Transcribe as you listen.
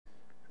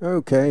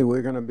Okay,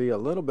 we're going to be a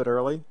little bit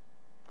early.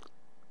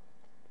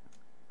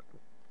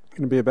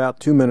 Going to be about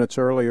 2 minutes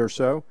early or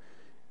so.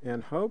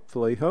 And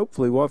hopefully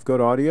we'll have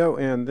good audio.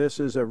 And this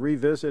is a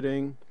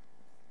revisiting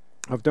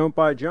of Don't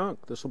Buy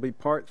Junk. This will be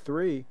part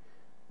 3.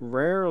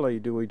 Rarely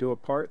do we do a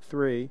part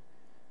 3,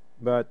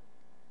 but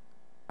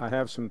I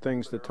have some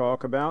things to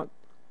talk about.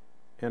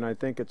 And I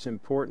think it's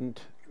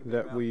important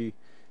that we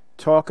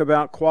talk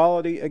about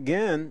quality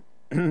again.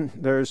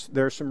 There's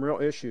some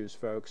real issues,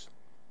 folks.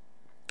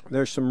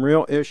 There's some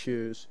real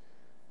issues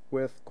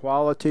with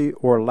quality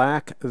or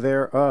lack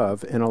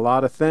thereof in a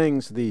lot of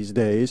things these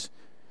days.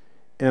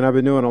 And I've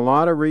been doing a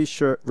lot of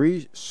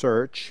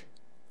research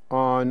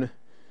on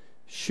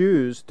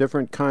shoes,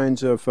 different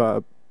kinds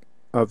of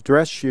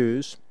dress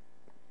shoes.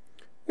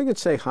 We can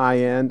say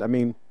high-end. I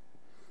mean,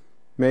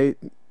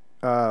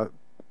 not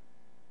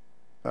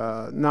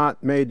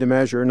made to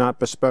measure, not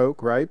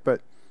bespoke, right?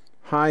 But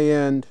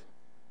high-end,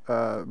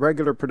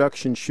 regular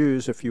production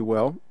shoes, if you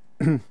will.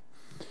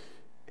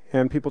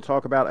 And people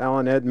talk about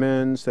Allen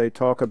Edmonds. They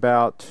talk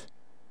about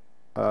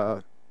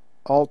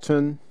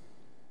Alton.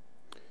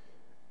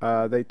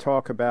 They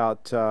talk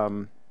about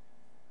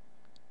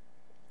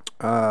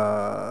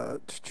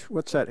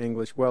what's that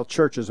English? Well,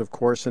 Churches, of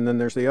course. And then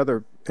there's the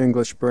other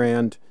English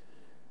brand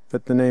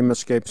that the name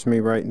escapes me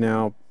right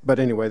now. But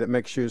anyway, that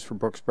makes shoes for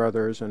Brooks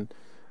Brothers and a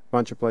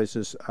bunch of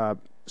places.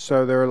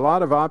 So there are a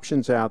lot of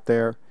options out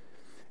there.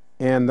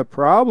 And the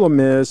problem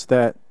is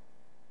that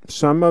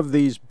some of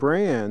these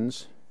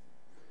brands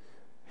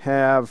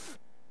have,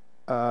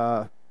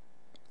 how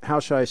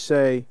shall I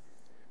say,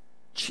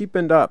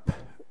 cheapened up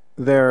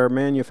their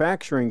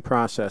manufacturing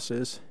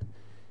processes,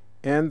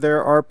 and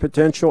there are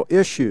potential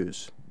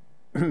issues.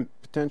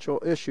 Potential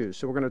issues.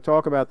 So we're going to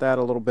talk about that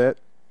a little bit.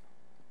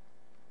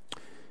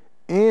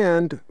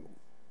 And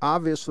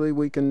obviously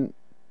we can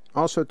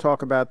also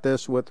talk about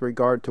this with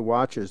regard to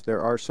watches.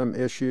 There are some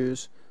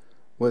issues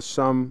with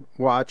some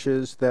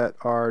watches that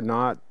are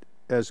not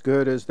as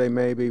good as they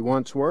maybe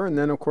once were, and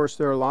then of course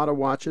there are a lot of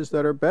watches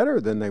that are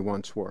better than they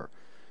once were.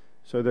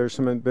 So there's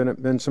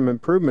been some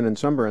improvement in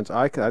some brands.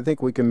 I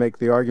think we can make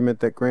the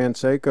argument that Grand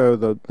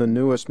Seiko, the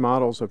newest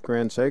models of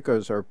Grand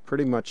Seikos are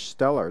pretty much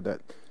stellar.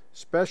 That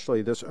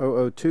especially this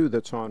 002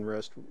 that's on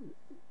wrist,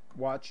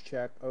 Watch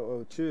Check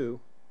 002.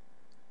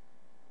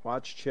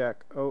 Watch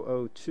Check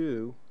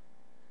 002.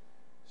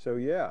 So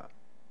yeah,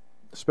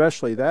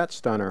 especially that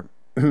stunner.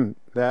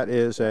 That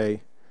is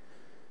a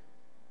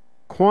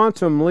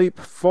quantum leap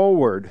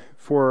forward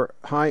for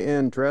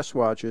high-end dress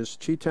watches.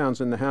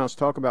 Cheetown's in the house.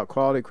 Talk about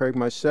quality, Craig.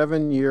 My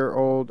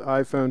 7-year-old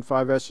iPhone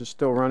 5S is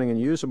still running and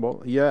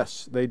usable.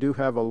 Yes, they do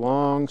have a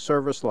long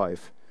service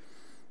life.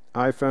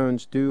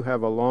 iPhones do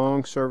have a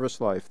long service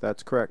life.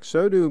 That's correct.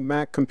 So do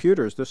Mac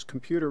computers. This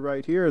computer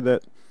right here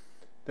that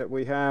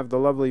we have the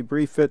lovely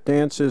Brief Fit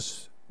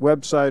Dances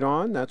website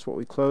on. That's what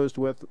we closed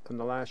with in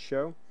the last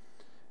show.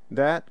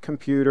 That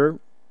computer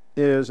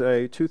is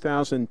a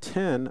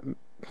 2010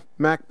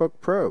 MacBook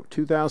Pro.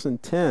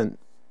 2010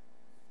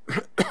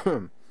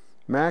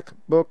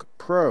 MacBook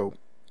Pro.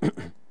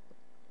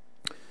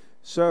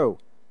 So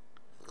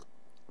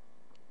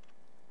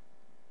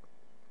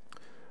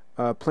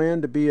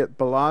plan to be at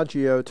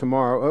Bellagio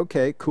tomorrow.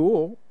 Okay,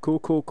 cool.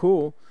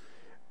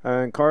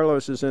 And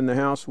Carlos is in the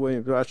house.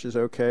 William Josh is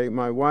okay.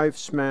 My wife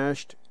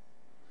smashed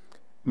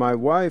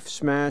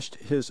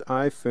his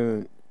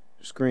iPhone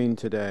screen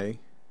today.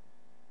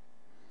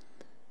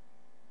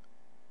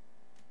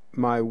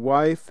 My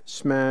wife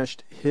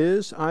smashed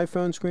his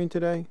iPhone screen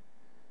today.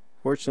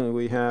 Fortunately,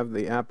 we have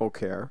the Apple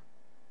Care.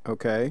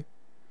 Okay.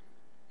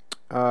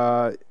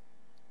 Do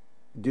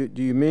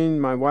you mean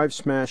my wife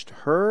smashed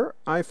her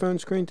iPhone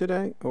screen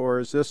today, or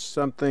is this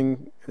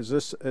something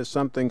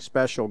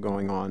special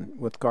going on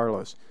with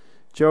Carlos?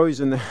 Joey's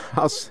in the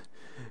house.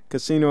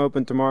 Casino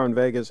open tomorrow in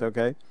Vegas.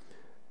 Okay.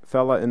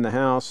 Fella in the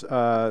house.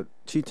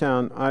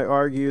 Cheetown, I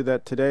argue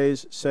that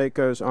today's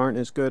Seikos aren't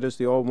as good as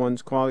the old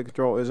ones. Quality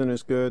control isn't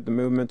as good. The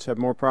movements have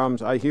more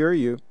problems. I hear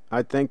you.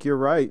 I think you're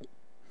right.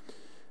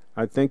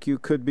 I think you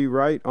could be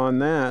right on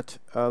that.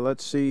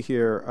 Let's see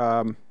here.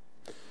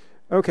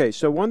 Okay,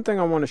 so one thing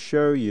I want to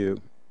show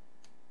you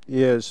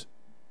is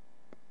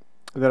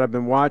that I've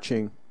been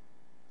watching.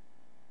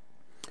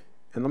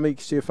 And let me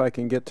see if I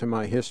can get to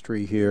my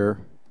history here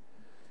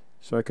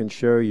so I can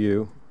show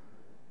you.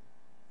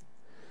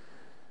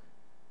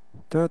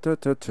 Time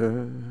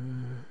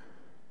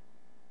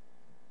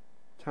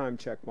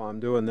check while I'm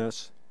doing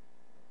this.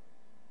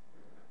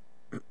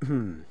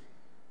 And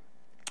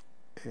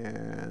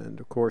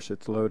of course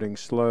it's loading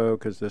slow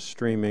because the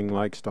streaming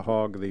likes to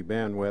hog the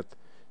bandwidth.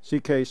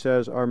 CK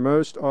says, are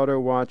most auto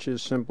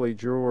watches simply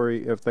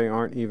jewelry if they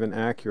aren't even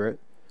accurate?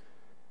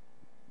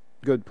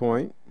 Good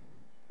point.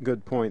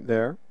 Good point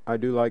there. I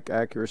do like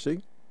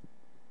accuracy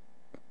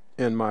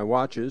in my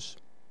watches.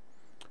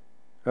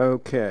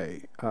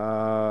 Okay.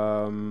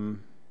 How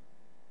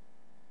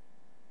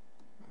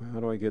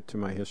do I get to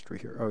my history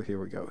here? Oh, here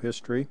we go.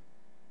 History.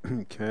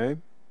 Okay.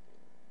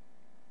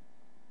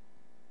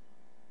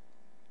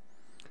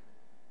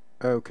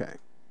 Okay.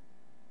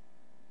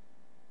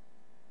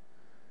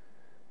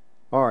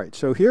 All right,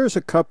 so here's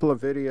a couple of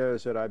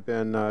videos that I've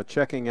been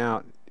checking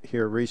out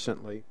here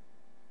recently.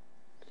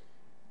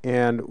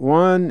 And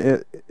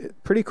one,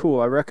 pretty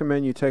cool. I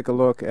recommend you take a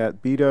look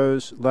at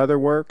Beato's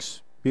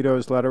Leatherworks.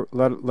 Beato's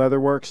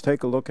Leatherworks.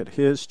 Take a look at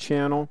his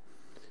channel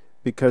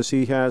because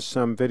he has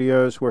some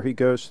videos where he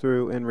goes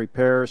through and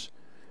repairs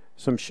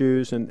some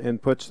shoes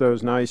and puts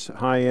those nice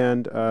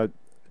high-end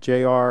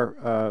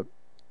JR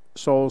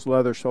soles,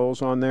 leather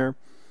soles on there.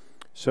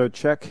 So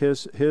check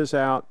his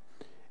out.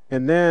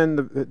 And then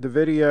the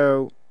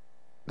video,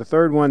 the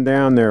third one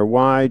down there,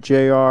 why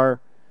JR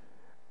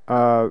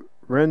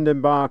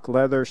Redenbach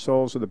leather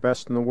soles are the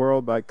best in the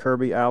world by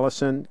Kirby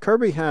Allison.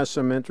 Kirby has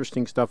some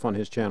interesting stuff on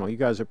his channel. You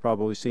guys have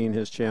probably seen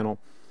his channel.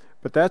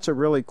 But that's a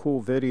really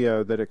cool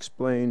video that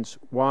explains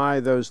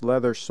why those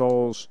leather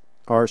soles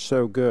are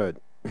so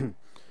good.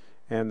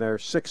 And they're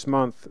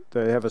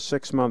they have a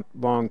 6-month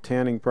long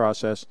tanning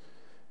process,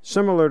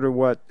 similar to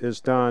what is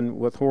done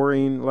with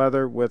Horine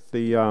leather with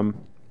the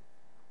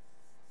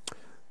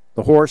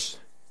horse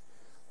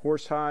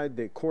hide,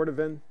 the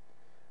cordovan.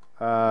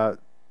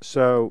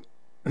 So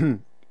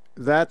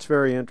that's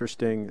very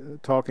interesting,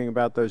 talking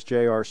about those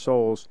JR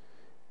soles.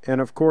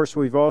 And of course,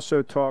 we've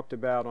also talked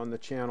about on the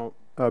channel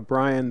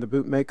Brian the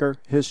Bootmaker.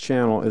 His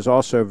channel is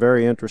also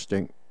very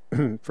interesting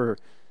for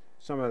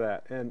some of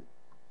that. And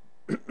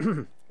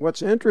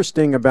what's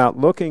interesting about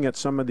looking at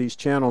some of these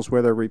channels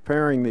where they're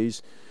repairing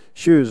these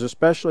shoes,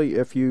 especially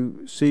if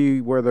you see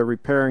where they're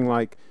repairing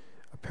like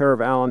a pair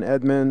of Allen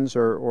Edmonds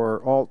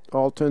or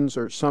Altons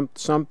or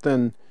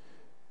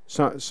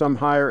some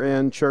higher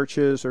end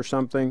churches or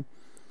something,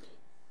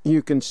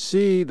 you can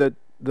see that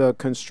the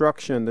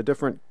construction, the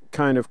different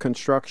kind of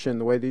construction,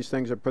 the way these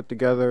things are put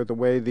together, the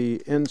way the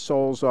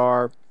insoles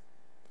are,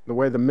 the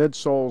way the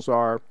midsoles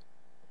are,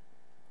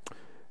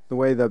 the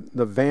way the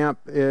vamp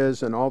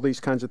is, and all these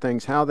kinds of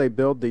things, how they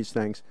build these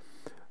things.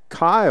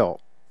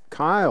 Kyle,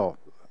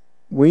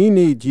 we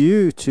need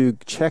you to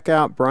check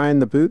out Brian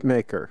the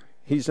Bootmaker.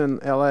 He's in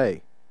LA.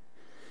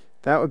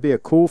 That would be a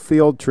cool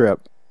field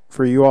trip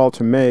for you all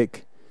to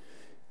make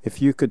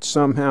if you could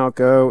somehow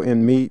go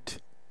and meet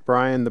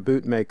Brian the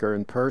Bootmaker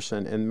in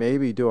person and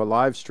maybe do a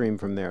live stream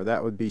from there.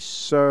 That would be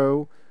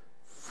so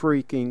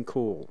freaking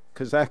cool,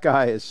 because that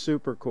guy is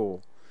super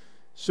cool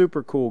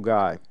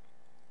guy.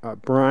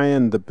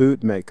 Brian the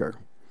Bootmaker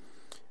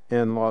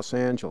in Los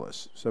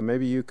Angeles. So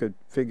maybe you could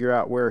figure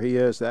out where he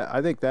is.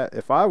 I think that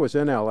if I was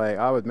in LA,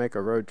 I would make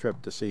a road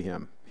trip to see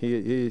him.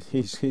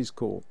 He's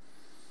cool.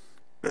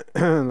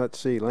 Let's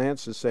see,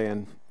 Lance is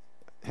saying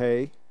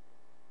hey.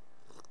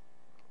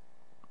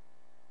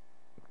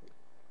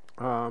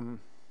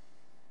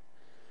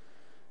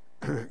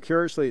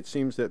 Curiously, it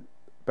seems that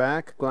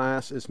back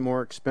glass is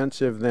more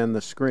expensive than the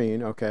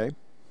screen. Okay.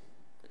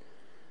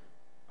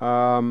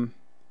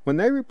 When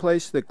they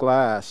replace the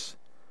glass,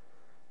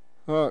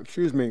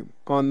 excuse me,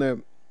 on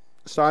the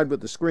side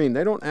with the screen,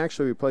 they don't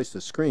actually replace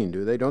the screen,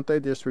 do they? Don't they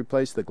just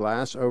replace the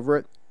glass over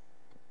it?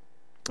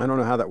 I don't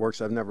know how that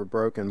works. I've never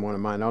broken one of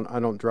mine. I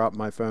don't drop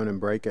my phone and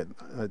break it.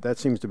 That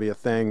seems to be a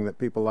thing that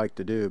people like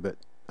to do, but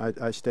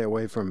I stay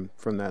away from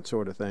that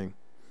sort of thing.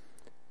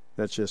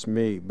 That's just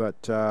me.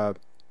 But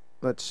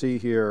let's see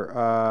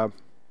here.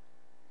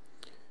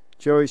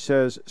 Joey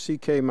says,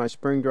 CK, my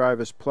spring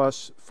drive is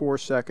plus 4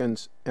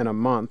 seconds in a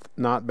month.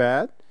 Not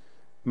bad.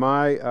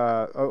 My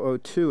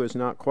 002 is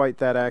not quite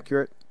that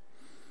accurate.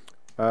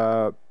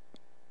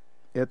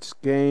 It's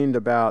gained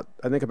about,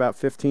 I think, about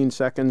 15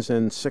 seconds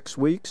in 6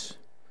 weeks,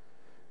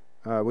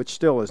 which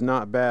still is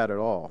not bad at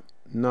all.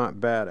 Not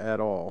bad at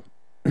all.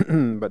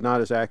 But not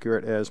as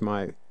accurate as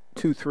my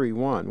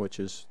 231, which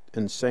is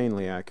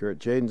insanely accurate.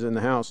 Jaden's in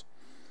the house.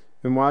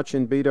 Been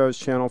watching Beato's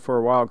channel for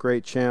a while.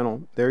 Great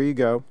channel. There you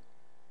go.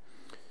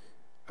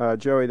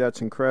 Joey,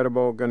 that's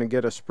incredible. Going to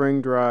get a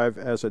spring drive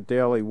as a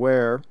daily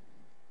wear.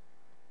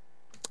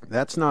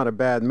 That's not a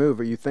bad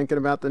move. Are you thinking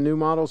about the new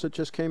models that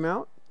just came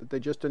out, that they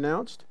just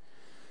announced?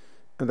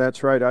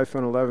 That's right.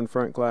 iPhone 11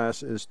 front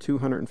glass is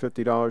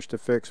 $250 to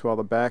fix, while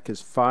the back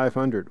is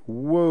 $500.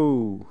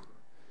 Whoa.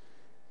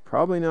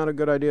 Probably not a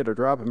good idea to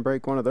drop and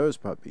break one of those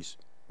puppies.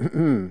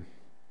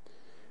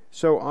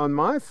 So on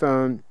my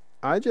phone,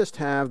 I just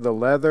have the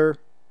leather,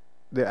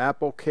 the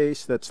Apple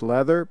case that's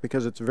leather,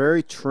 because it's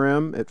very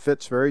trim. It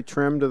fits very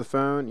trim to the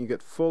phone. You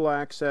get full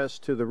access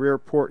to the rear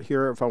port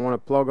here. If I want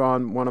to plug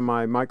on one of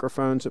my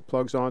microphones, it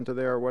plugs onto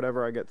there or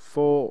whatever. I get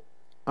full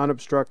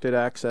unobstructed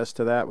access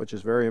to that, which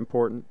is very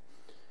important.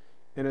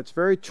 And it's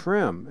very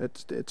trim.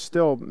 It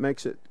still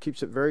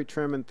keeps it very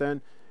trim and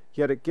thin,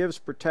 yet it gives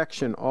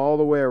protection all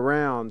the way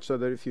around, so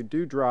that if you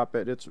do drop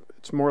it, it's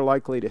more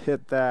likely to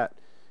hit that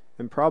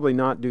and probably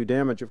not do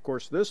damage. Of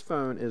course, this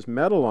phone is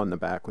metal on the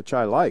back, which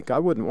I like. I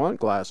wouldn't want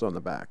glass on the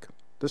back.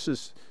 This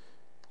is,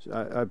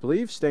 I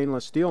believe,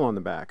 stainless steel on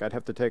the back. I'd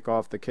have to take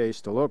off the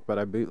case to look, but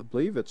I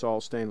believe it's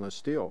all stainless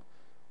steel.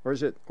 Or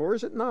is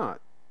it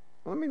not?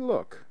 Let me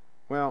look.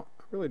 Well,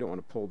 I really don't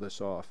want to pull this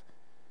off.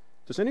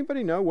 Does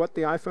anybody know what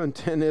the iPhone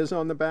X is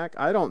on the back?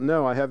 I don't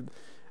know.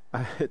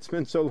 It's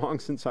been so long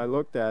since I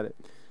looked at it.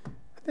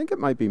 I think it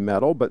might be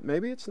metal, but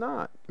maybe it's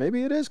not.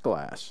 Maybe it is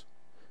glass.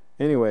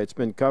 Anyway, it's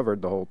been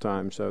covered the whole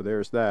time, so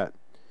there's that.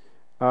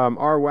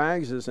 R.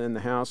 Wags is in the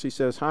house. He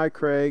says, hi,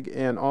 Craig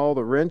and all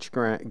the wrench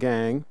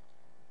gang.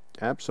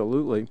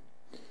 Absolutely.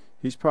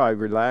 He's probably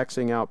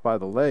relaxing out by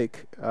the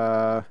lake.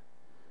 Let's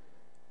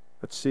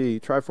see.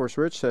 Triforce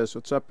Rich says,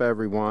 what's up,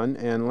 everyone?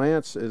 And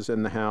Lance is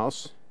in the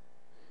house.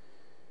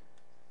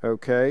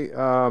 Okay.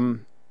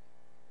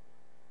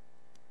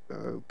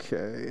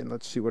 Okay, and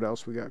let's see what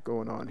else we got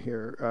going on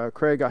here.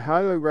 Craig, I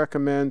highly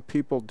recommend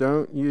people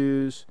don't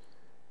use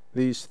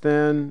these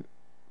thin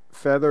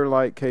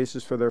feather-like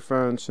cases for their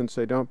phones since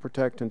they don't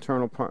protect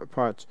internal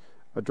parts.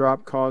 A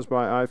drop caused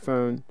my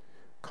iPhone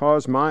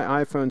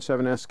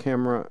 7S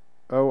camera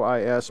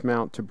OIS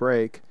mount to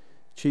break.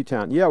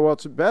 Cheatown. Yeah, well,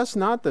 it's best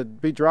not to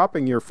be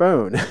dropping your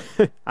phone.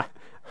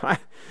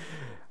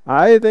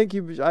 I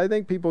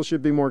think people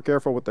should be more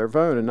careful with their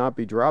phone and not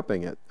be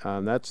dropping it.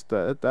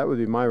 That would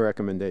be my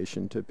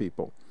recommendation to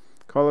people.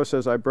 Caller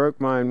says, I broke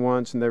mine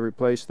once and they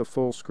replaced the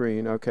full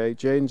screen. Okay,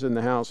 Jaden's in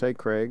the house. Hey,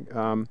 Craig.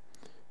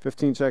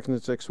 15 seconds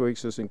in 6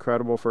 weeks is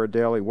incredible for a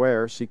daily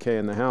wear. CK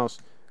in the house.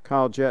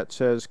 Kyle Jett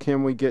says,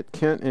 can we get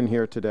Kent in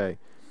here today?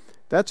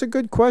 That's a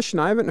good question.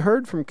 I haven't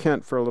heard from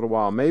Kent for a little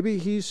while. Maybe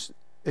he's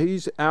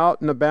out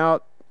and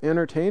about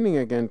entertaining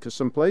again, because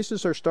some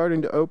places are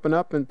starting to open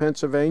up in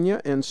Pennsylvania,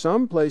 and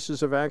some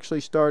places have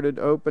actually started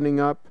opening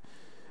up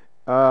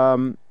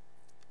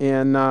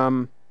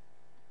in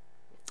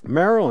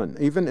Maryland.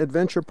 Even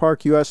Adventure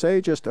Park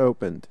USA just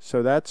opened,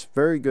 so that's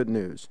very good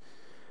news.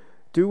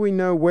 Do we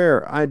know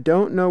where? I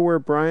don't know where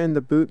Brian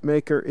the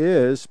Bootmaker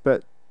is,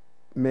 but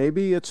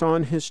maybe it's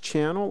on his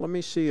channel. Let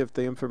me see if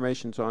the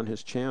information's on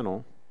his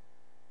channel.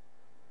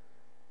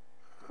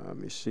 Let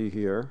me see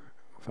here.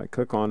 If I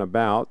click on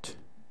About.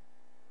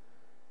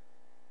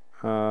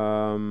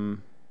 Oh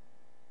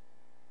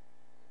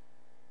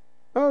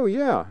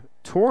yeah,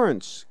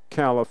 Torrance,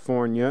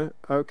 California.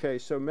 Okay,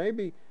 so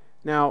maybe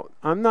now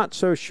I'm not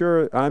so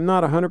sure. I'm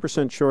not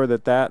 100% sure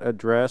that that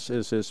address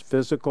is his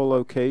physical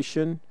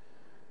location.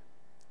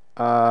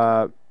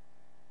 But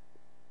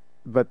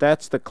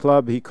that's the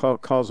club he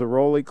calls a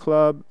Rolly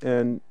Club,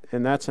 and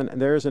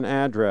there's an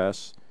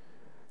address.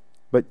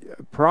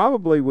 But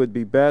probably would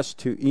be best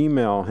to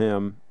email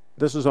him.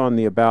 This is on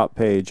the About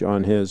page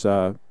on his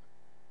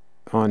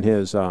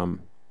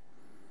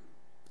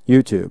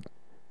YouTube.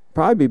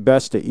 Probably be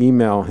best to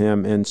email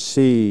him and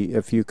see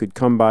if you could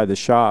come by the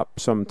shop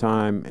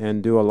sometime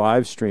and do a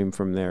live stream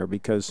from there,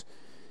 because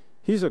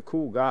he's a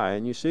cool guy,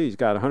 and you see he's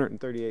got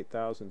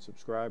 138,000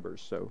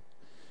 subscribers,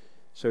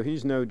 so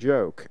he's no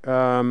joke.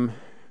 And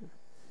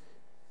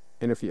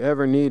if you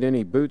ever need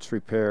any boots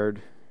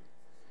repaired,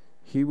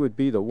 he would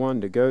be the one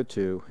to go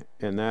to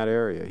in that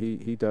area.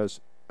 He does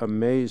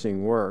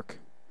amazing work.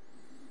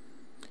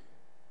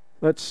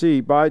 Let's see,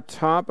 buy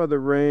top of the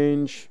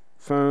range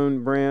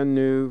phone, brand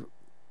new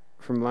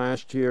from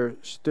last year,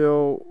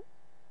 still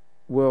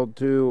will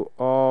do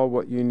all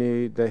what you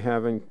need. They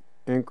have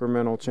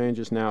incremental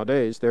changes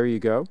nowadays. There you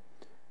go.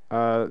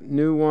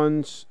 New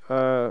ones,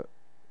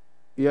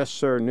 yes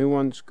sir, new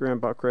ones,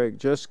 Grandpa Craig.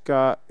 Just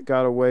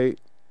gotta wait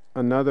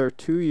another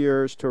 2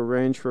 years to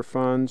arrange for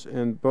funds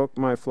and book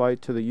my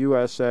flight to the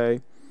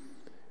USA.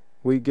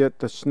 We get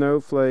the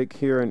snowflake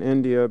here in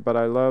India, but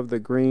I love the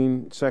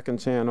green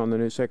seconds hand on the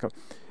new Seiko.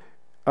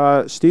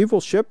 Steve will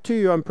ship to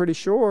you, I'm pretty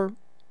sure.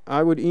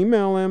 I would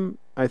email him.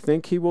 I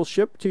think he will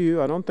ship to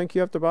you. I don't think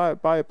you have to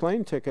buy a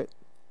plane ticket.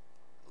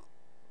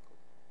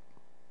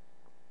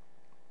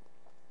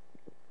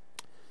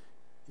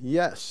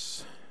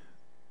 Yes.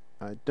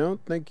 I don't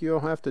think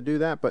you'll have to do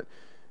that, but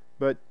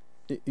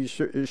you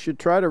should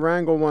try to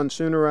wrangle one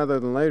sooner rather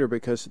than later,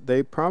 because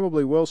they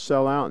probably will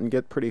sell out and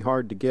get pretty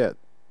hard to get.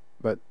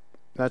 But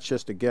that's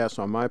just a guess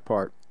on my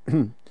part.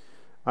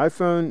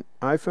 iPhone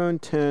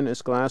 10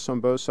 is glass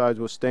on both sides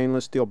with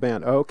stainless steel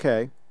band.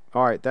 Okay.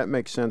 All right, that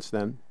makes sense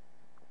then.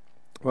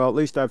 Well, at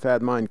least I've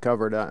had mine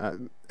covered.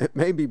 It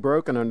may be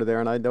broken under there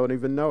and I don't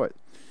even know it.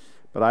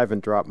 But I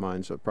haven't dropped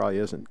mine, so it probably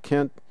isn't.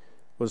 Kent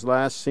was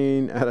last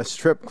seen at a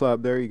strip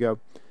club. There you go.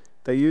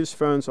 They use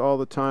phones all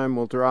the time.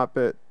 We'll drop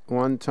it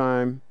one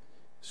time.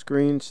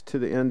 Screens to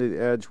the end of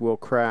the edge will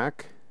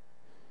crack.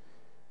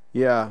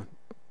 Yeah,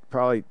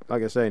 probably,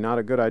 like I say, not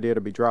a good idea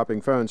to be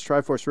dropping phones.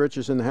 Triforce Rich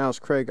is in the house.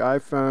 Craig,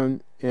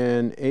 iPhone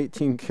in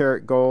 18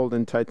 karat gold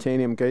and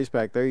titanium case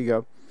back. There you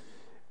go.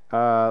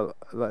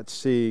 Let's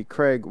see.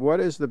 Craig, what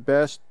is the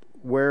best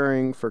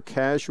wearing for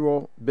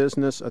casual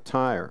business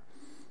attire?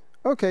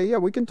 Okay, yeah,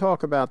 we can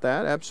talk about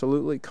that.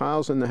 Absolutely.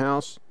 Kyle's in the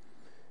house.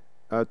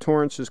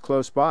 Torrance is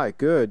close by.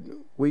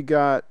 Good. We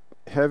got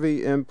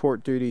heavy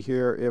import duty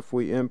here if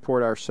we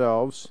import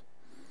ourselves.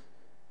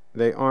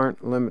 They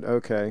aren't limited.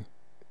 Okay.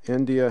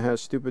 India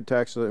has stupid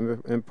taxes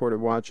on imported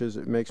watches.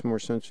 It makes more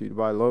sense for you to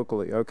buy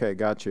locally. Okay,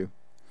 got you.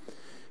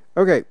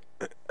 Okay.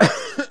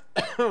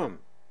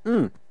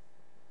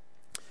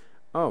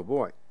 Oh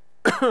boy,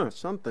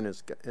 something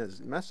is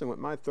messing with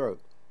my throat.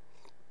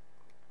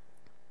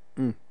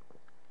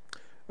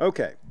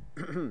 Okay,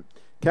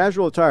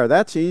 casual attire.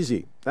 That's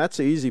easy. That's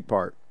the easy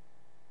part.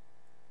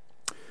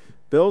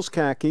 Bill's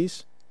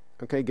khakis.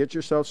 Okay, get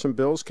yourself some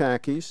Bill's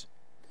khakis.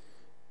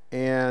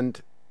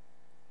 And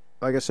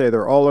like I say,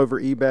 they're all over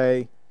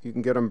eBay. You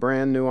can get them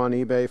brand new on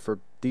eBay for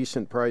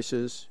decent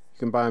prices. You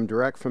can buy them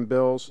direct from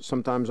Bill's,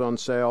 sometimes on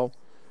sale.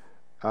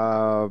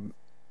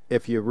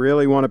 If you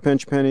really want to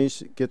pinch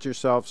pennies, get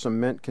yourself some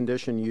mint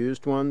condition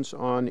used ones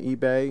on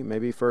eBay,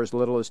 maybe for as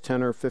little as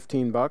 10 or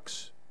 15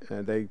 bucks.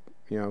 They,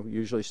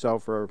 usually sell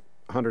for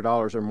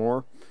 $100 or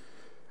more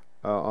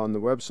on the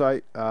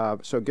website.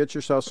 So get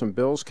yourself some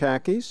Bill's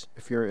khakis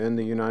if you're in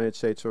the United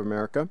States of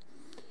America.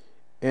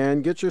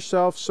 And get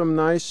yourself some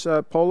nice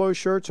polo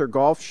shirts or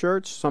golf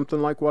shirts,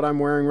 something like what I'm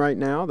wearing right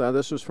now. Now,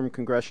 this was from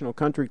Congressional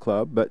Country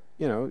Club, but,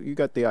 you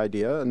got the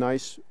idea. A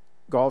nice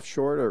golf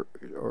short or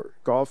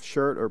golf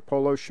shirt or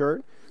polo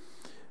shirt.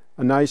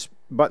 A nice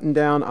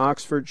button-down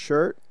Oxford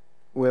shirt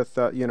with,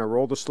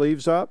 roll the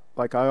sleeves up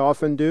like I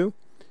often do.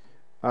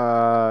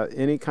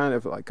 Any kind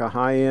of like a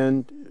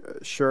high-end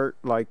shirt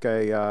like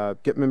a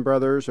Gitman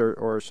Brothers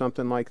or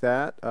something like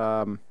that.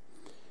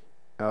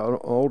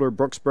 Older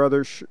Brooks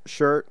Brothers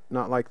shirt,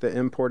 not like the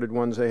imported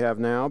ones they have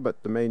now,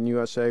 but the made in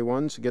USA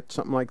ones. Get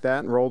something like that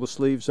and roll the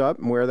sleeves up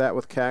and wear that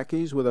with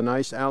khakis with a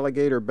nice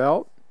alligator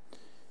belt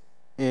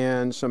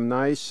and some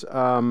nice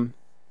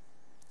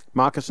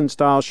moccasin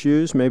style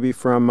shoes, maybe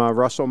from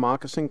Russell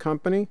Moccasin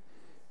Company,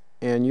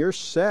 and you're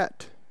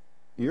set.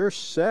 You're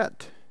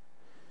set.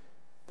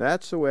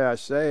 That's the way I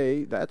say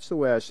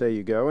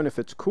you go. And if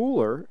it's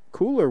cooler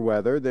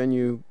weather, then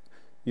you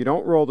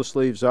don't roll the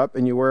sleeves up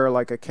and you wear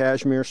like a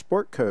cashmere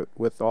sport coat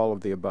with all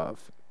of the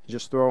above. You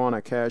just throw on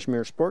a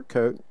cashmere sport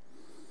coat,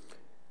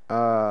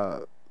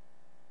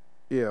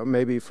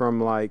 maybe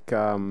from like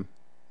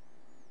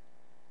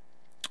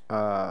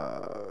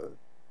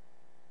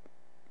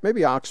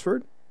maybe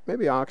Oxford,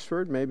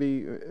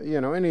 maybe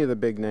any of the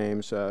big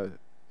names.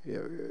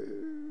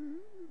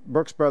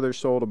 Brooks Brothers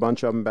sold a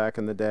bunch of them back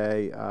in the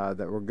day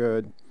that were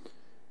good.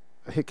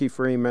 Hickey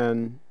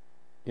Freeman,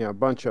 a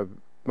bunch of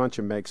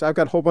makes. I've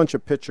got a whole bunch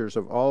of pictures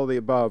of all of the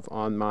above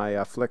on my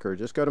Flickr.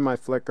 Just go to my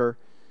Flickr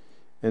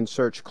and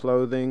search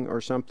clothing or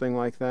something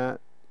like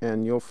that,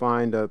 and you'll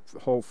find a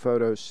whole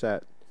photo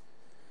set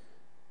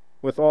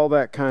with all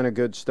that kind of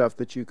good stuff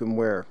that you can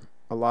wear.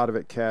 A lot of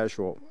it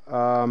casual.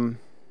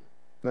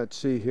 Let's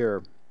see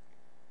here.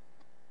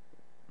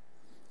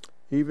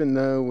 Even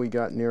though we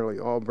got nearly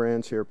all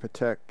brands here,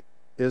 Patek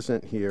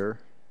isn't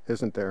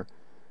there?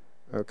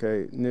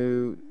 Okay,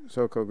 new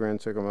Seiko Grand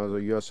Seiko model,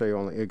 USA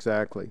only,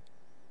 exactly.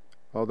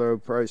 Although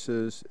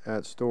prices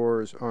at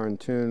stores are in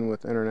tune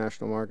with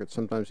international markets,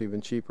 sometimes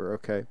even cheaper.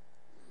 Okay.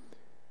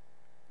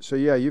 So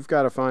yeah, you've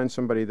got to find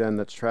somebody then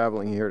that's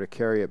traveling here to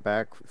carry it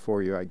back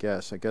for you, I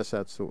guess. I guess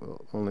that's the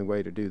only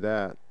way to do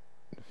that,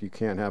 if you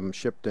can't have them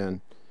shipped in.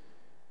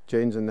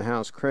 Jaden's in the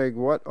house. Craig,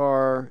 what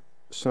are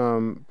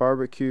some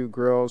barbecue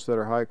grills that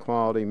are high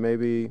quality,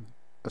 maybe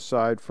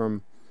aside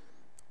from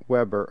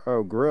Weber?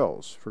 Oh,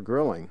 grills for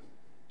grilling.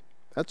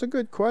 That's a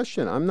good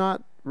question. I'm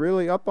not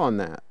really up on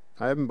that.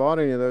 I haven't bought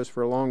any of those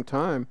for a long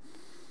time.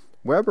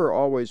 Weber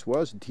always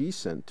was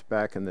decent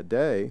back in the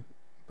day,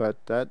 but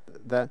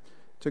that's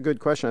a good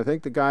question. I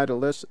think the guy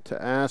to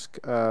ask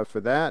for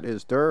that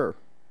is Durr.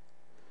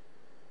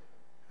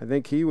 I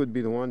think he would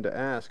be the one to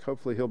ask.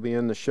 Hopefully he'll be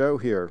in the show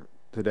here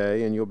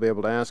today, and you'll be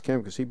able to ask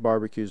him because he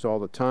barbecues all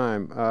the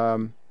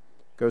time.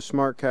 Go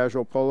smart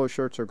casual polo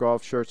shirts or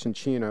golf shirts and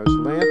chinos.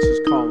 Lance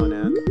is calling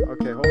in.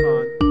 Okay, hold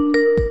on.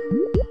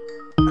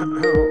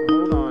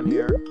 Hold on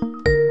here.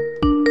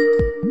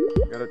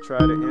 Got to try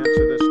to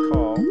answer this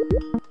call.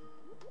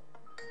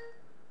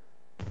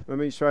 Let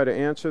me try to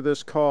answer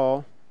this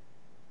call.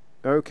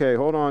 Okay,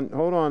 hold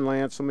on,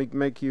 Lance. Let me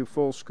make you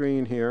full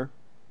screen here.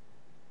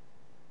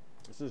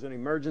 This is an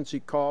emergency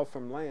call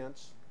from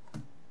Lance.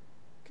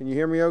 Can you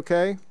hear me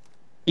okay?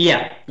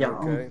 Yeah.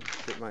 Okay,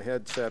 get my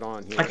headset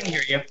on here. I can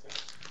hear you.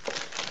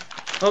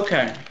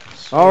 Okay.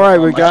 So, all right,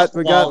 we got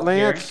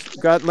Lance.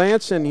 Here. Got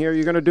Lance in here.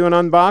 You're going to do an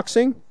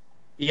unboxing?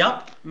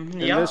 Yep.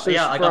 Yeah.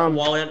 I got the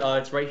wallet.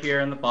 It's right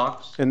here in the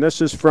box. And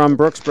this is from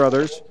Brooks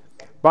Brothers.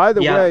 By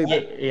the way,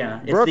 it's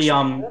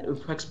the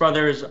Brooks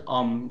Brothers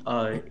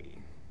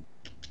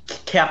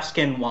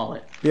calfskin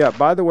wallet. Yeah.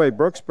 By the way,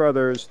 Brooks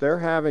Brothers, they're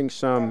having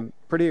some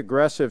pretty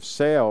aggressive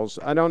sales.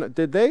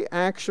 Did they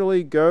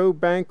actually go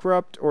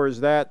bankrupt, or is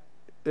that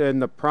in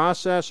the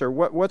process, or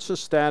what's the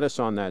status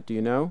on that? Do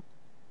you know?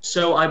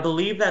 So I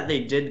believe that they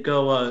did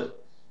go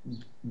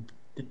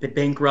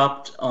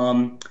bankrupt.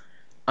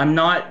 I'm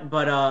not,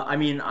 but I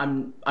mean,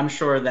 I'm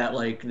sure that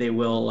like they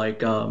will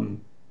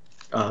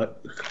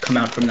come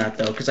out from that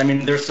though, because I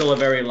mean they're still a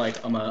very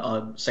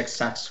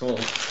successful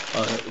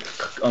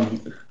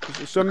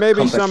so maybe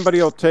company.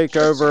 Somebody will take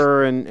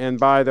over and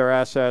buy their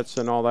assets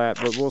and all that,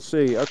 but we'll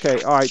see.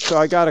 Okay, all right, so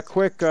I got a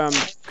quick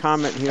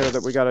comment here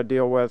that we got to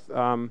deal with.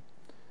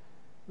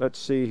 Let's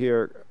see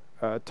here.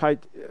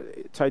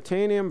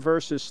 Titanium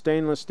versus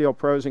stainless steel,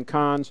 pros and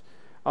cons.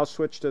 I'll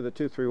switch to the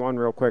 231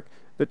 real quick.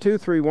 The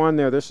 231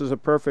 there, this is a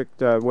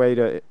perfect way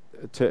to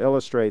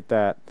illustrate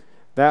that.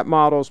 That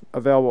model's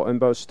available in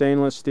both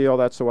stainless steel,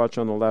 that's the watch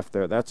on the left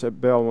there, that's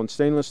available in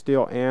stainless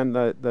steel and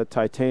the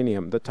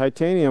titanium. The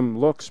titanium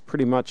looks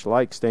pretty much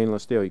like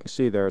stainless steel. You can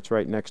see there, it's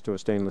right next to a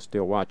stainless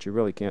steel watch. You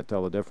really can't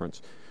tell the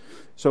difference.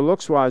 So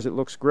looks-wise, it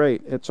looks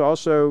great. It's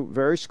also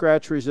very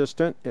scratch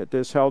resistant. It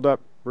is held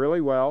up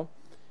really well.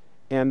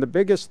 And the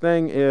biggest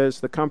thing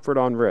is the comfort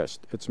on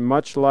wrist. It's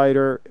much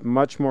lighter,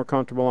 much more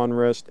comfortable on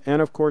wrist.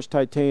 And of course,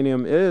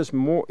 titanium is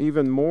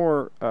even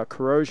more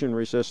corrosion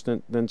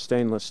resistant than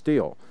stainless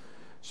steel.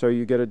 So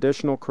you get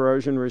additional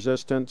corrosion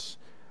resistance.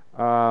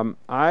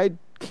 I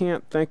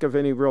can't think of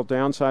any real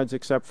downsides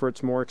except for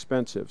it's more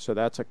expensive. So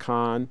that's a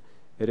con.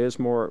 It is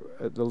more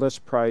the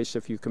list price.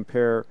 If you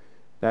compare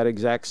that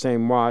exact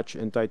same watch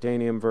in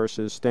titanium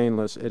versus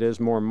stainless, it is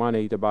more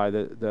money to buy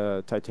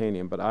the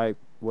titanium. But I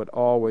would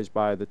always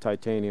buy the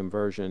titanium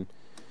version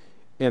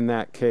in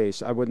that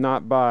case. I would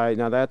not buy,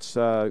 now that's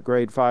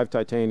grade 5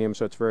 titanium,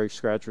 so it's very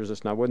scratch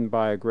resistant. I wouldn't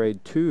buy a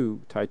grade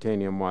 2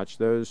 titanium watch.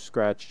 Those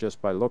scratch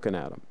just by looking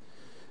at them.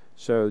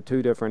 So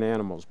two different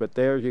animals. But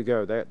there you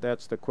go.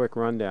 That's the quick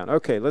rundown.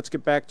 Okay, let's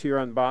get back to your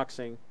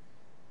unboxing.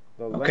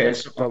 The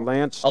Lancer.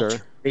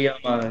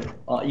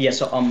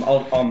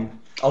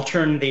 I'll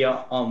turn the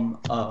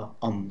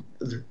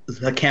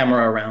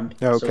camera around.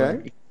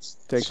 Okay.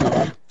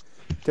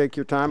 Take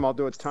your time. I'll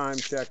do a time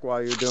check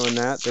while you're doing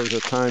that. There's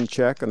a time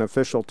check, an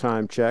official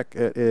time check.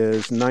 It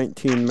is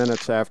 19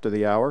 minutes after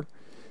the hour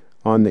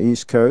on the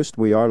East Coast.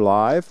 We are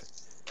live.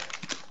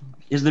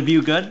 Is the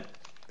view good?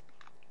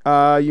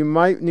 You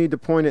might need to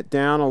point it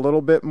down a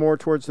little bit more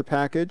towards the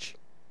package.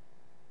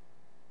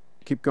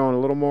 Keep going a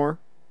little more.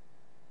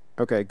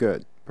 Okay,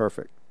 good.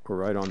 Perfect. We're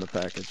right on the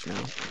package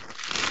now.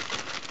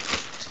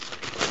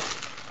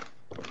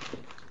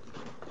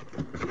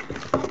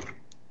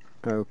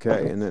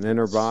 Okay, and then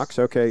inner box.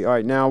 Okay, all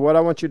right. Now what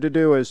I want you to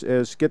do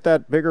is get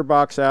that bigger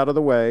box out of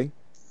the way,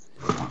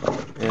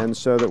 and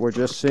so that we're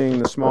just seeing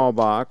the small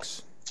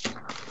box.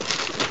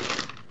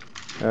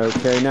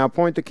 Okay, now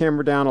point the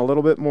camera down a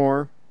little bit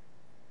more.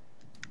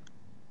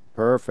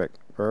 Perfect,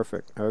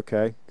 perfect.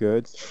 Okay,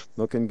 good.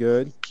 Looking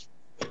good.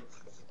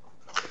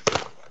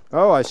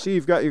 Oh, I see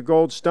you've got your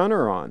gold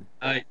stunner on.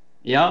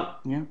 Yeah.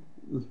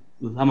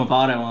 I'm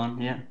about it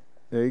on, yeah.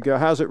 There you go.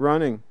 How's it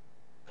running?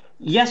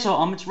 Yeah,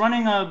 so it's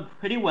running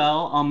pretty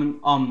well.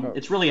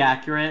 It's really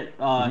accurate.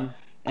 And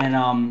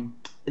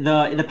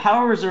the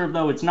power reserve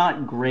though, it's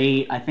not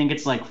great. I think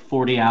it's like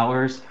 40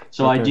 hours.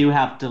 So okay. I do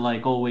have to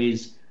like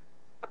always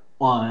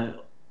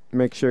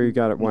make sure you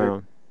got it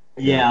wound.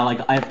 Yeah,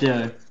 like I have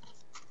to.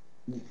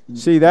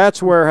 See,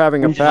 that's where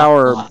having a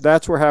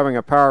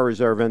power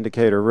reserve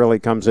indicator really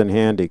comes in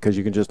handy, because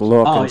you can just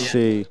look and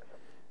see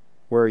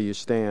where you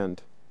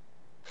stand.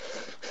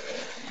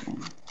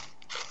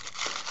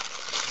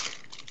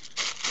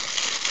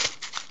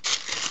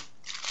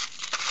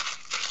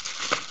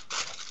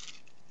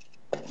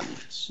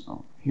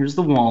 So here's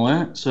the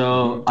wallet.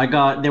 So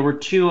there were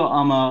two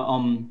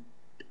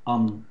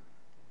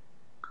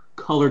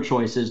color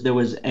choices. There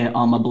was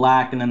a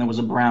black and then there was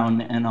a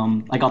brown, and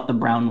I got the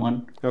brown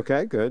one.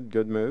 Okay,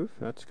 good move.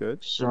 That's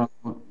good. So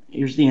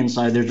here's the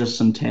inside. There's just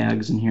some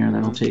tags in here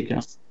that I'll take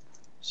out.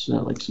 So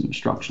like some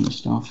instruction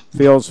stuff.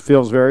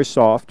 Feels very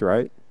soft,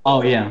 right?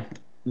 Oh yeah,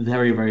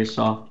 very, very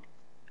soft.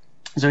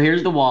 So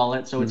here's the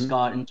wallet. So it's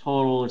got, in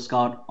total, it's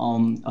got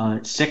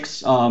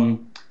 6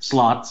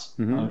 slots,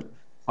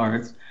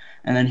 cards.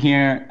 And then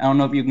here, I don't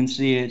know if you can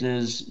see it,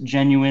 is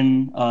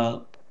genuine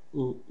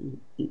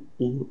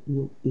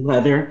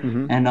leather,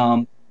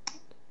 and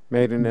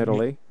made in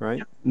Italy,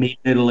 right? Made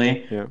in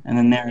Italy. Yeah. And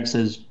then there it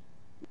says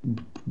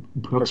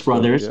Brooks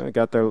Brothers. Yeah,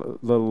 got their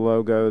little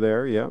logo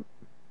there. Yep.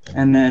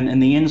 And then in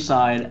the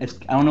inside,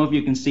 I don't know if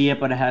you can see it,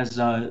 but it has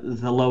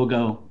the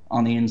logo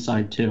on the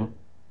inside too.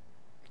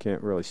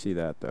 Can't really see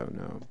that though,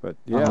 no. But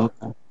yeah. Oh,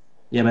 okay.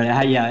 Yeah, but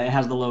it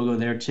has the logo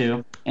there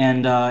too,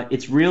 and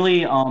it's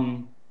really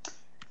I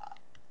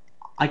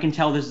can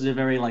tell this is a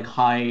very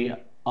high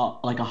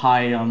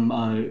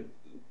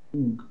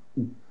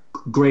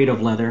grade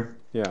of leather.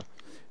 Yeah.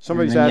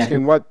 Somebody's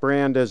asking what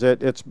brand is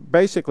it? It's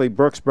basically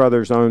Brooks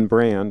Brothers' own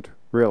brand,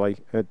 really.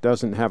 It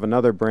doesn't have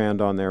another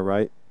brand on there,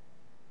 right?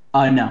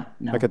 No.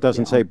 Like it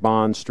doesn't say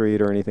Bond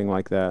Street or anything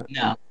like that?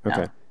 No.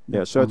 Okay. No.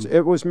 Yeah, so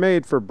it was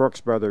made for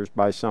Brooks Brothers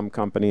by some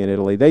company in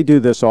Italy. They do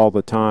this all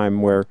the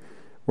time where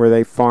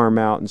they farm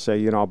out and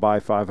say, I'll buy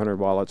 500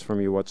 wallets from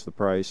you, what's the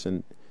price?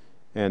 And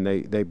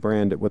they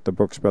brand it with the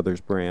Brooks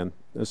Brothers brand.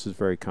 This is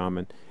very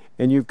common.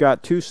 And you've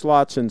got 2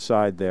 slots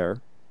inside there.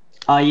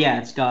 Yeah,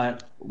 it's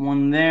got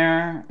one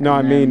there. No,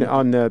 I mean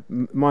on the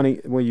money,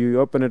 when you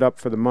open it up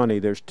for the money,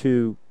 there's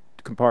 2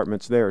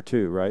 compartments there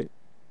too, right?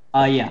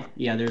 Yeah,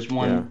 there's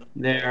one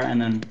there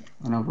and then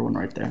another one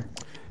right there.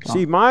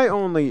 See, my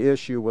only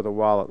issue with a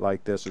wallet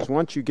like this is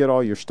once you get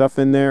all your stuff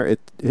in there,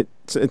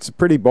 it's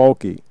pretty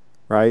bulky,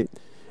 right?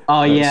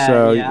 Oh yeah,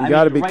 so you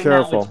got to be right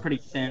careful. Now it's pretty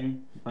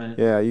thin. But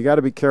yeah, you got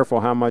to be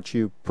careful how much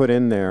you put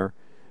in there.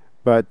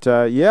 But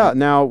yeah,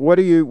 now what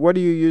are you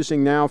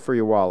using now for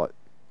your wallet?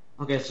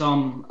 Okay,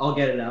 so I'll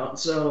get it out.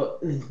 So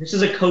this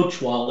is a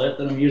Coach wallet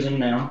that I'm using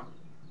now.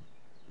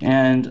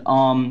 And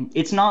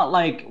it's not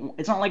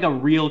like a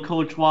real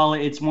Coach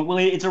wallet. Well,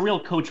 it's a real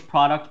Coach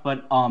product,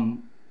 but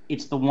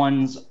it's the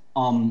ones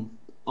from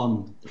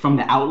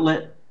the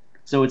outlet.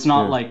 So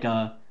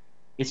Yeah.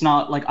 it's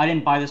not like I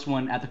didn't buy this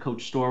one at the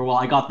Coach store. Well,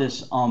 I got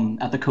this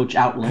at the Coach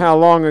outlet How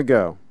long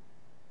ago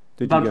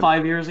did you about get it?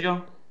 5 years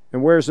ago.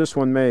 And where's this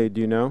one made?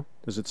 Do you know?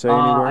 Does it say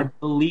I anywhere?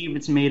 believe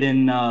it's made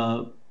in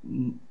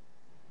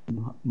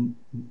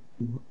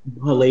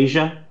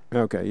Malaysia.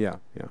 Okay, yeah,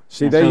 yeah.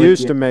 See, And they so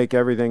used yeah, to make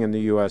everything in the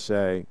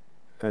USA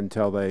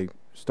until they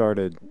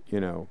started,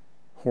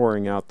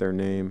 whoring out their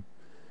name.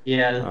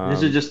 yeah, this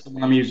is Um, just the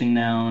one I'm using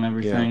now and yeah,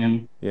 everything.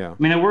 And yeah. I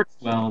mean, it works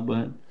well,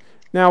 but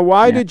Now,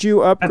 why yeah. did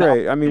you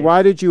upgrade? I mean,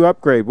 why did you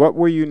upgrade? What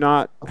were you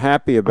not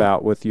happy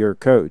about with your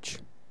coach?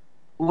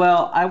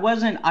 Well, I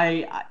wasn't.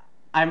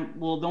 I'm.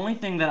 Well, the only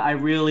thing that I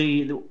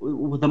really,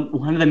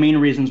 one of the main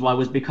reasons why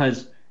was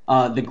because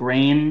the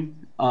grain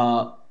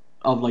of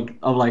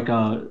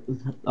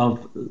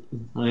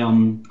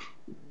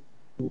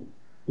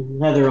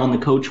leather on the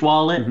Coach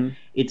wallet, Hmm.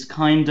 it's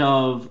kind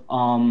of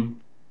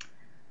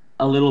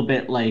a little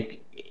bit like.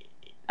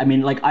 I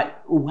mean, like I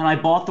when I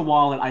bought the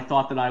wallet, I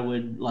thought that I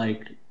would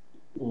like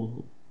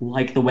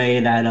the way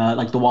that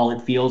like the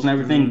wallet feels and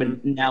everything, Hmm.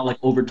 but now like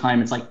over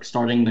time, it's like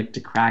starting like to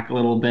crack a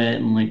little bit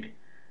and like.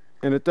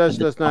 And it The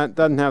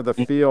doesn't have the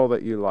feel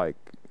that you like.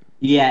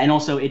 Yeah, and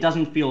also it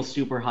doesn't feel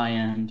super high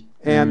end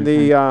and And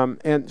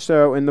everything.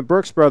 so in the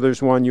Brooks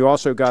Brothers one, you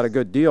also got a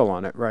good deal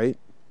on it, right?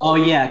 Oh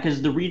yeah,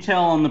 because the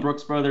retail on the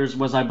Brooks Brothers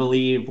was, I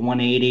believe,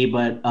 180,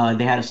 but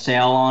they had a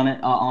sale on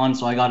it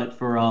so I got it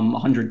for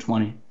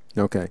 120.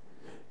 Okay.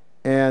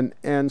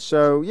 And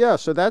so yeah,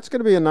 so that's going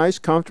to be a nice,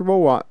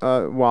 comfortable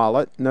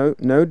wallet,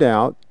 no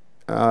doubt,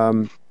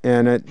 and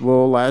it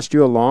will last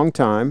you a long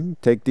time.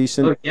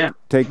 Oh yeah.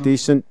 Take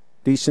decent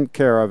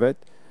care of it.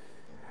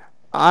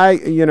 As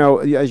you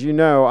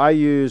know, I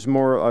use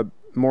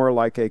more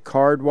like a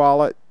card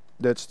wallet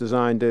that's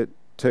designed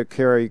to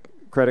carry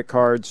credit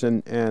cards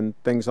and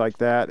things like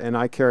that, and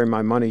I carry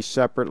my money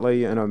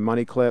separately in a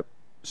money clip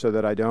so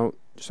that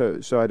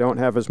so I don't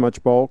have as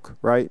much bulk,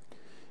 right?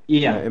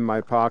 Yeah. In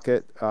my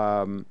pocket.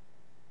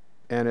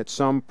 And at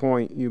some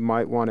point, you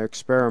might want to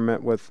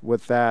experiment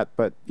with that.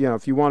 But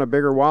if you want a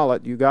bigger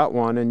wallet, you got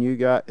one, and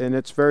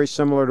it's very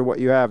similar to what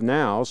you have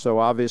now. So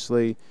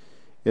obviously,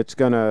 it's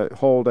going to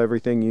hold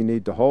everything you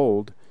need to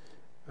hold.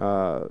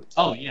 Uh,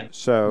 Oh yeah.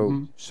 so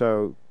Hmm.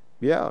 so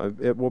yeah,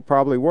 it will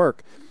probably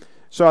work.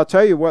 So I'll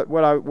tell you what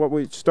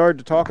we started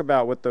to talk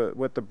about with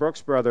the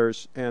Brooks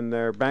Brothers and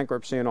their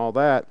bankruptcy and all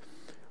that.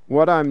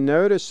 What I'm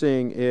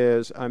noticing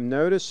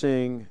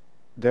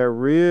they're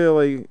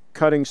really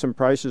cutting some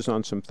prices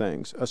on some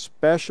things,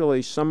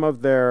 especially some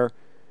of their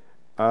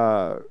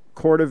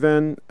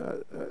Cordovan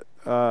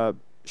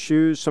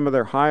shoes, some of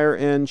their higher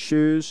end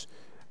shoes,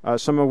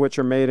 some of which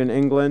are made in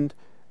England.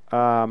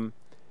 Um,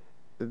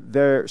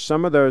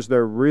 some of those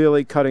they're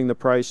really cutting the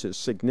prices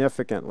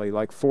significantly,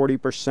 like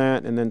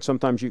 40%, and then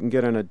sometimes you can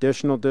get an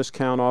additional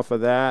discount off of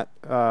that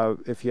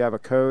if you have a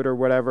code or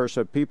whatever.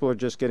 So people are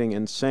just getting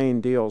insane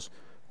deals.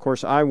 Of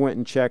course, I went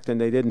and checked, and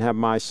they didn't have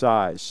my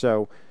size,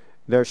 so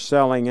they're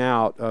selling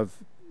out of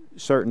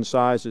certain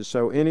sizes.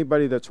 So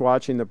anybody that's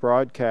watching the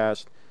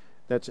broadcast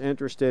that's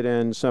interested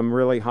in some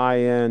really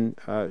high-end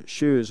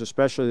shoes,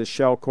 especially the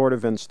Shell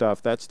Cordovan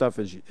stuff, that stuff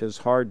is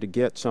hard to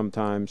get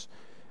sometimes.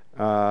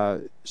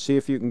 See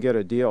if you can get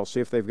a deal.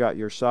 See if they've got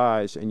your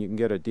size, and you can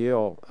get a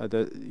deal.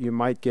 You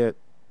might get,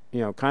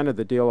 kind of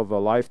the deal of a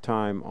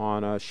lifetime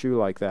on a shoe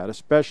like that,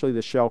 especially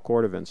the Shell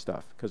Cordovan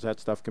stuff, because that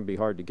stuff can be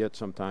hard to get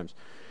sometimes.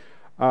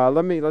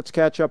 Let's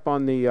catch up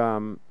on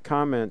the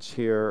comments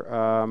here.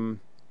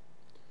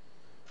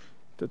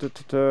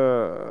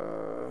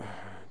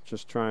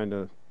 Just trying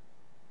to.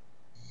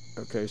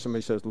 Okay,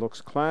 somebody says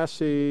looks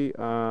classy.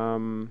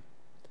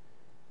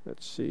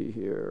 Let's see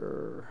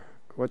here.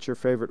 What's your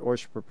favorite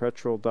Oyster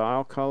Perpetual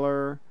dial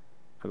color?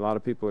 A lot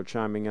of people are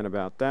chiming in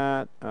about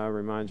that.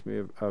 Reminds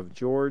me of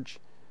George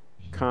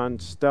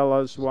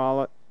Constella's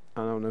wallet.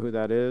 I don't know who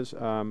that is.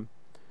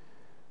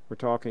 We're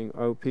talking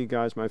OP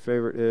guys. My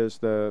favorite is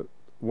the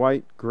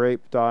white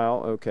grape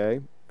dial. Okay.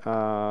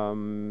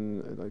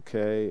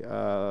 Okay.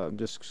 I'm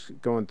just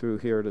going through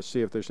here to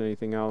see if there's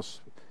anything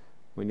else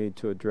we need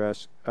to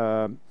address.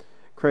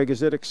 Craig,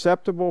 is it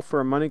acceptable for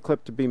a money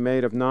clip to be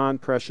made of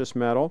non-precious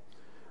metal?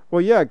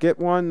 Well, yeah, get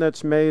one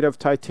that's made of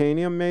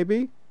titanium,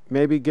 maybe.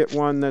 Maybe get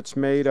one that's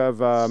made of.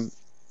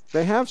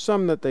 They have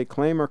some that they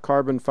claim are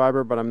carbon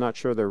fiber, but I'm not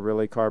sure they're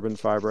really carbon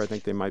fiber. I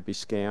think they might be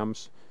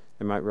scams.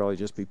 They might really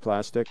just be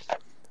plastic.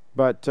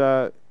 But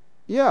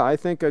yeah, I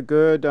think a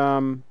good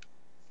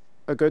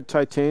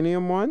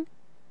titanium one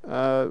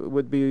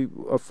would be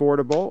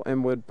affordable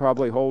and would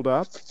probably hold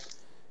up.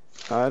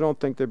 I don't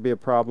think there'd be a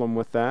problem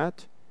with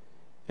that.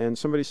 And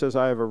somebody says,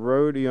 I have a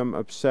rhodium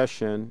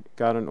obsession.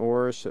 Got an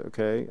Oris.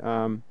 Okay.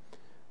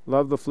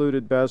 Love the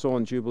fluted bezel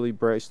and Jubilee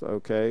bracelet.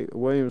 Okay.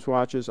 Williams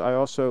watches. I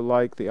also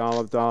like the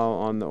olive dial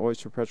on the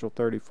Oyster Perpetual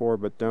 34,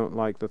 but don't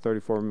like the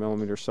 34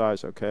 millimeter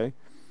size. Okay.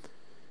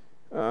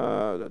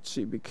 Let's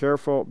see. Be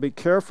careful. Be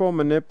careful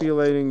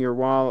manipulating your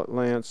wallet,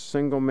 Lance.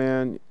 Single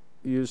man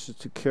uses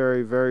to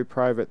carry very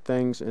private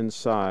things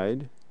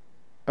inside.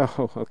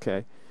 Oh,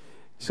 okay.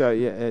 So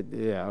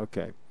yeah,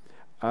 okay.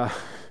 Uh,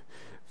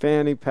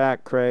 fanny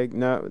pack, Craig.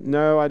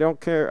 No, I don't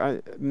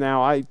care.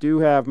 Now I do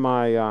have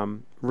my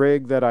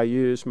rig that I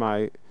use,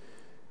 my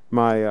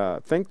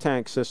think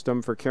tank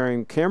system for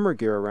carrying camera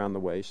gear around the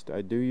waist.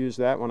 I do use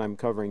that when I'm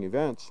covering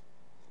events.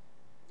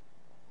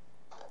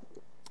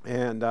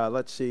 And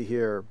let's see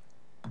here.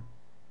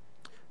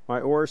 My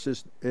Oris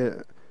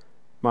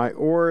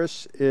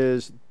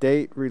is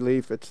date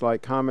relief. It's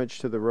like homage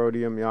to the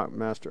Rhodium Yacht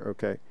Master.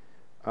 Okay.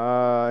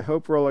 I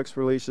hope Rolex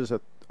releases a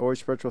Oi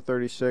Spectral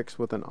 36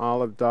 with an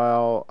olive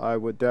dial. I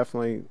would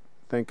definitely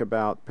think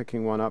about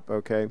picking one up.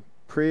 Okay.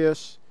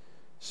 Prius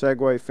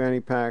Segway fanny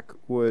pack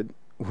would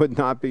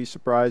not be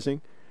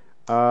surprising.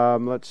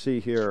 Let's see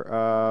here.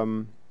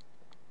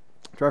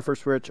 Try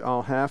first, Rich.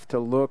 I'll have to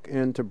look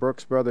into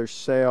Brooks Brothers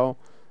sale.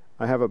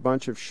 I have a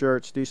bunch of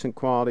shirts, decent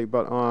quality,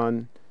 but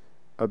on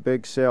a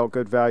big sale,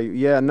 good value.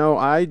 Yeah, no,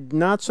 I'm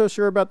not so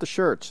sure about the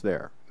shirts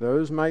there.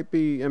 Those might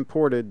be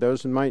imported.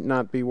 Those might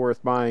not be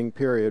worth buying,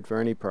 period, for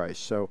any price.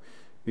 So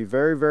be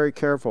very, very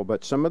careful.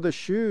 But some of the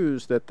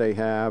shoes that they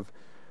have,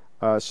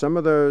 some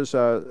of those,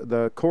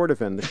 the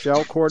cordovan, the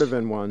shell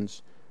cordovan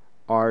ones,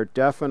 are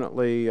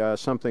definitely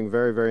something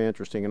very, very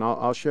interesting. And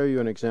I'll show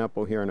you an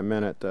example here in a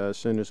minute as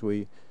soon as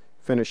we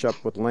finish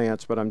up with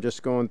Lance. But I'm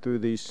just going through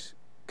these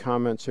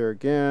comments here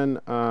again.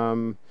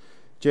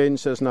 Jaden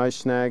says, nice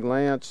snag.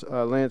 Lance,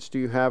 do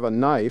you have a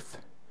knife?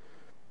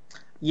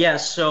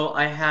 Yes, so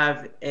I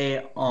have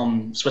a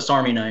Swiss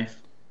Army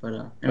knife, but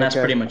and that's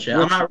pretty much it.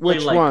 I'm not really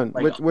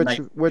which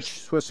one? Which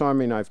Swiss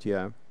Army knife do you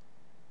have?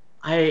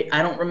 I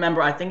don't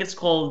remember. I think it's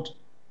called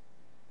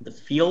the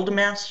Field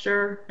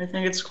Master. I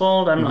think it's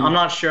called. I'm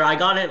not sure. I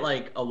got it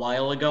like a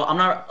while ago.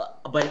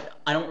 But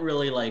I don't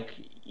really like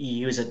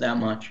use it that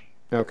much.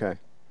 Okay.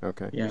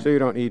 Okay. Yeah. So you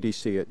don't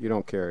EDC it. You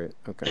don't carry it.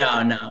 Okay.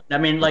 Yeah, no. I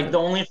mean, like the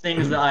only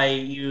things that I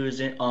use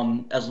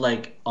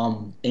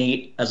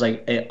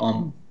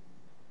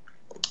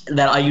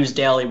that I use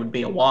daily would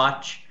be a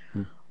watch,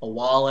 a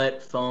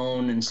wallet,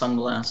 phone, and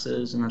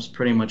sunglasses, and that's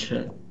pretty much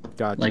it.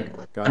 Gotcha.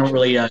 I don't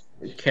really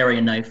carry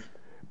a knife.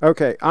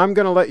 Okay, I'm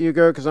going to let you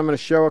go because I'm going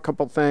to show a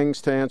couple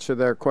things to answer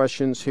their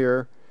questions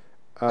here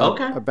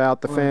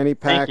about the fanny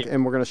pack,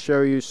 and we're going to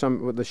show you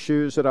some of the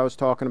shoes that I was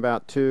talking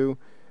about too.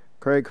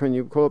 Craig, can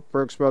you pull up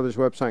Brooks Brothers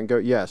website and go?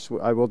 Yes,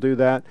 I will do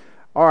that.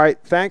 All right,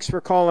 thanks for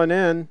calling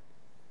in.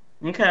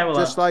 Okay, well,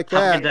 just like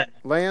that,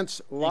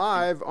 Lance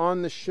live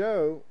on the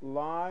show,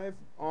 the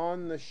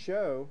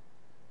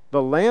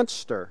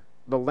Lancer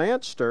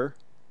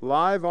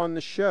live on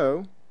the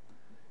show.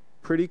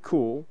 Pretty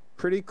cool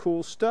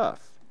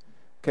stuff.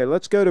 Okay,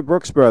 let's go to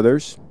Brooks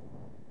Brothers.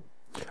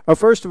 Oh,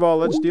 first of all,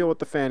 let's deal with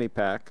the fanny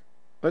pack.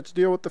 The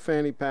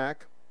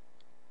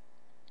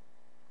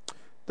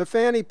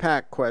fanny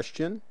pack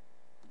question.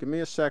 Give me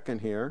a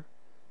second here.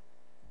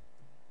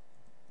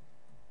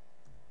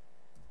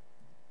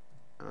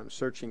 I'm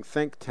searching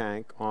Think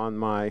Tank on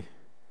my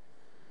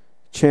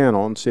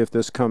channel and see if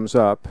this comes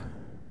up.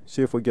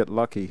 See if we get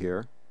lucky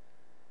here.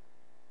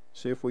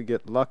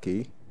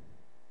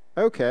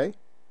 Okay.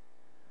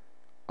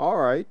 All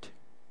right.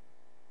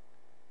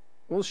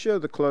 We'll show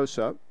the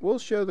close-up.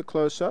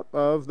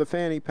 Of the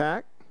fanny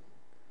pack.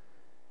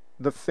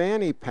 The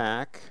fanny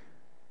pack.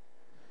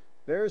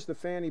 There's the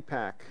fanny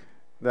pack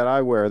that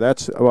I wear.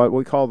 That's what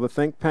we call the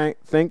Think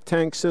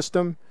Tank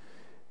system.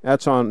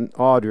 That's on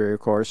Audrey, of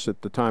course,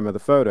 at the time of the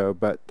photo,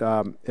 but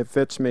it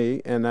fits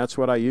me, and that's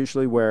what I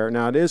usually wear.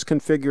 Now, it is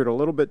configured a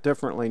little bit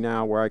differently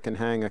now, where I can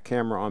hang a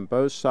camera on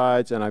both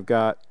sides, and I've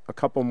got a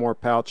couple more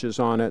pouches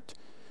on it,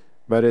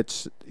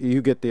 but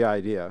you get the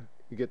idea.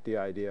 You get the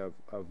idea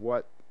of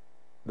what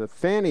the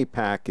fanny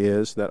pack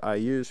is that I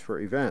use for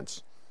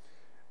events.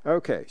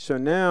 Okay, so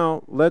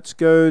now let's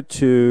go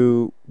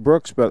to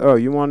Brooks, but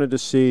you wanted to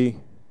see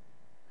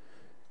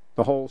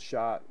the whole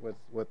shot with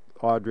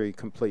Audrey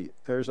complete.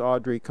 There's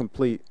Audrey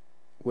complete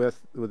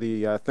with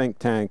the Think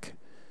Tank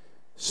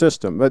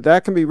system, but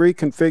that can be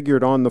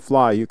reconfigured on the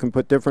fly. You can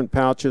put different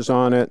pouches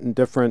on it and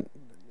different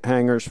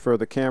hangers for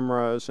the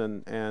cameras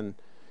and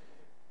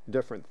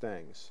different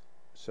things.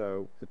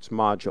 So it's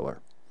modular.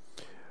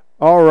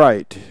 All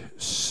right,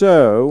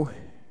 so,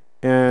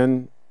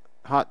 and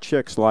hot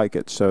chicks like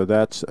it, so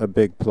that's a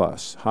big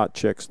plus. Hot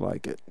chicks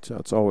like it, so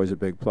it's always a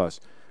big plus.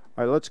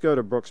 All right, let's go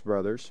to Brooks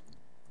Brothers.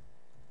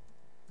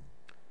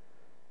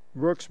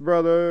 Brooks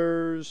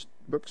Brothers,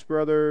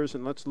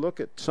 and let's look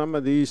at some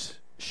of these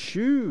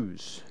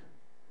shoes.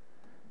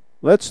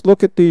 Let's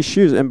look at these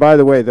shoes. And by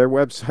the way, their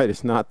website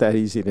is not that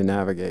easy to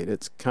navigate.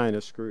 It's kind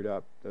of screwed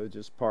up. They're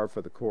just par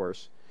for the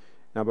course.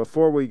 Now,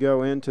 before we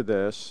go into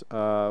this,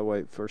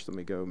 wait, first let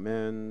me go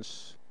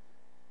men's.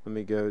 Let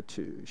me go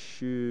to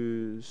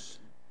shoes,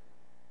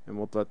 and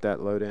we'll let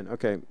that load in.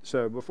 Okay,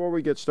 so before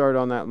we get started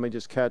on that, let me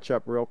just catch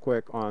up real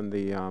quick on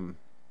the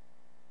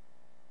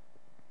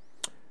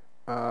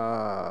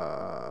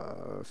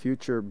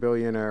future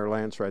billionaire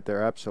Lance right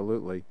there.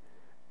 Absolutely.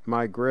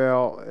 my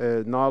Grail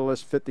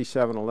Nautilus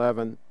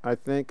 5711. I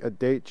think a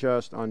date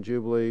just on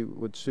Jubilee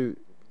would suit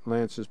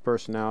Lance's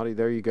personality.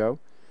 There you go.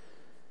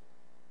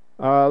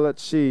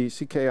 Let's see.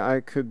 CK,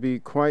 I could be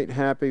quite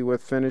happy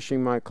with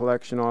finishing my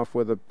collection off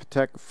with a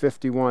Patek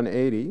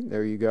 5180.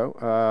 There you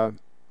go.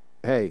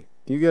 Hey,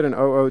 you get an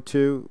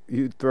 002,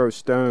 you'd throw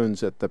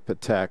stones at the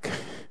Patek.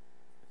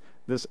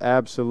 This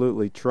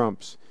absolutely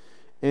trumps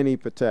any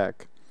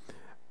Patek.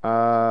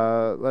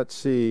 Let's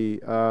see.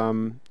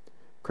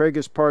 Craig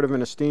is part of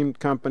an esteemed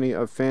company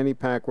of fanny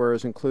pack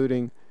wearers,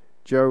 including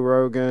Joe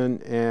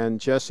Rogan and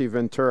Jesse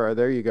Ventura.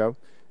 There you go.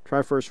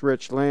 Triforce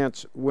Rich.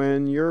 Lance,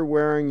 when you're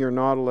wearing your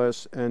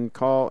Nautilus and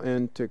call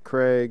into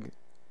Craig...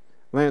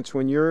 Lance,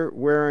 when you're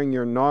wearing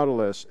your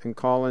Nautilus and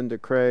call into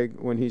Craig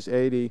when he's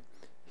 80,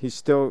 he's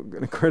still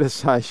going to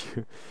criticize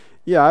you.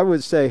 Yeah, I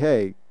would say,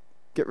 hey,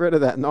 get rid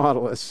of that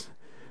Nautilus.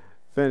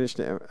 Finish,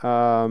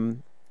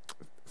 damn.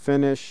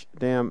 Finish,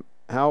 damn.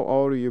 How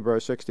old are you, bro?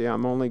 60.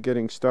 I'm only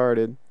getting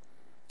started.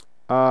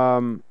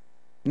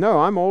 No,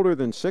 I'm older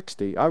than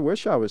 60. I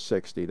wish I was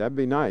 60. That'd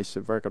be nice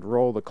if I could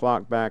roll the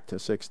clock back to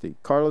 60.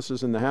 Carlos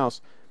is in the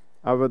house.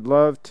 I would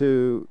love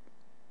to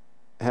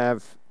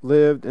have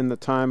lived in the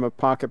time of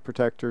pocket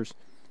protectors.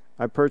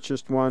 I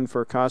purchased one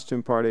for a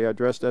costume party. I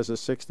dressed as a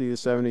 60s to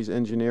 70s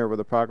engineer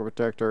with a pocket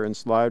protector and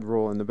slide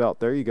rule in the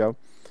belt. There you go.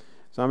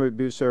 Zombie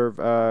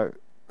Buserve.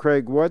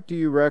 Craig, what do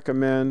you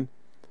recommend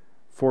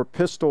for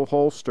pistol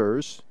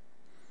holsters?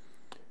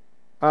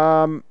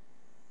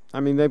 I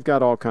mean, they've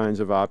got all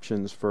kinds of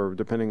options for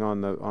depending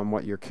on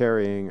what you're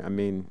carrying. I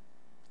mean,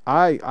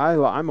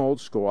 I'm old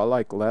school. I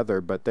like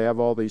leather, but they have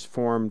all these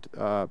formed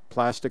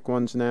plastic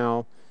ones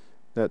now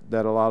that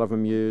a lot of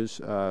them use.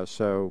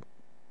 So,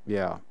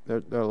 yeah,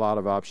 there are a lot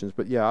of options.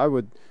 But yeah, I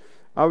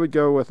would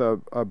go with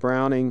a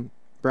Browning.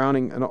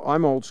 And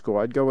I'm old school.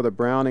 I'd go with a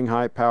Browning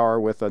high power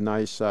with a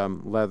nice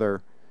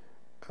leather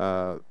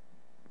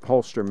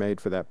holster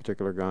made for that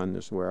particular gun.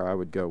 Is where I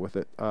would go with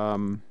it.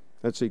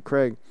 Let's see,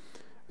 Craig.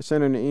 I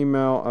sent an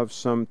email of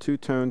some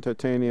two-tone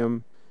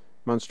titanium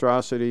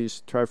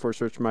monstrosities. Triforce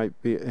Search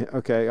might be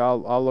okay.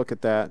 I'll look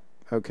at that.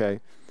 Okay,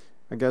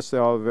 I guess they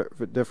all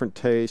have different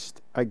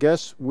taste. I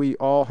guess we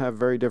all have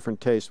very different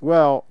taste.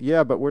 Well,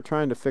 yeah, but we're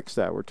trying to fix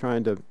that. We're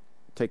trying to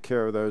take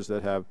care of those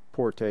that have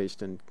poor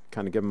taste and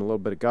kind of give them a little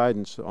bit of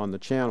guidance on the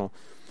channel.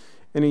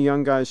 Any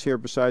young guys here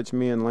besides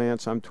me and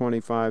Lance? I'm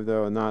 25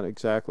 though, and not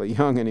exactly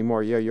young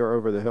anymore. Yeah, you're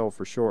over the hill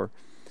for sure.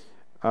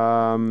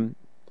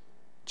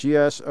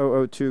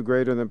 GS002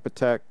 greater than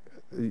Patek.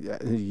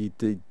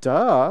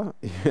 Duh.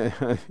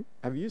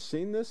 Have you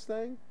seen this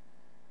thing?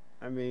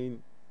 I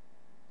mean,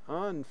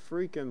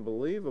 unfreaking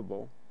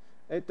believable.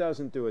 It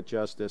doesn't do it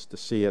justice to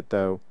see it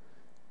though.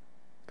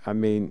 I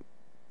mean,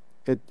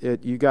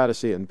 you got to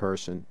see it in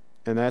person,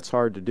 and that's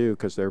hard to do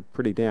because they're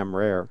pretty damn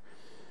rare.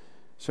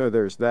 So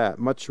there's that.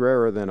 Much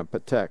rarer than a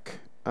Patek.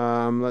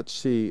 Let's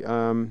see.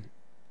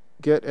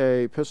 Get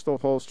a pistol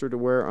holster to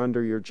wear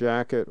under your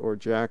jacket or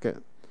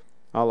jacket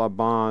a la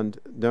Bond.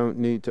 Don't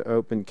need to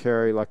open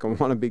carry like a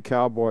wannabe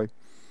cowboy.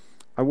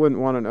 I wouldn't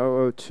want an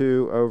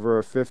 002 over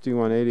a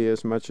 5180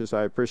 as much as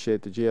I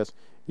appreciate the GS.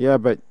 Yeah,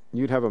 but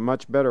you'd have a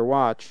much better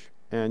watch,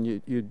 and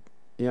you'd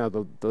yeah,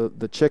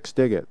 the chicks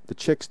dig it. The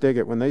chicks dig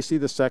it when they see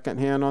the second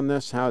hand on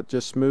this, how it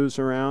just smooths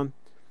around.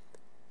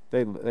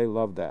 They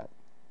love that.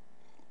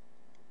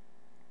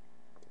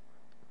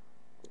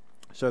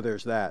 So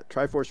there's that.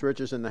 Triforce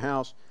Riches in the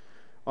house.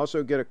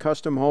 Also get a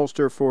custom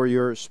holster for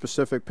your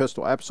specific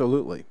pistol.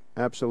 Absolutely,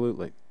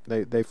 absolutely.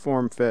 They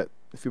form fit.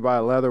 If you buy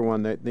a leather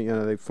one,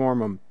 they form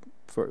them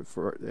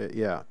for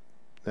yeah,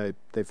 they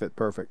fit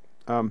perfect.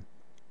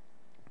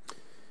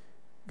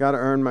 Got to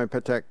earn my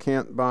Patek.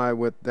 Can't buy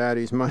with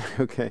daddy's money.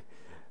 Okay.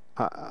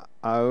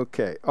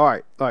 Okay. All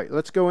right.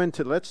 Let's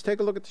take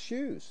a look at the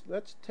shoes.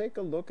 Let's take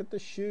a look at the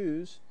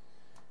shoes.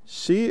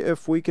 See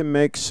if we can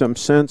make some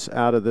sense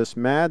out of this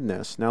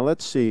madness. Now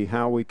let's see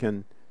how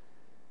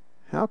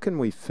can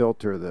we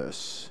filter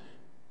this?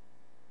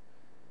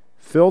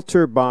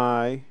 Filter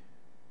by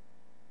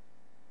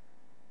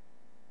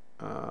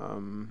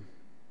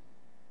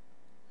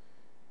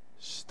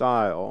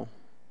style.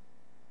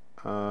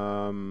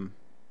 I'm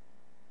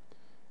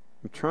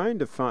trying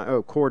to find,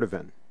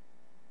 cordovan.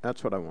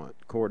 That's what I want,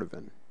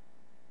 cordovan.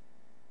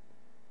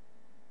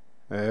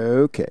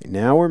 Okay,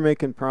 now we're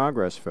making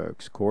progress,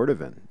 folks.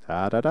 Cordovan.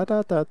 Da da da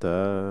da da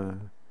da.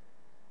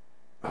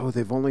 Oh,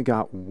 they've only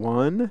got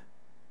one?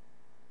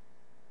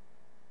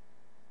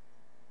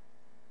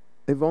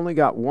 They've only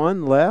got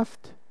one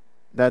left?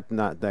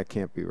 That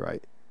can't be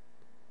right.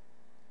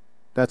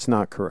 That's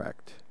not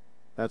correct.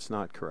 That's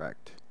not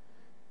correct.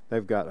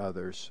 They've got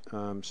others.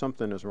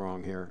 Something is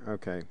wrong here.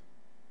 Okay.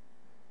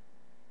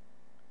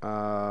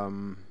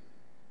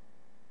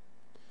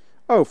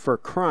 Oh, for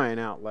crying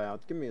out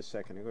loud. Give me a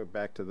second. I'll go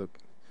back to the...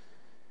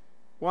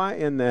 Why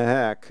in the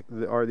heck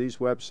are these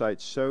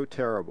websites so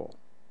terrible?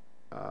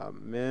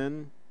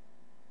 Men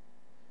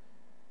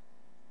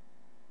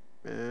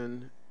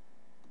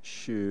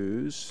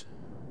shoes.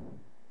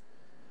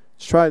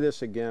 Let's try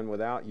this again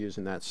without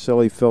using that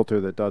silly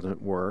filter that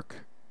doesn't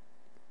work.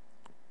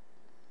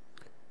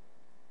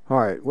 All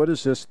right, what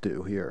does this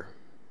do here?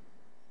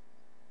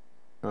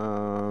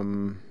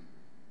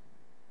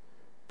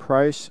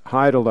 Price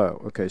high to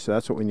low. Okay, so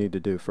that's what we need to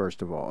do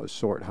first of all, is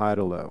sort high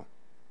to low,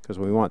 because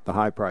we want the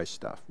high price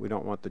stuff. We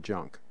don't want the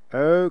junk.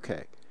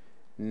 Okay,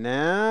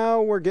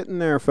 now we're getting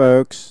there,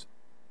 folks.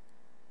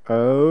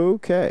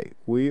 Okay,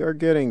 we are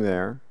getting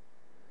there.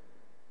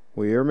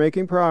 We are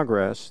making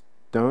progress.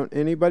 Don't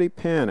anybody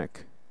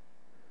panic.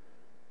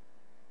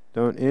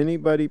 Don't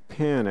anybody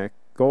panic.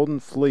 Golden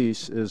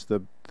Fleece is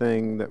the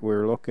thing that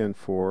we're looking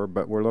for,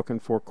 but we're looking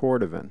for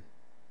cordovan.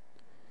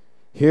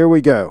 Here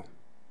we go.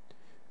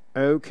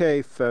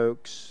 Okay,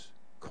 folks,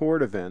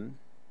 cordovan.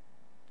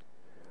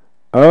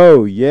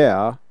 Oh,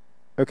 yeah.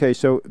 Okay,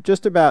 so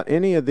just about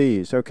any of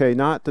these. Okay,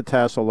 not the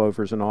tassel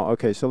loafers and all.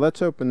 Okay, so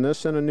let's open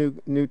this in a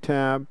new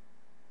tab.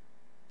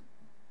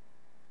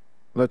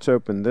 Let's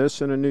open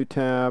this in a new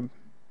tab.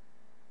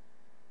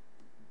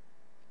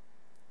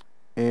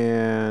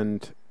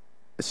 And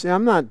see,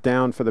 I'm not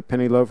down for the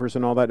penny loafers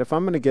and all that. If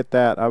I'm going to get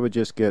that, I would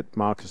just get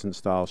moccasin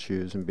style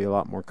shoes and be a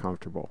lot more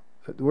comfortable.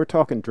 We're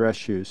talking dress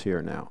shoes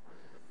here now.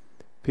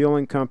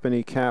 Peeling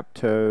Company cap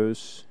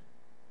toes.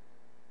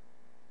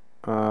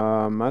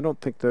 I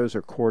don't think those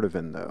are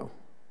cordovan though.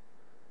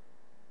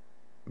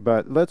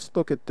 But let's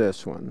look at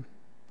this one,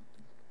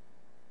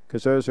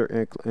 because those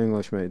are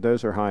English made.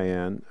 Those are high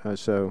end.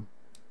 So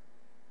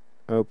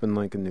open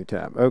link in new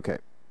tab. Okay.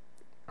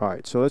 All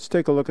right. So let's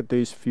take a look at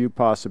these few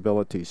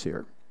possibilities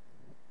here.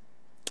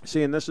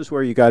 See, and this is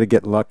where you got to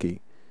get lucky,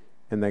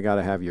 and they got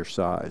to have your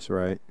size,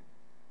 right?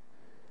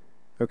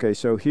 Okay.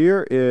 So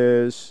here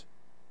is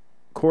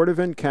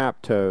cordovan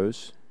cap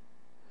toes.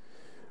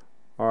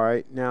 All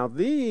right, now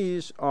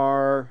these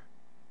are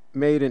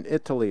made in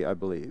Italy, I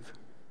believe.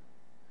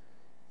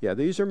 Yeah,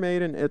 these are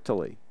made in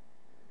Italy.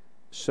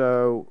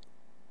 So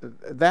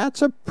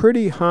that's a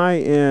pretty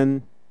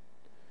high-end.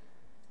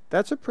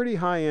 That's a pretty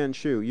high-end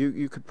shoe.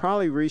 You could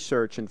probably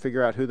research and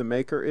figure out who the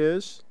maker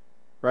is,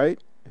 right?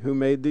 Who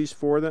made these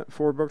for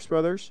Brooks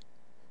Brothers?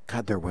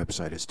 God, their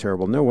website is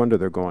terrible. No wonder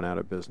they're going out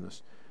of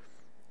business.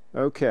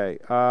 Okay.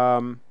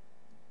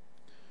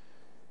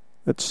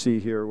 Let's see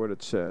here what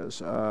it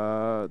says.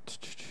 Well,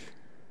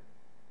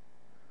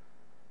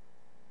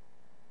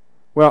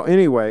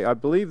 anyway, I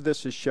believe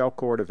this is shell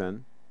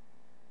cordovan.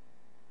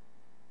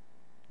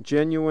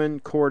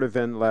 Genuine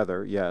cordovan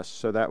leather, yes.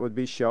 So that would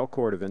be shell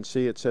cordovan.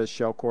 See, it says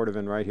shell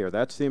cordovan right here.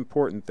 That's the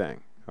important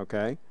thing,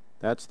 okay?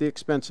 That's the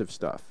expensive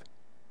stuff,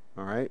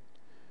 all right?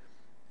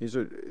 These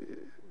are,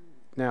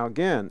 now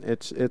again,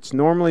 it's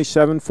normally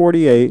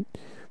 $748.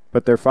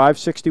 But they're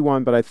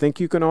 $561, but I think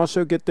you can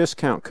also get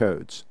discount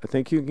codes. I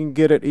think you can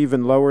get it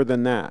even lower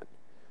than that.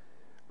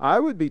 I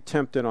would be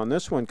tempted on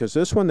this one, because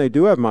this one they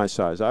do have my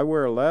size. I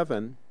wear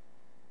 11.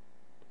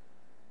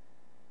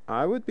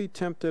 I would be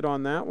tempted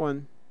on that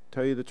one,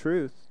 tell you the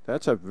truth.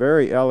 That's a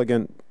very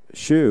elegant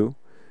shoe.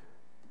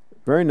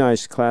 Very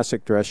nice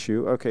classic dress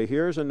shoe. Okay,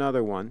 here's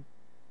another one.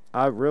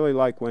 I really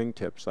like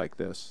wingtips like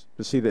this.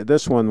 But see,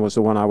 this one was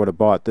the one I would have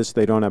bought. This,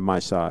 they don't have my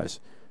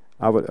size.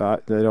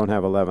 They don't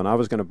have 11. I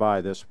was going to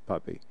buy this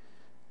puppy.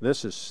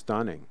 This is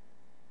stunning.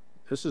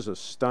 This is a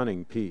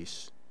stunning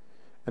piece.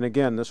 And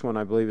again, this one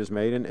I believe is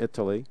made in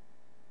Italy.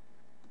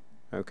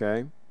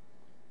 Okay.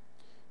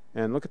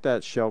 And look at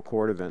that shell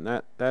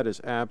cordovan. That is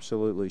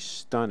absolutely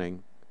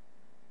stunning.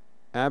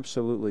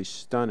 Absolutely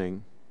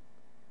stunning.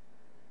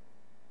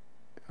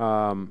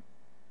 Yeah,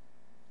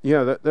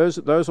 those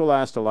will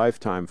last a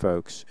lifetime,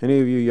 folks. Any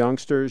of you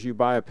youngsters, you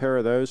buy a pair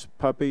of those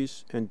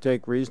puppies and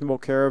take reasonable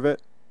care of it,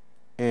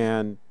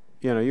 and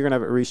you know you're gonna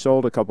have it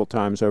resold a couple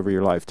times over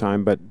your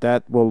lifetime, but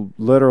that will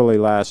literally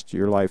last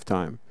your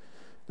lifetime.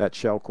 That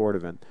shell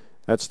cordovan,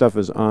 that stuff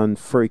is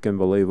unfreaking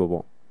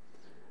believable.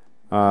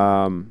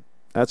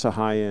 That's a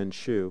high-end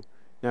shoe.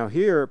 Now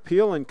here,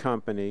 Peel &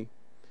 Company,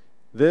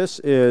 this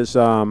is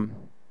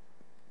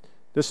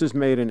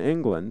made in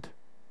England,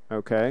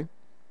 okay.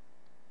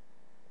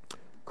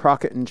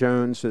 Crockett and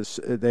Jones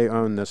they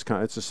own this.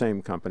 It's the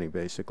same company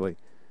basically.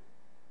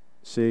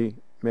 See,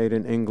 made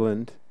in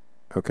England,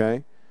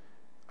 okay.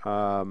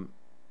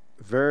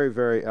 Very,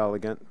 very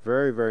elegant,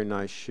 very, very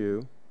nice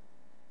shoe.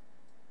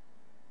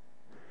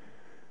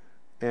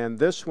 And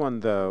this one,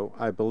 though,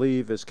 I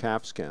believe is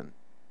calfskin.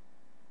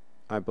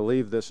 I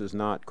believe this is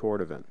not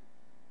cordovan,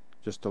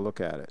 just to look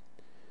at it.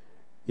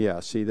 Yeah,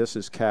 see, this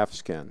is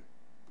calfskin.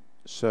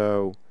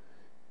 So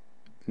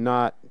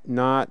not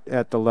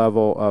at the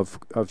level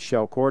of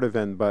shell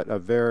cordovan, but a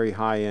very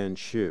high-end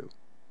shoe.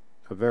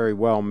 A very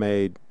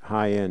well-made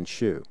high-end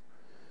shoe,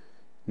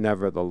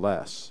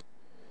 nevertheless.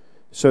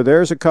 So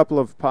there's a couple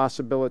of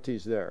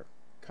possibilities there.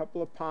 A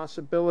couple of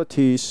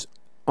possibilities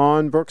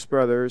on Brooks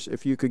Brothers.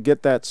 If you could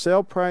get that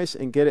sale price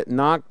and get it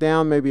knocked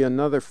down maybe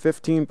another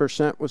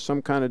 15% with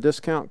some kind of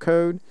discount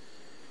code,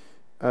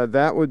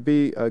 that would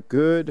be a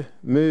good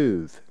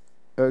move.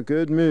 A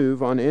good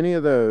move on any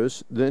of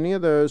those. Any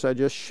of those I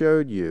just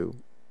showed you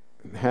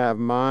have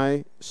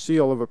my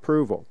seal of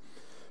approval.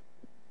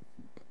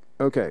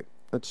 Okay,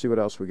 let's see what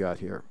else we got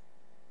here.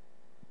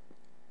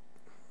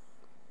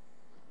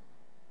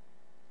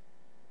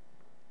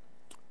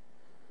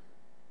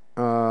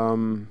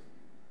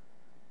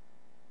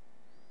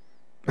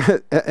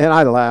 And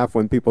I laugh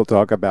when people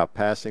talk about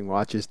passing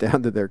watches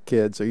down to their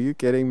kids. Are you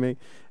kidding me?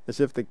 As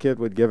if the kid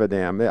would give a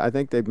damn. I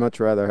think they'd much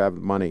rather have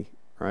money,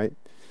 right?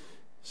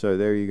 So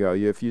there you go.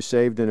 If you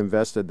saved and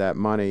invested that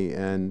money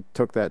and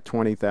took that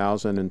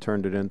 20,000 and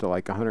turned it into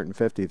like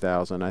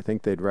 150,000, I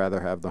think they'd rather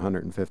have the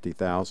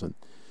 150,000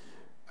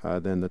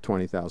 than the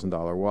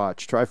 $20,000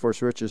 watch.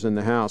 Triforce Rich is in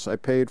the house. I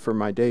paid for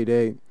my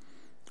day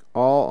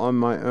all on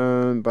my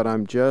own, but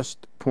I'm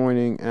just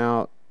pointing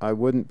out I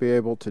wouldn't be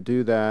able to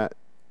do that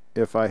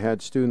if I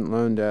had student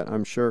loan debt.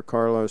 I'm sure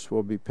Carlos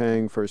will be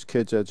paying for his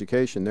kids'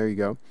 education. There you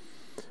go.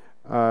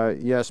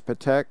 Yes,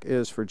 Patek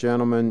is for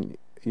gentlemen,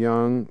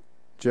 young,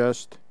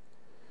 just...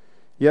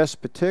 Yes,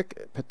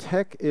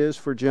 Patek is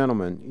for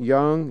gentlemen,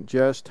 young,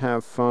 just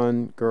have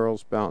fun,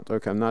 girls bounce.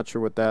 Okay, I'm not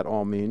sure what that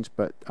all means,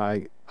 but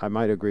I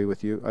might agree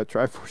with you.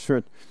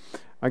 Triforce,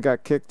 I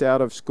got kicked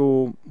out of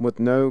school with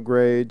no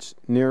grades,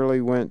 nearly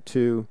went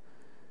to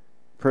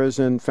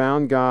prison,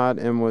 found God,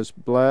 and was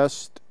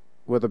blessed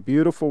with a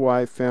beautiful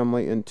wife,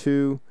 family, and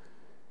 2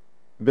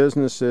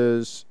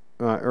 businesses.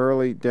 My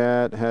early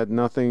dad had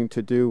nothing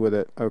to do with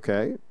it.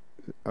 Okay,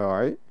 all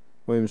right.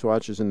 Williams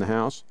Watch is in the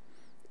house.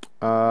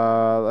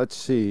 Let's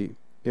see.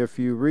 If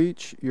you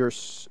reach your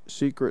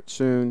secret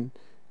soon,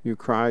 you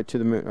cry to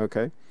the moon.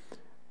 Okay.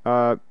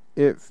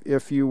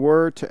 If you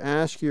were to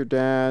ask your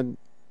dad,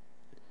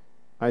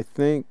 I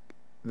think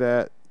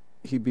that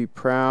he'd be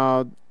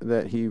proud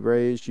that he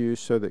raised you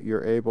so that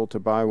you're able to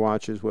buy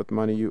watches with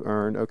money you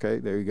earned. Okay,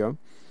 there you go.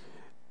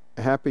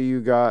 Happy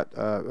you got,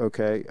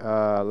 okay,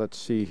 let's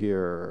see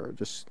here.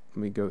 Just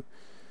let me go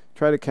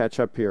try to catch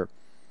up here.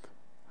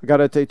 I got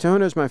a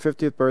Daytona as my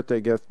 50th birthday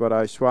gift, but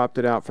I swapped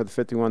it out for the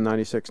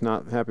 5196.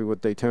 Not happy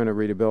with Daytona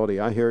readability.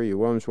 I hear you.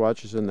 Williams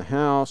Watch is in the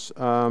house.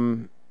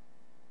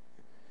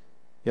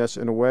 Yes,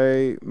 in a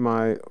way,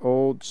 my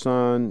old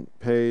son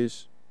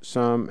pays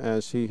some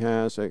as he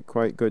has a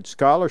quite good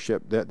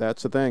scholarship.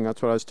 That's the thing.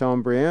 That's what I was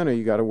telling Brianna.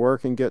 You got to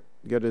work and get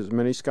as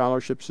many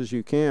scholarships as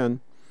you can.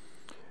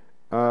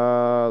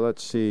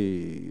 Let's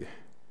see.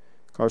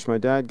 Of course, my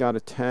dad got a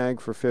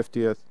tag for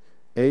 50th,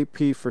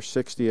 AP for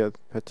 60th.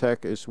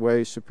 Patek is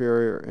way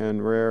superior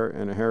and rare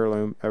and a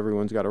heirloom.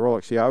 Everyone's got a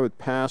Rolex. See, I would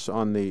pass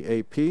on the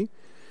AP.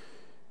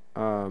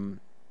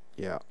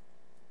 Yeah.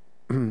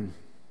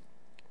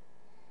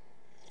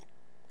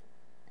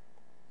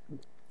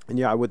 And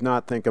yeah, I would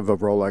not think of a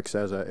Rolex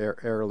as an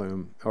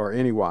heirloom, or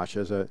any watch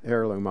as an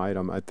heirloom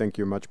item. I think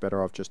you're much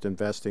better off just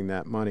investing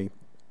that money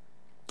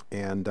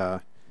and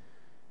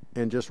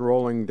just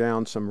rolling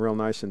down some real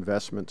nice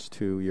investments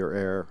to your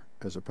heir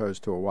as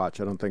opposed to a watch.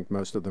 I don't think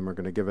most of them are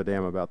going to give a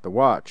damn about the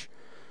watch.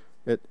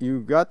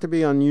 You've got to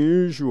be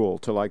unusual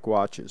to like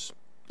watches,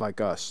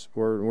 like us.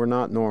 We're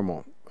not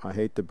normal. I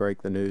hate to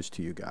break the news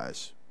to you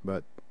guys,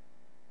 but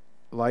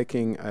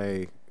liking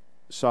a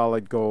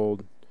solid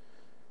gold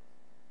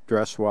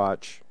dress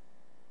watch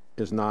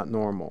is not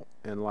normal,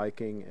 and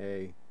liking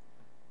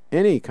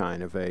any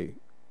kind of a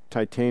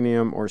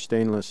titanium or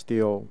stainless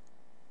steel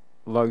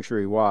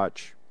luxury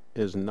watch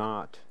is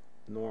not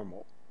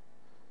normal.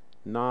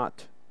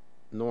 Not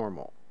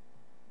normal.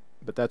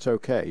 But that's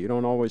okay. You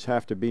don't always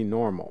have to be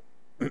normal.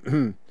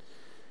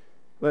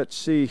 Let's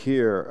see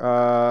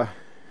here.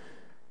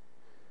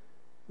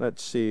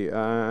 Let's see.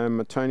 I'm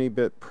a tiny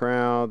bit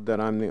proud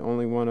that I'm the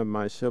only one of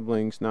my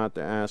siblings not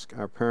to ask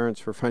our parents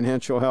for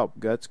financial help.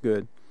 That's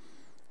good.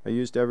 I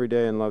used every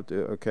day and loved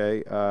it.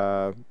 Okay.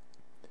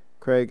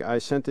 Craig, I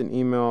sent an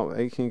email.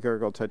 18 karat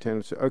gold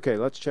titanium. Okay,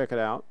 let's check it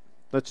out.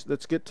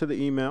 Let's get to the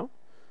email.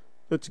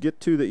 Let's get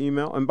to the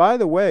email. And by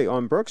the way,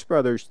 on Brooks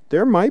Brothers,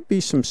 there might be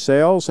some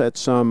sales at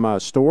some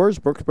stores,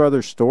 Brooks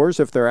Brothers stores,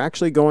 if they're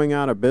actually going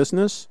out of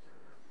business.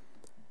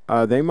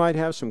 They might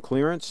have some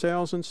clearance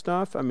sales and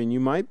stuff. I mean, you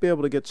might be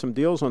able to get some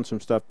deals on some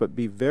stuff, but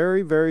be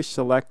very, very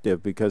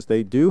selective because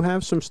they do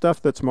have some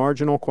stuff that's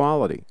marginal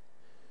quality.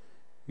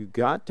 You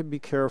got to be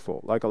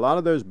careful. Like a lot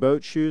of those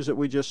boat shoes that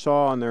we just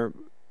saw on their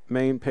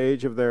main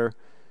page of their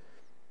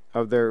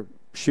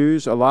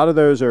shoes, a lot of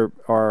those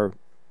are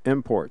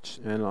imports,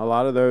 and a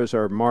lot of those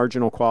are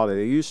marginal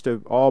quality. They used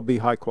to all be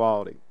high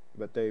quality,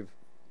 but they've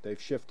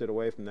shifted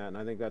away from that, and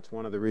I think that's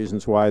one of the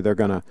reasons why they're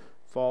going to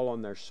fall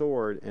on their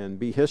sword and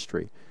be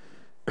history.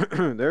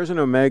 There's an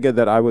Omega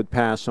that I would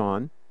pass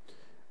on.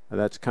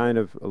 That's kind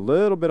of a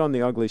little bit on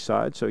the ugly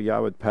side, so yeah, I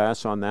would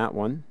pass on that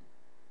one.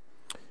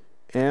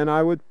 And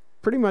I would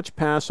pretty much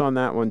pass on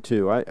that one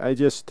too. I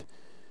just,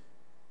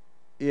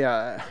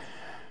 yeah,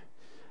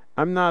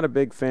 I'm not a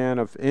big fan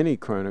of any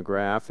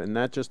chronograph, and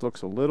that just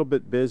looks a little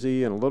bit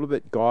busy and a little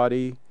bit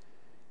gaudy.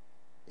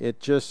 It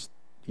just,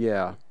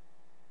 yeah,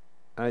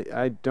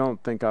 I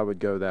don't think I would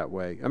go that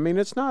way. I mean,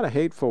 it's not a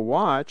hateful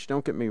watch,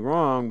 don't get me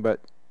wrong,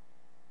 but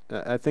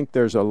I think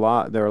there are a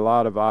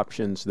lot of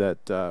options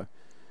that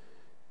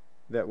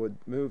that would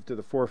move to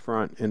the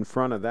forefront in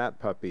front of that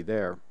puppy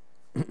there.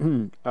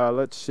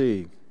 Let's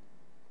see.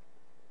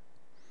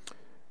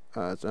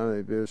 It's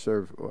only beer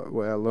served.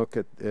 Well, look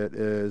at it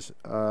is.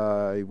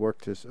 He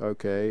worked his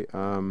okay.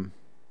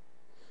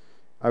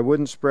 I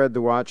wouldn't spread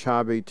the watch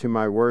hobby to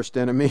my worst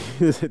enemy.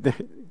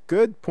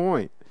 Good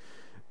point.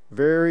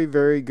 Very,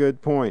 very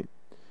good point.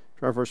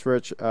 Traverse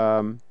Rich,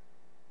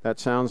 that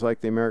sounds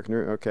like the American...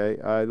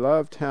 Okay. I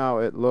loved how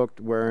it looked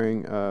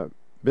wearing a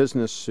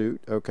business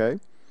suit. Okay.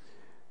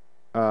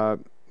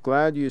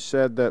 Glad you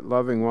said that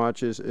loving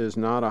watches is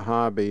not a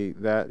hobby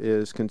that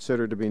is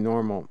considered to be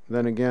normal.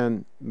 Then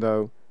again,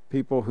 though,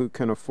 people who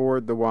can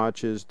afford the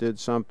watches did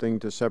something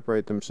to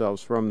separate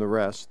themselves from the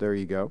rest. There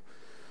you go.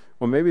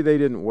 Well, maybe they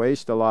didn't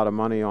waste a lot of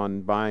money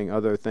on buying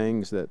other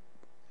things that,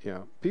 you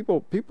know,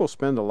 people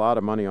spend a lot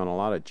of money on a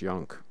lot of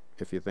junk,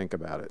 if you think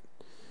about it.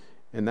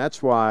 And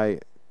that's why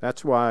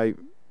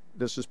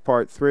this is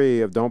part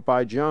 3 of Don't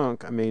Buy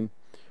Junk. I mean,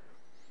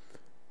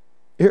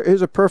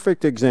 here's a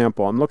perfect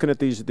example. I'm looking at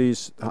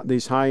these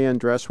high-end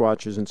dress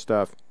watches and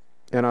stuff,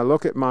 and I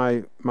look at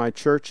my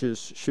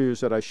church's shoes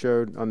that I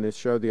showed on this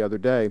show the other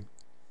day,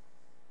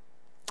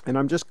 and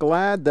I'm just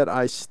glad that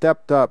I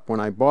stepped up when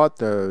I bought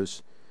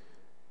those.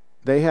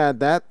 They had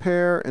that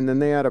pair, and then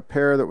they had a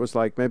pair that was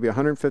like maybe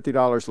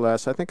 $150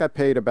 less. I think I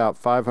paid about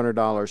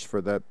 $500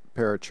 for that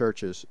pair of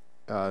churches,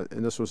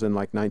 and this was in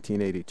like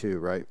 1982,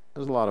 right? It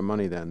was a lot of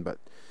money then, but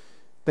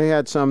they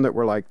had some that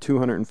were like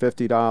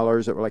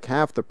 $250 that were like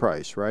half the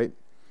price, right?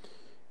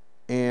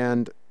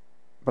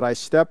 But I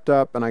stepped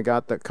up and I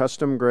got the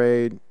custom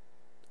grade.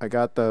 I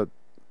got the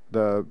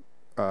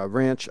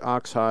ranch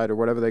oxhide or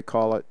whatever they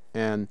call it,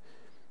 and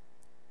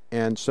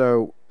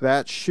so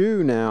that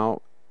shoe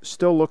now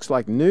still looks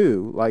like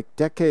new, like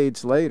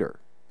decades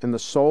later, and the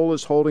sole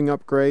is holding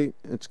up great.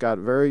 It's got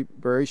very,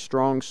 very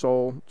strong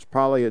sole. It's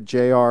probably a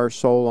JR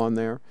sole on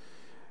there,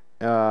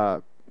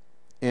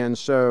 and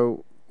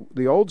so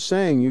the old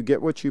saying, you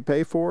get what you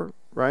pay for,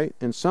 right?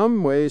 In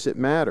some ways it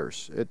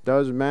matters. It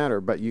does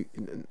matter, but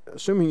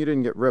assuming you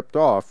didn't get ripped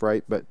off,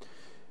 right? But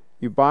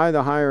you buy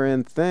the higher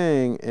end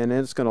thing and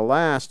it's going to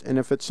last. And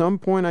if at some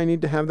point I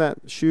need to have that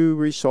shoe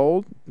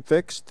resoled,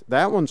 fixed,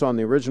 that one's on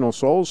the original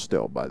soles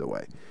still, by the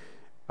way.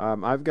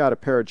 I've got a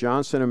pair of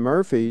Johnson &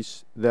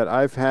 Murphy's that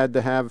I've had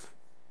to have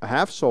a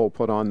half sole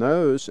put on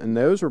those, and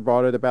those were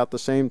bought at about the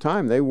same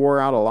time. They wore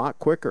out a lot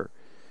quicker.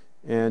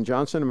 And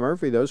Johnson &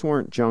 Murphy, those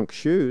weren't junk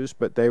shoes,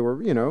 but they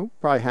were, you know,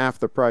 probably half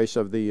the price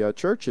of the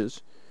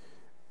churches.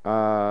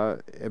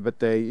 But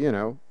they, you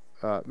know,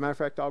 matter of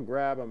fact, I'll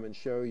grab them and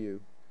show you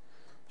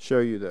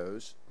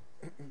those.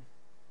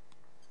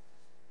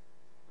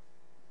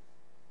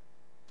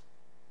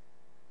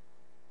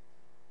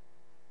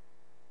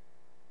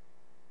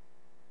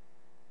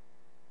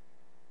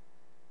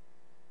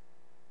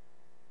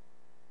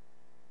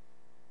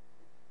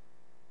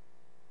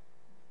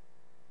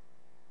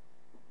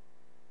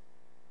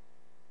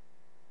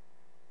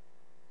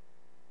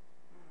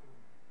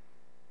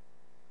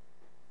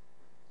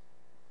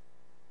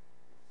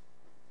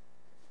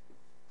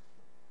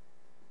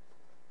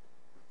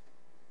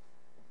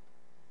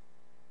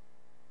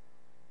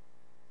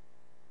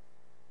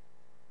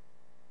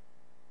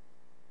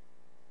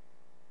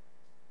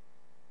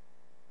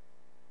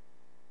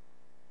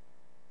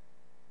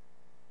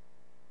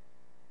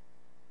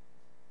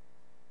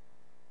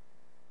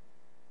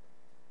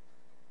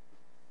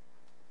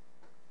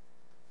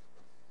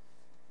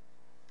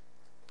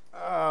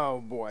 Oh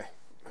boy.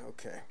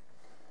 Okay.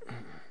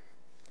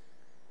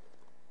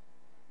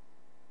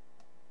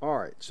 All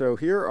right. So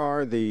here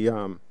are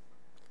the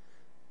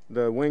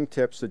wing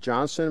tips, the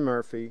Johnson &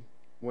 Murphy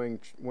wing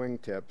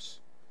tips,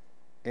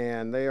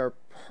 and they are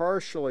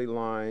partially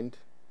lined.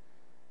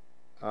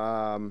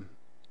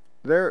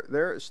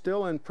 They're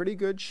still in pretty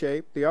good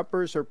shape. The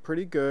uppers are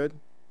pretty good.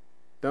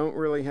 Don't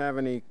really have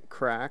any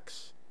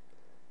cracks.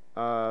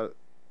 They're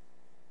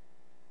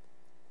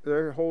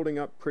holding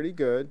up pretty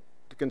good,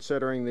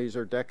 considering these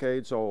are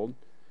decades old.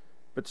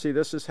 But see,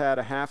 this has had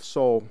a half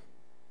sole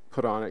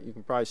put on it. You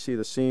can probably see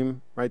the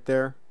seam right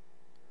there.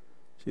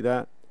 See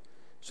that?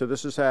 So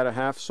this has had a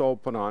half sole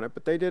put on it,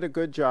 but they did a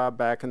good job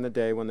back in the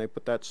day when they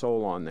put that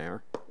sole on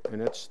there,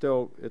 and it's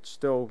still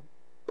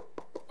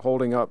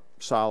holding up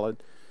solid.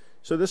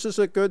 So this is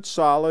a good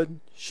solid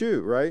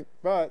shoe, right?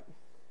 But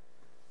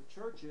the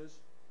churches,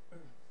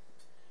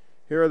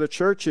 here are the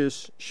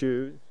churches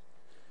shoes,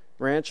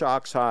 ranch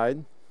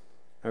oxhide,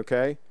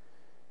 okay?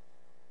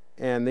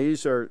 And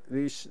these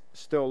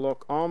still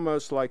look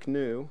almost like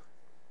new.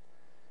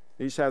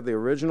 These have the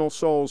original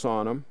soles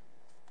on them,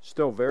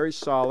 still very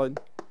solid.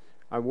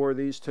 I wore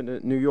these to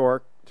New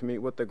York to meet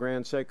with the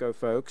Grand Seiko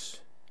folks,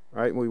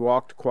 right? We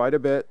walked quite a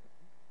bit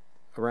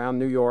around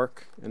New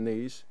York in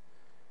these.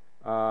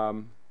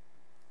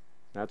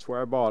 That's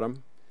where I bought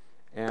them,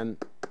 and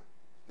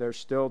they're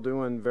still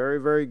doing very,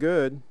 very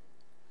good.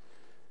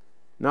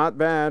 Not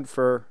bad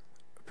for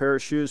a pair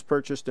of shoes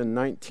purchased in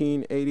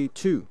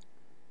 1982.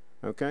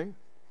 Okay,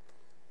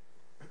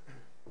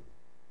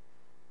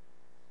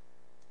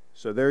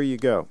 so there you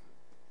go.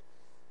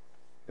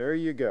 There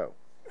you go.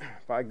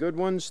 Buy good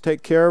ones,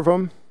 take care of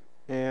them,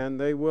 and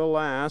they will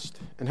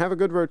last. And have a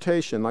good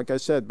rotation. Like I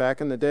said,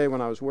 back in the day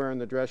when I was wearing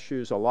the dress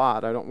shoes a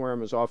lot, I don't wear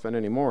them as often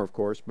anymore, of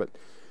course, but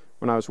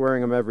when I was wearing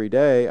them every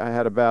day, I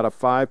had about a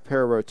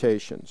 5-pair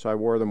rotation, so I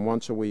wore them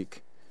once a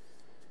week.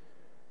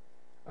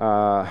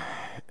 And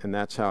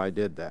that's how I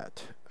did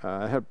that.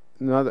 I have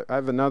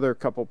another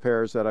couple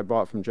pairs that I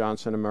bought from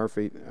Johnson and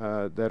Murphy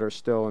that are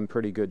still in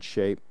pretty good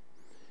shape.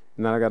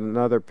 And then I got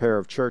another pair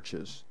of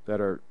Churches that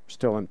are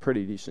still in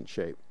pretty decent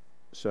shape.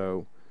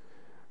 So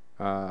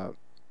I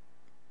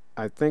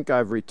think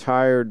I've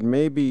retired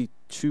maybe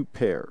 2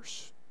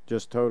 pairs,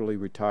 just totally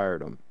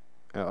retired them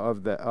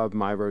of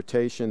my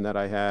rotation that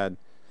I had.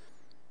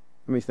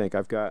 Let me think.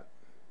 I've got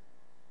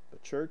the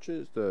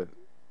Churches, the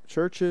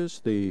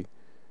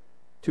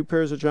 2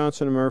 pairs of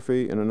Johnson and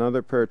Murphy, and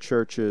another pair of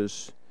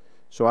Churches.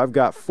 So I've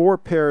got 4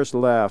 pairs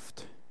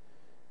left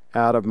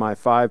out of my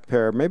 5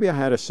 pair. Maybe I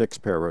had a 6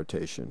 pair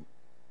rotation.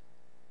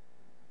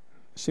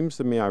 Seems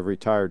to me I've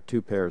retired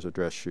 2 pairs of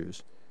dress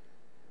shoes.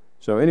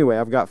 So anyway,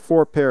 I've got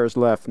 4 pairs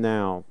left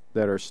now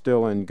that are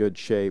still in good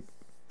shape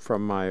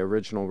from my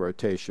original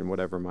rotation,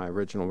 whatever my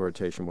original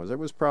rotation was. It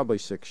was probably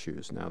 6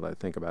 shoes now that I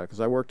think about it, because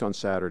I worked on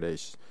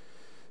Saturdays.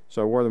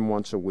 So I wore them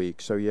once a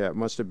week. So yeah, it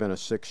must have been a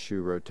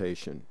 6-shoe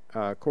rotation.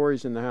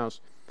 Corey's in the house.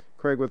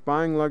 Craig, with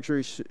buying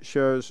luxury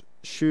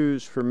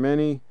shoes for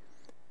many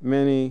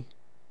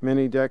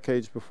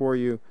decades before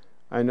you,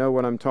 I know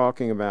what I'm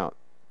talking about.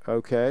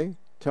 Okay,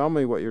 tell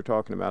me what you're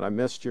talking about. I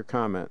missed your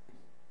comment.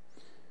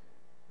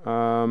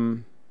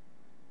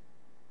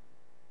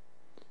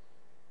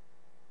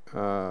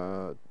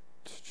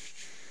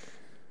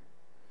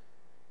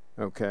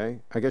 Okay,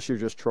 I guess you're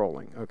just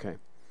trolling. Okay.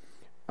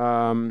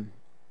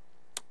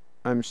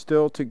 I'm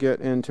still to get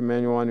into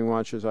manual winding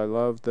watches. I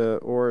love the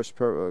Oris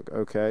Pro.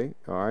 Okay,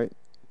 all right.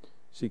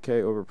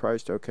 CK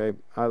overpriced. Okay.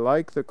 I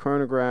like the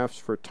chronographs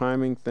for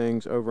timing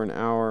things over an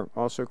hour.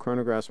 Also,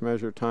 chronographs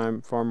measure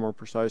time far more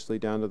precisely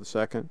down to the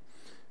second,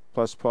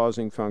 plus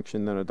pausing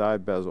function than a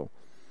dive bezel.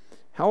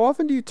 How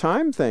often do you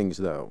time things,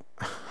 though?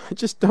 I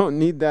just don't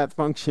need that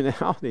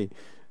functionality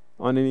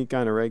on any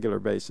kind of regular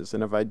basis.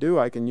 And if I do,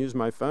 I can use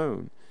my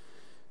phone.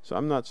 So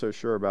I'm not so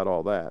sure about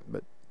all that.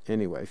 But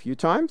anyway, if you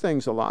time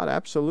things a lot,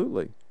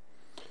 absolutely.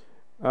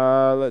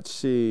 Let's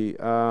see.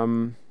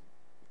 And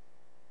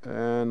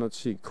let's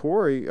see.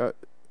 Corey.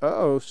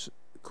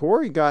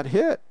 Corey got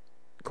hit.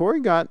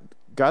 Corey got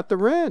the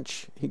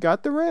wrench. He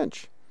got the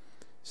wrench.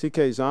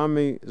 CK,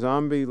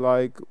 zombie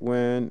like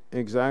when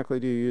exactly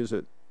do you use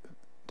it?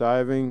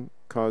 Diving,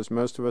 because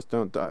most of us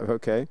don't dive.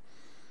 Okay.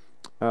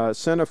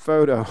 Send a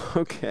photo.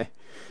 Okay.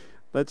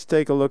 Let's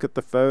take a look at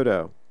the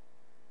photo.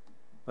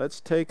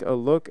 Let's take a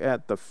look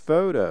at the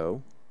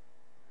photo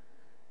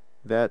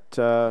that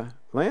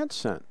Lance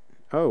sent.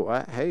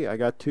 Oh, hey, I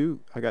got two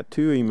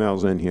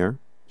emails in here.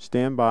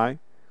 Stand by.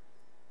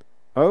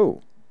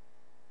 Oh,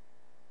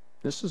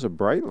 this is a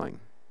Breitling.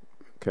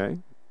 Okay.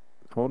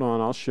 Hold on,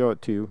 I'll show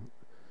it to you.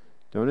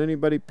 Don't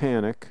anybody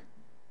panic.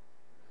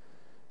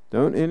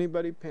 Don't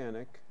anybody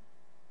panic.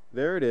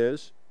 There it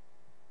is.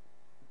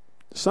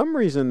 Some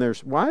reason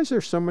why is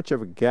there so much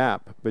of a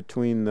gap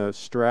between the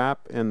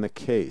strap and the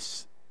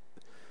case?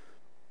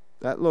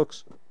 That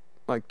looks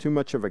like too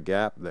much of a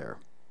gap there.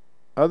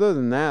 Other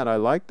than that, I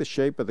like the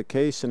shape of the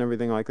case and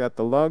everything like that.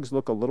 The lugs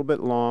look a little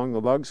bit long.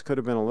 The lugs could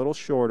have been a little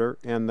shorter,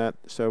 and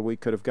so we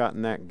could have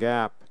gotten that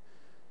gap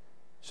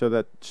so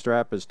that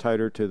strap is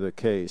tighter to the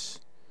case.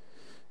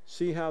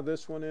 See how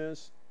this one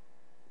is?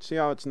 See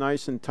how it's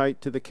nice and tight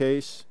to the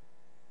case?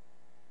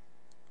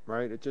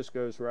 Right? It just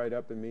goes right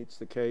up and meets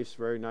the case,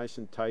 very nice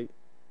and tight.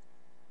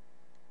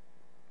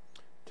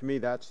 To me,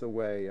 that's the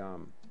way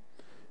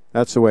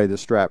the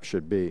strap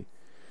should be.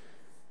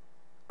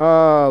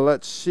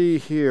 Let's see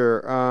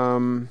here.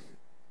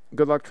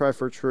 Good luck,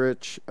 Triforce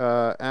Rich.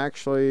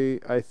 Actually,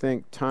 I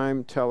think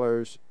Time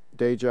Teller's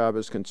day job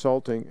is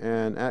consulting.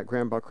 And at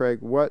Grandpa Craig,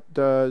 what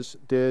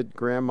did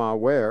Grandma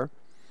wear?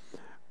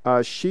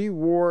 She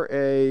wore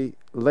a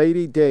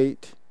lady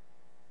date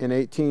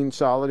in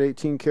solid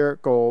 18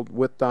 karat gold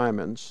with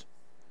diamonds.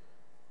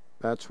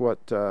 That's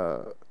what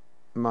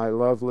my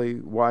lovely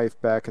wife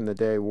back in the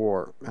day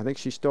wore. I think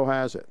she still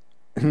has it.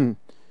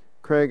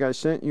 Craig, I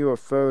sent you a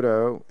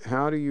photo.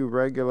 How do you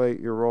regulate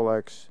your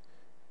Rolex?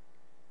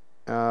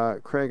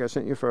 Craig, I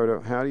sent you a photo.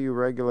 How do you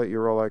regulate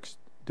your Rolex?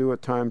 Do a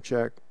time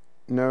check.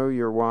 Know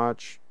your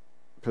watch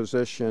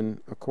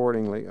position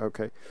accordingly.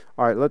 Okay.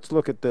 All right, let's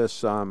look at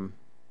this. Let's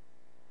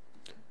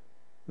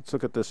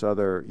look at this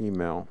other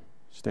email.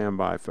 Stand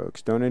by,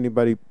 folks. Don't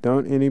anybody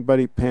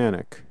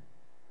panic.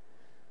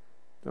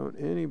 Don't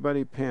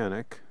anybody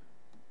panic.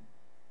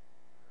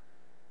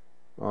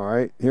 All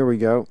right, here we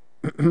go.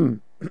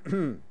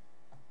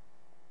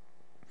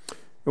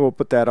 We'll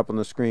put that up on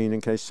the screen in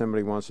case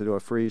somebody wants to do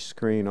a free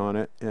screen on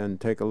it and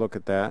take a look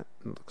at that.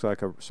 It looks like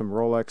some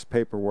Rolex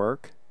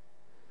paperwork.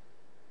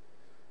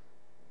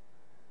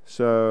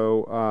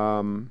 So,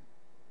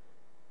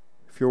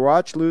 if your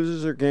watch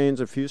loses or gains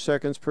a few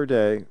seconds per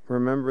day,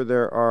 remember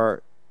there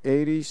are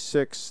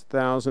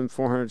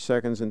 86,400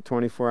 seconds in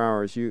 24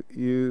 hours.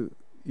 You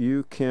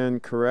can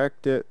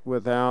correct it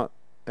without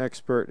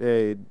expert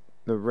aid.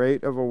 The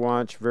rate of a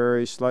watch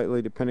varies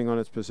slightly depending on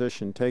its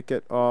position. Take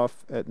it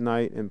off at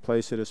night and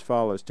place it as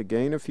follows. To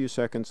gain a few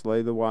seconds,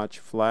 lay the watch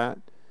flat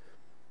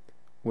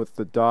with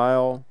the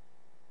dial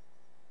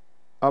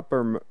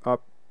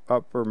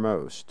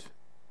uppermost.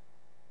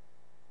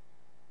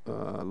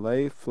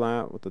 lay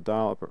flat with the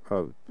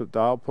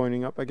dial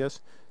pointing up, I guess.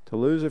 To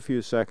lose a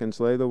few seconds,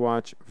 lay the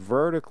watch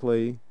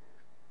vertically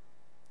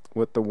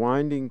with the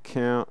winding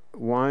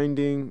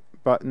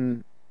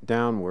button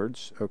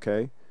downwards,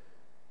 okay.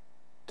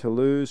 To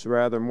lose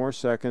rather more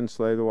seconds,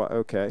 lay the watch,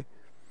 okay.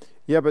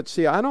 Yeah, but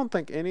see, I don't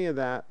think any of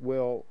that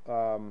will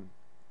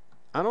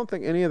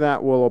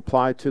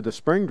apply to the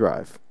spring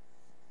drive,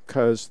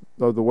 because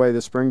of the way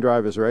the spring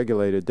drive is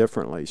regulated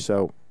differently.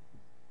 So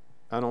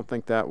I don't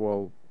think that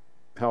will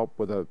help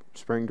with a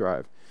spring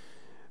drive.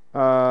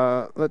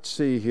 Let's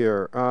see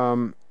here.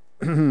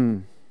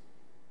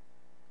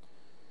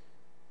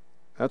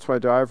 That's why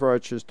dive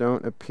watches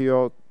don't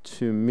appeal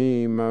to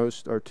me.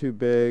 Most are too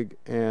big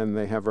and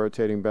they have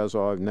rotating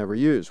bezel. I've never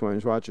used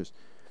women's watches.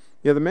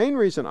 Yeah, the main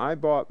reason I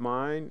bought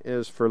mine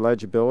is for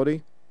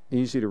legibility,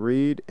 easy to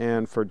read,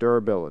 and for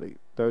durability.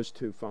 Those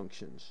two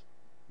functions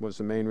was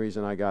the main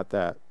reason I got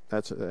that.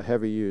 That's a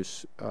heavy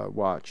use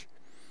watch.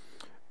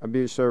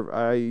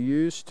 I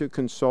used to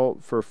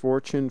consult for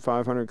Fortune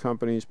 500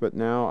 companies, but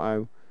now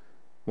I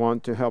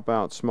want to help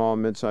out small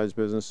and mid-sized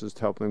businesses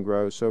to help them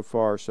grow. So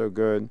far, so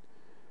good,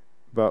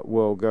 but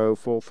we'll go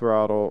full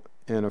throttle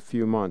in a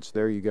few months.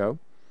 There you go.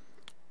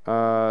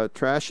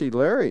 Trashy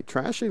Larry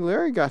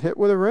got hit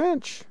with a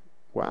wrench.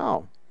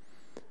 Wow.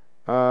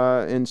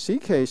 And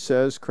CK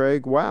says,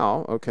 Craig,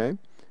 wow, okay.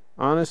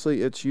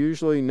 Honestly, it's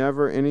usually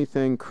never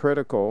anything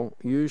critical.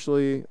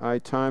 Usually I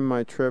time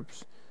my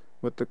trips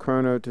with the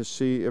chrono to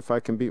see if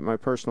I can beat my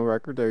personal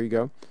record. There you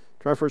go.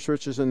 Triforce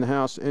switches in the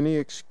house. Any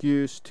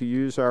excuse to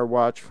use our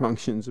watch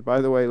functions.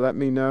 By the way, let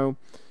me know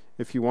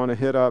if you want to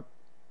hit up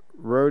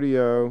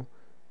Rodeo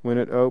when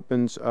it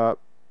opens up.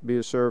 Be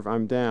a serve,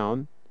 I'm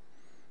down.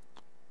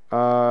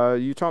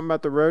 You talking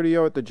about the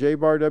rodeo at the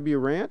J-Bar W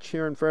Ranch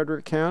here in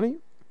Frederick County?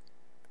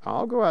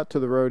 I'll go out to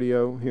the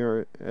rodeo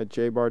here at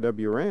J-Bar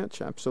W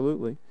Ranch,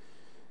 absolutely.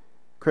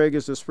 Craig,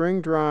 is the spring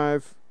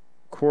drive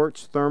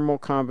quartz thermal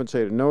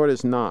compensated? No, it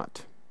is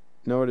not.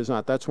 No, it is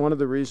not. That's one of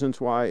the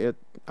reasons why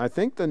I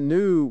think the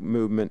new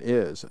movement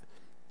is.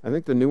 I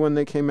think the new one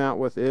they came out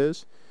with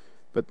is,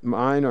 but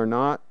mine are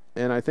not.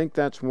 And I think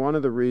that's one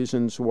of the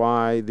reasons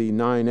why the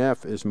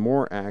 9F is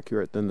more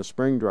accurate than the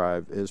spring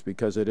drive, is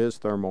because it is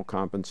thermal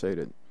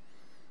compensated.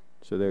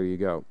 So there you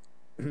go.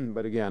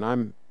 But again,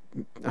 I'm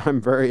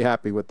very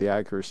happy with the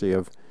accuracy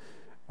of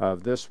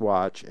this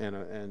watch,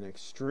 and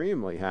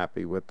extremely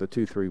happy with the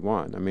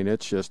 231. I mean,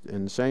 it's just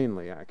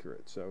insanely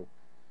accurate. So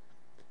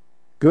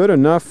good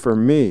enough for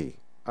me.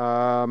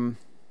 Tachometer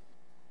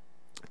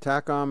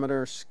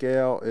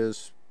scale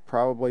is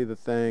probably the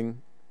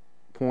thing.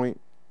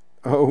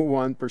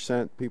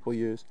 0.01% people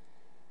use.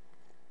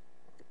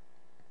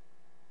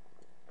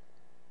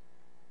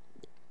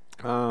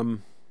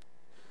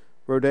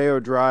 Rodeo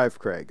Drive,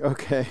 Craig.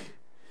 Okay.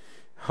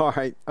 All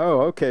right.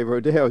 Oh, okay.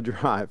 Rodeo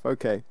Drive.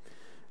 Okay.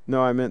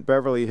 No, I meant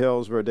Beverly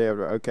Hills Rodeo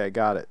Drive. Okay,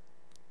 got it.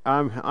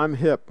 I'm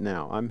hip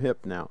now. I'm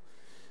hip now.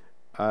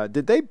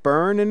 Did they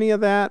burn any of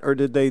that, or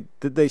did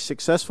they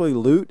successfully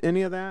loot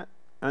any of that?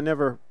 I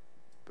never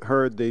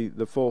heard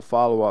the full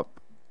follow-up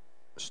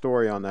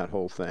story on that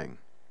whole thing.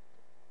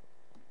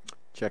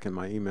 Checking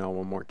my email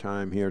one more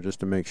time here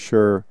just to make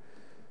sure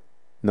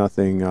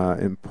nothing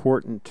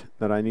important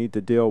that I need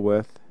to deal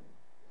with.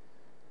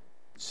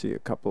 See a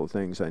couple of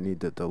things I need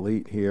to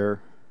delete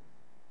here.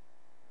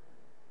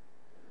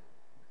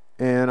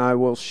 And I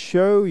will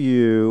show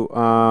you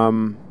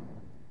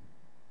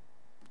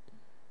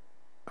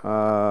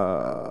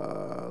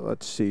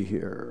let's see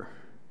here.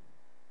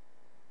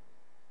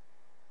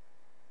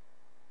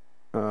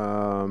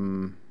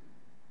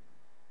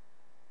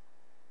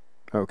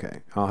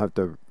 Okay,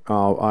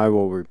 I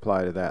will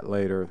reply to that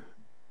later.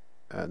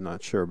 I'm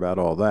not sure about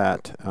all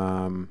that.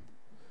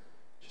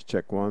 Just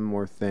check one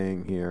more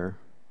thing here.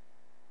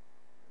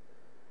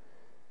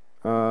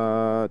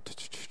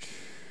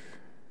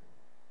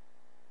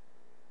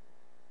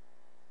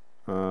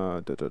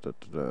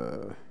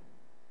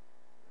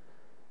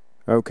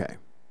 Okay.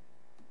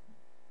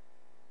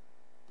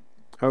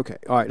 Okay.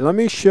 All right. Let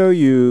me show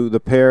you the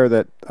pair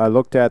that I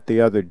looked at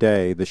the other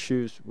day. The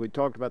shoes. We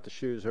talked about the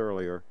shoes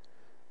earlier.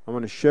 I'm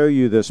going to show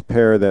you this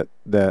pair that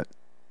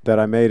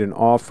I made an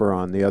offer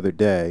on the other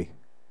day.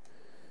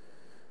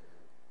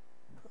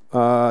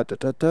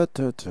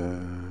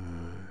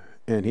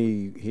 And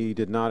he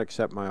did not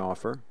accept my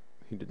offer.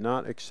 He did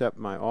not accept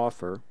my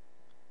offer.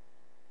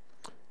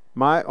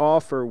 My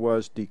offer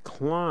was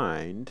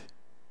declined.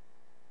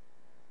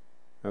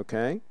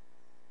 Okay?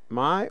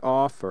 My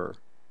offer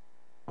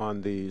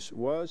on these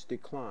was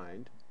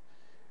declined.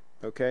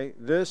 Okay?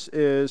 This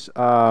is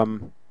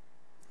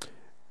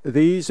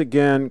these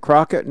again,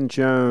 Crockett and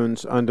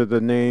Jones, under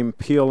the name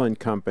Peel and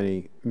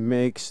Company,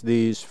 makes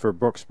these for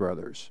Brooks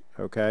Brothers.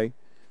 Okay?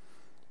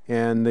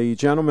 And the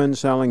gentleman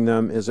selling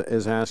them is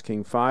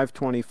asking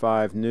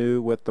 $525 new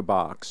with the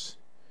box.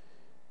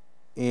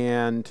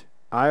 And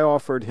I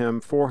offered him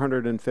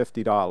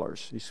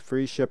 $450. He's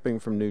free shipping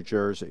from New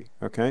Jersey.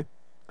 Okay?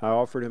 I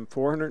offered him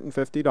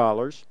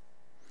 $450.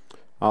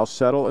 I'll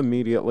settle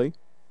immediately.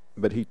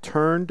 But he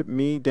turned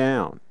me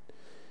down.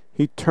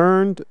 He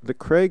turned the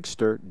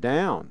Craigster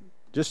down.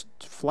 Just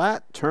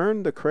flat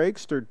turned the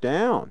Craigster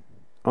down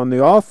on the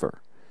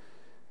offer.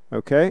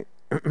 Okay?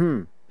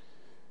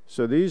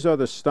 So these are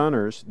the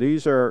stunners.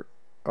 These are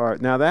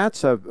now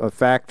that's a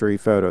factory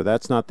photo.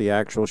 That's not the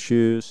actual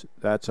shoes.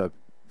 That's a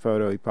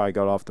photo he probably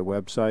got off the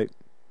website,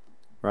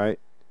 right?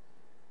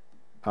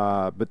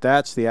 But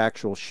that's the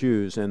actual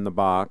shoes in the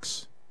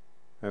box.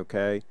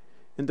 Okay?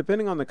 And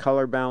depending on the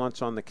color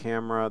balance on the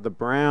camera, the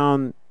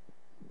brown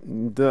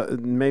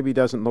maybe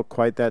doesn't look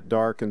quite that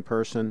dark in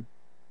person.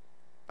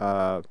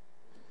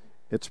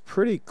 It's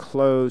pretty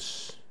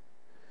close.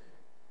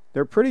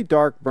 They're pretty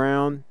dark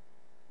brown,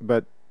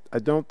 but I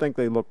don't think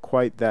they look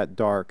quite that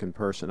dark in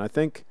person. I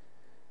think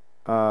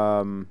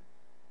I'll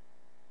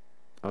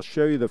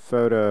show you the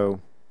photo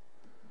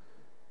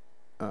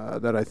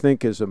that I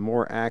think is a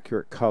more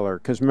accurate color,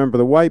 because remember,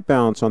 the white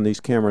balance on these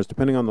cameras,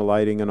 depending on the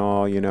lighting and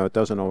all, you know, it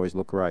doesn't always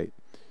look right.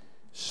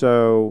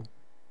 So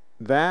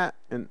that,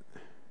 and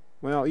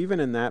well, even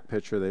in that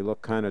picture they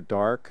look kind of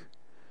dark.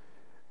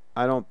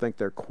 I don't think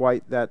they're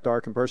quite that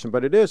dark in person,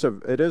 but it is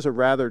a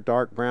rather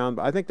dark brown.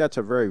 But I think that's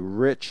a very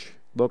rich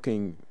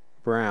looking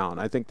brown.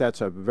 I think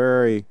that's a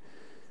very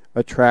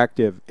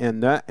attractive,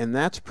 and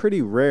that's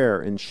pretty rare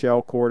in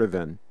shell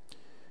cordovan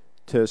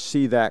to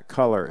see that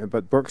color.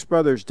 But Brooks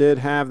Brothers did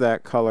have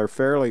that color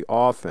fairly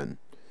often,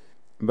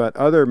 but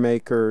other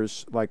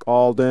makers like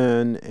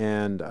Alden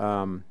and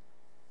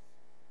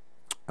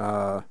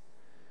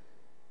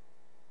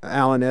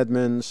Allen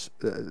Edmonds,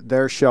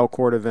 their shell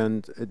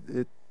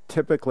cordovan,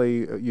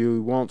 typically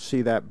you won't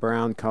see that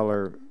brown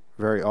color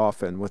very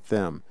often with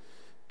them.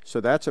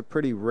 So that's a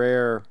pretty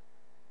rare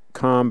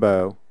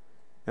combo.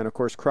 And of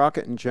course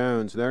Crockett and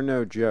Jones, they're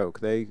no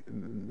joke.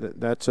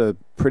 That's a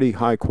pretty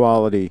high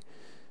quality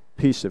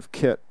piece of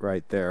kit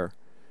right there.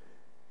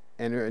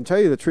 And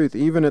tell you the truth,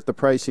 even at the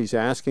price he's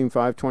asking,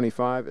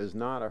 $525 is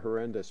not a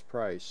horrendous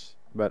price.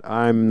 But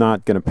I'm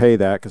not going to pay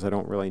that because I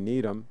don't really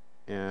need them.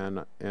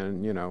 And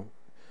you know,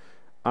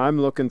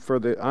 I'm looking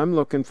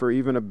for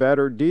even a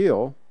better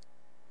deal.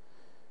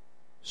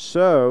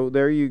 So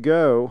there you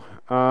go.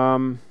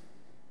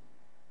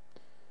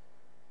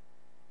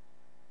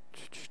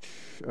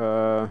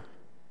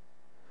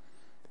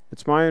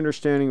 It's my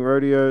understanding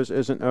Rodeos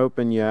isn't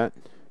open yet.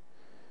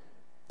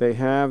 They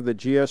have the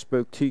GS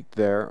Boutique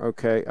there.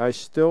 Okay, I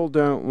still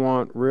don't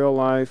want real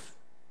life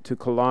to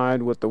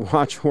collide with the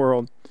watch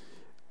world.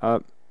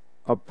 A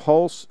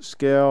pulse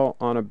scale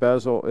on a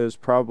bezel is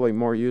probably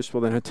more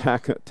useful than a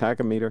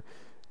tachometer.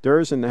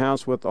 Durr's in the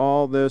house. With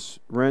all this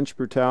wrench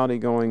brutality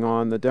going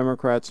on, the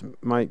Democrats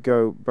might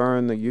go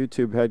burn the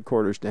YouTube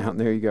headquarters down.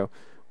 There you go.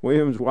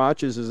 Williams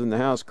Watches is in the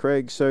house.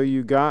 Craig, so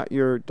you got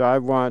your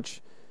dive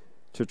watch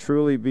to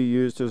truly be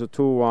used as a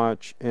tool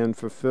watch and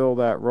fulfill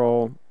that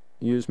role.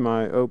 Use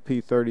my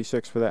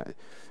OP36 for that.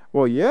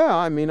 Well, yeah,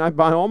 I mean, I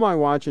buy all my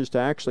watches to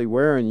actually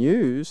wear and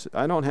use.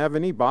 I don't have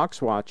any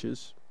box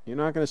watches. You're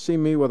not going to see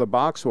me with a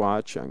box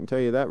watch. I can tell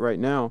you that right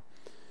now.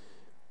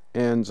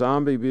 And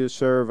Zombie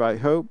Buserve, I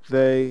hope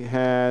they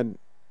had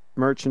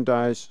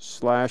merchandise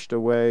slashed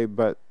away,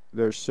 but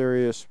there's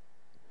serious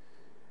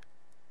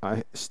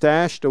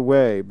stashed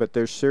away, but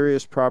there's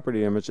serious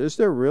property damage. Is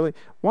there really?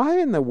 Why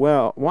in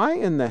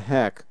the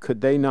heck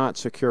could they not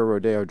secure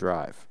Rodeo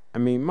Drive? I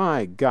mean,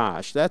 my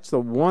gosh, that's the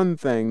one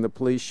thing the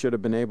police should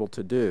have been able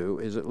to do,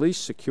 is at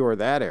least secure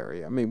that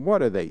area. I mean,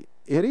 what are they,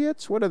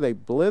 idiots? What are they,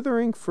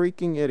 blithering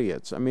freaking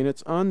idiots? I mean,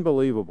 it's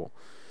unbelievable.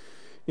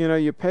 You know,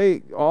 you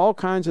pay all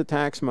kinds of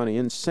tax money,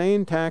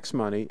 insane tax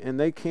money, and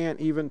they can't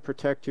even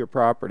protect your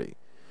property.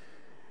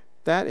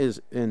 That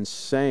is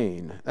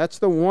insane. That's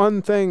the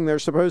one thing they're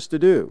supposed to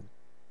do,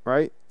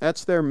 right?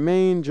 That's their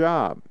main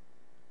job.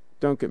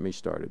 Don't get me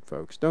started,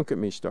 folks. Don't get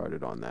me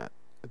started on that.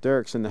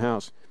 Derek's in the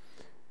house.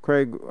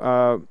 Craig,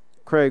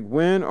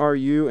 when are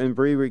you and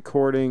Bree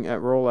recording at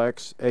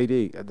Rolex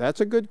AD?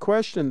 That's a good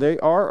question. They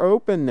are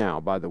open now,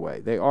 by the way.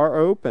 They are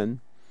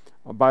open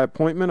by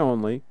appointment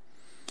only.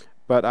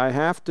 But I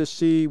have to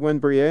see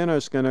when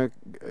Brianna's going to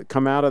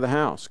come out of the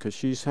house, because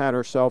she's had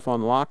herself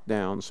on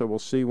lockdown. So we'll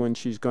see when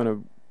she's going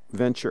to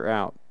venture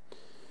out.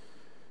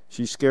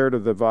 She's scared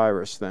of the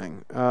virus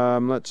thing.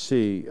 Let's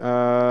see.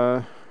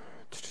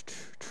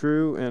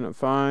 True and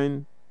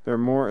fine. They're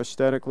more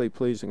aesthetically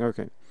pleasing.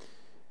 Okay.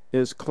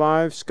 Is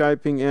Clive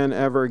Skyping in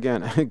ever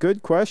again?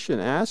 Good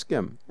question. Ask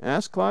him.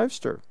 Ask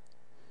Clivester.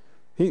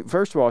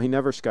 First of all, he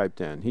never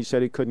Skyped in. He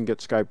said he couldn't get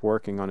Skype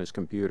working on his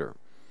computer.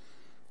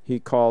 He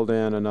called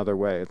in another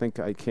way. I think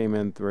I came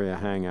in through a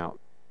Hangout.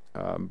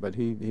 But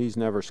he's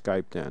never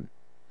Skyped in.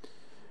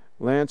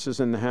 Lance is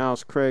in the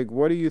house. Craig,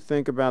 what do you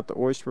think about the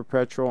Oyster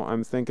Perpetual?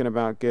 I'm thinking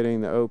about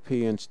getting the OP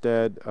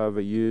instead of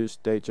a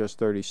used Datejust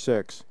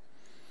 36.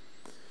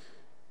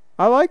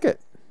 I like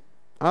it.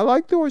 I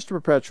like the Oyster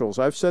Perpetuals.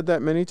 I've said that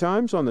many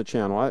times on the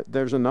channel.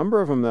 There's a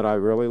number of them that I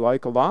really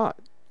like a lot.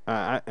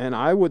 And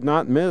I would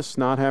not miss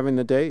not having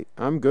the date.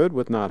 I'm good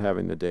with not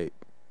having the date.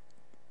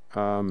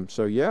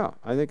 So yeah,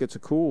 I think it's a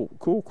cool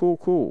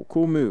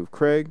move.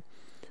 Craig,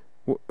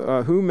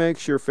 who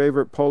makes your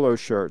favorite polo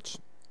shirts?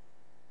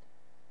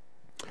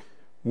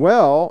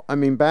 Well, I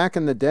mean, back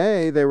in the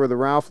day, they were the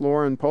Ralph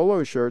Lauren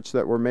polo shirts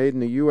that were made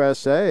in the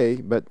USA,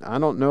 but I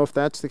don't know if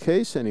that's the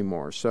case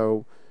anymore.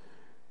 So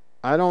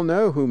I don't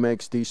know who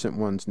makes decent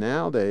ones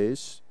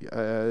nowadays.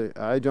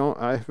 I don't.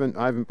 I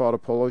haven't bought a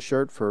polo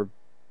shirt for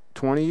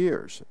 20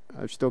 years.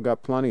 I've still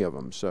got plenty of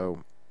them,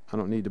 so I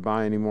don't need to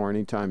buy any more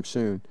anytime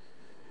soon.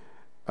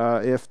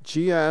 If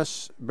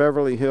GS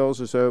Beverly Hills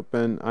is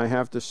open, I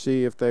have to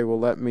see if they will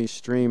let me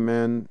stream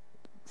in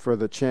for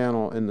the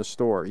channel in the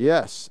store.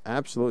 Yes,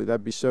 absolutely.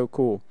 That'd be so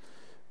cool.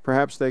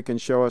 Perhaps they can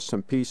show us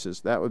some pieces.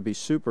 That would be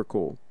super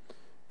cool.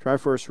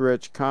 Triforce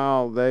Rich,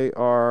 Kyle, they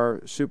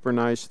are super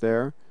nice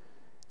there.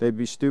 They'd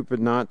be stupid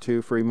not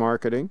to. Free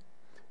marketing.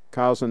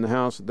 Kyle's in the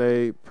house.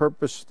 They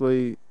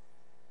purposely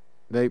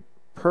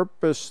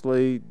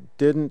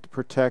didn't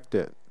protect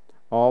it.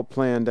 All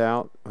planned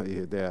out. Oh,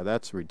 yeah,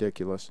 that's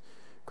ridiculous.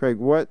 Craig,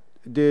 what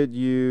did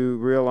you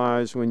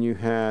realize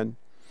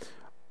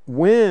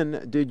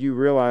when did you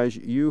realize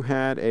you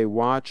had a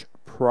watch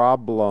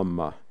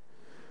problem?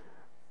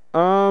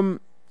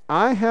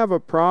 I have a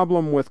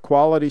problem with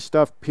quality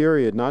stuff,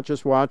 period, not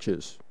just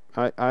watches.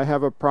 I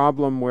have a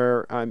problem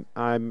where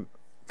I'm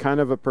kind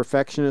of a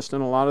perfectionist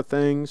in a lot of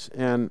things,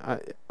 and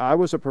I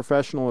was a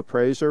professional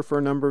appraiser for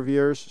a number of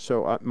years,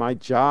 so my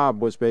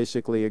job was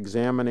basically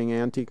examining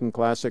antique and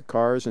classic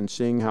cars and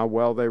seeing how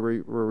well they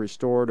were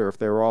restored or if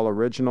they were all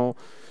original,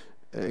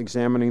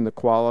 examining the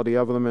quality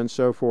of them and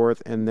so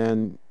forth, and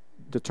then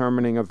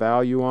determining a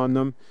value on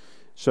them.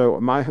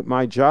 So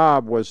my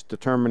job was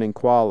determining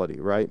quality,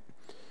 right?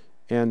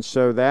 And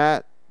so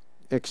that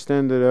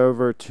extended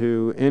over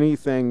to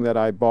anything that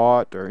I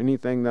bought or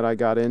anything that I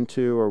got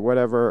into or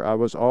whatever. I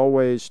was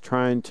always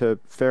trying to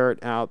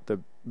ferret out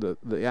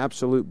the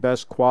absolute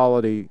best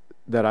quality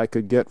that I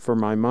could get for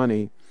my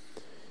money.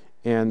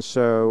 And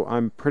so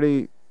I'm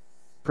pretty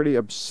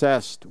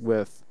obsessed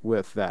with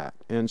that.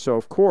 And so,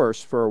 of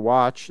course, for a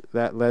watch,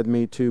 that led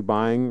me to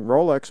buying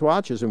Rolex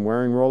watches and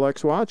wearing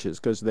Rolex watches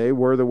because they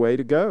were the way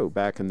to go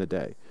back in the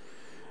day.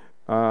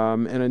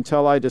 And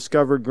until I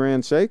discovered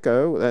Grand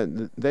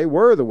Seiko, they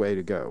were the way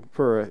to go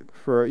for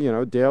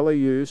daily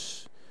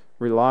use,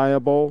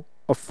 reliable,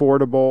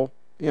 affordable.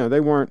 They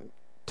weren't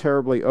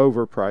terribly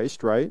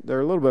overpriced, right?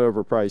 They're a little bit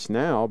overpriced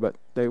now, but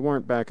they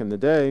weren't back in the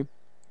day.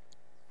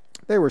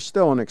 They were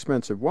still an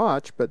expensive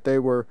watch, but they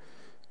were,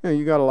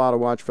 you got a lot of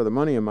watch for the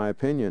money, in my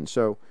opinion.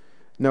 So,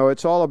 no,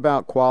 it's all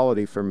about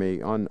quality for me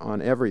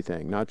on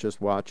everything, not just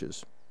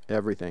watches,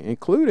 everything,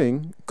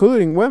 including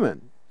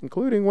women.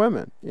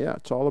 Yeah,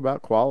 it's all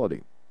about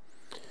quality.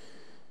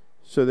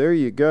 So there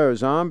you go.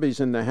 Zombies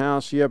in the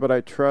house. Yeah, but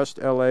I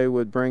trust LA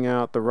would bring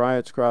out the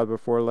riot squad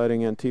before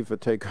letting Antifa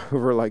take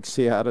over like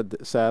Seattle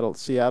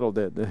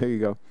did. There you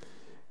go.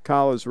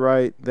 Kyle is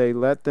right. They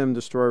let them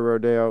destroy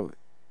Rodeo.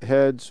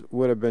 Heads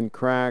would have been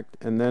cracked,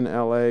 and then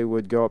LA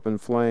would go up in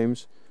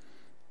flames.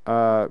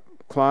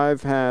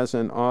 Clive has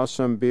an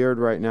awesome beard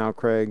right now,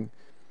 Craig.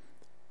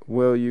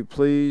 Will you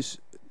please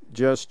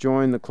just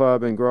join the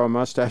club and grow a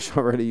mustache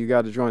already? You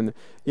got to join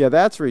yeah,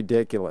 that's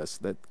ridiculous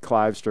that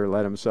Clivester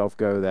let himself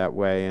go that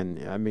way.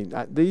 And I mean,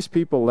 these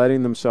people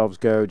letting themselves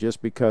go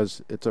just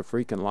because it's a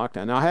freaking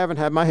lockdown. Now, I haven't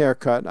had my hair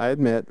cut, I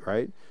admit,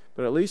 right?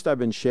 But at least I've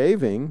been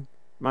shaving.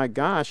 My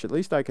gosh, at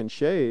least I can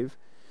shave.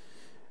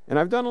 And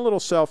I've done a little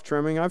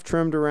self-trimming. I've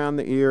trimmed around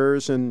the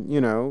ears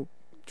and,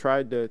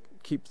 tried to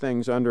keep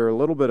things under a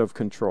little bit of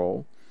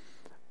control.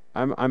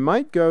 I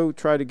might go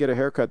try to get a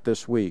haircut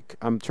this week.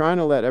 I'm trying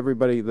to let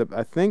everybody,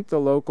 I think the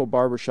local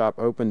barbershop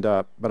opened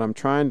up, but I'm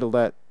trying to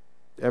let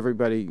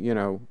everybody,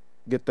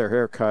 get their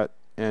hair cut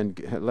and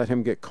let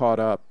him get caught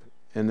up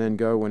and then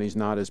go when he's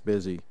not as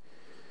busy.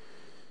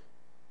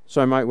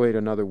 So I might wait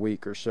another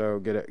week or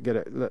so,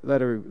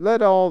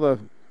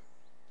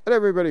 let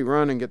everybody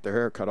run and get their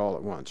hair cut all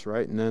at once,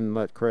 right? And then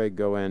let Craig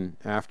go in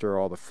after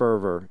all the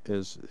fervor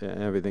is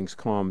and everything's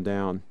calmed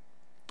down.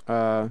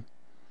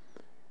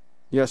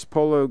 Yes,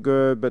 polo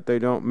good, but they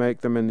don't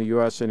make them in the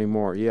U.S.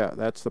 anymore. Yeah,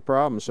 that's the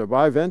problem. So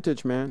buy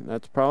vintage, man.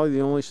 That's probably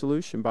the only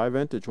solution. Buy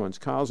vintage ones.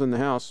 Kyle's in the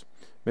house.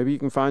 Maybe you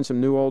can find some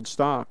new old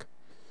stock.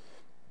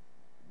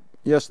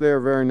 Yes, they are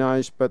very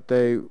nice, but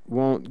they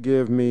won't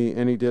give me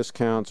any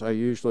discounts. I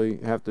usually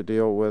have to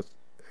deal with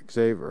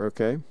Xavier,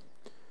 okay?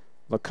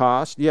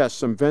 Lacoste. Yes,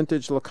 some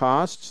vintage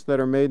Lacostes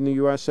that are made in the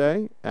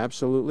USA.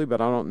 Absolutely,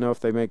 but I don't know if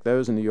they make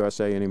those in the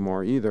USA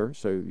anymore either.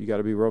 So you got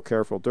to be real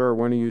careful. Dur,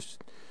 when are you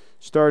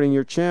starting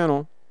your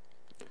channel?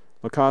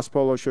 Lacoste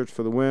polo shirts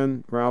for the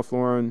win. Ralph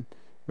Lauren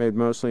made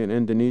mostly in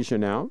Indonesia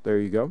now. There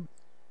you go.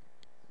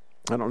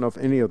 I don't know if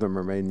any of them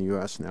are made in the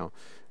U.S. now.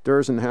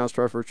 Dur's in the house.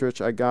 Triforce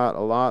Rich. I got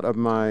a lot of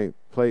my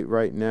plate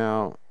right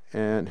now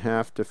and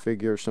have to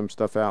figure some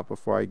stuff out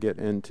before I get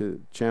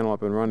into channel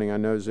up and running. I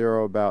know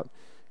zero about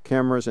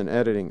cameras and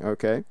editing.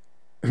 Okay.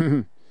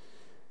 The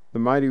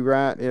Mighty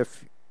Rat.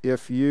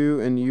 If you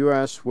in the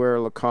U.S. wear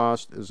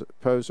Lacoste as a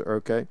poser,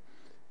 okay.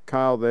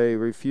 Kyle, they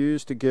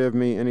refuse to give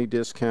me any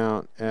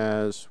discount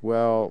as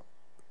well.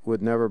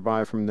 Would never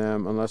buy from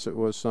them unless it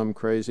was some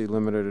crazy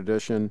limited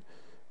edition.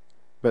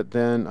 But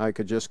then I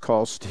could just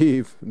call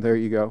Steve. There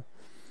you go.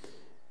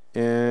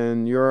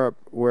 In Europe,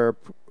 where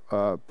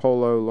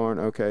Polo, Lauren,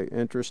 okay,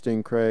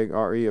 interesting, Craig,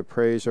 RE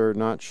appraiser,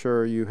 not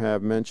sure you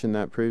have mentioned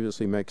that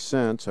previously, makes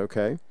sense,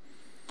 okay.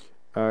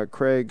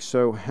 Craig,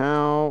 so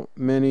how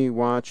many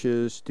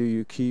watches do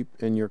you keep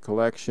in your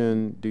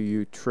collection? Do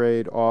you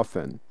trade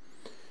often?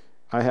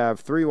 I have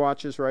 3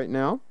 watches right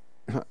now.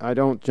 I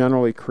don't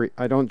generally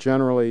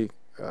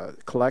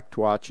collect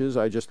watches.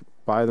 I just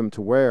buy them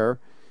to wear.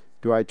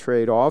 Do I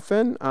trade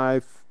often?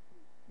 I've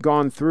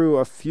gone through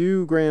a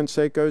few Grand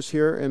Seikos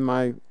here in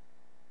my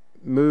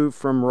move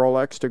from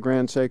Rolex to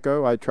Grand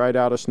Seiko. I tried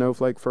out a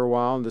Snowflake for a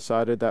while and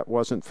decided that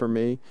wasn't for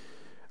me.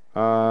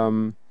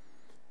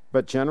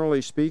 But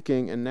generally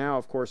speaking, and now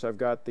of course I've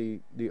got the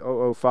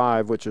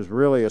 005, which is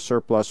really a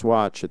surplus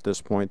watch at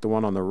this point, the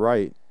one on the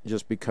right,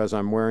 just because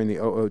I'm wearing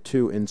the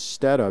 002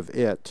 instead of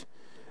it.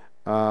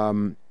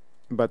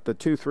 But the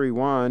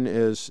 231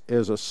 is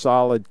a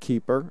solid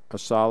keeper,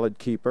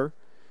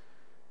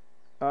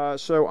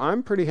 so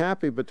I'm pretty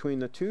happy between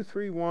the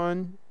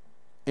 231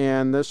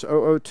 and this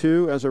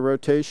 002 as a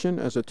rotation,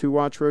 as a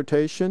 2-watch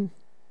rotation.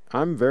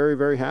 I'm very,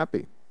 very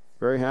happy.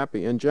 Very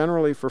happy. And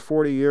generally for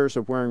 40 years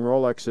of wearing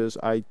Rolexes,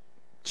 I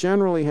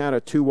generally had a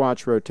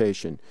 2-watch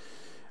rotation.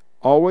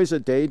 Always a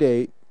day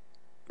date.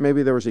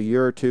 Maybe there was a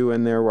year or 2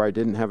 in there where I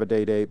didn't have a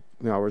day date.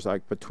 You know, I was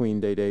like between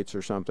day dates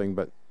or something,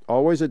 but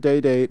always a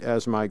day date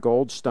as my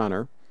gold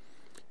stunner.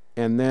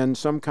 And then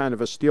some kind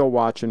of a steel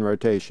watch in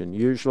rotation,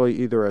 usually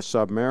either a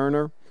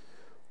Submariner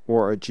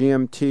or a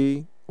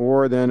GMT,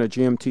 or then a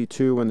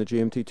GMT2. When the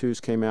GMT2s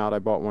came out, I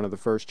bought one of the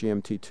first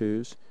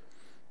GMT2s.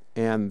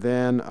 And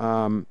then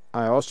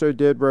I also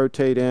did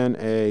rotate in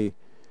a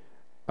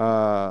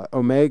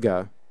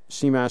Omega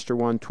Seamaster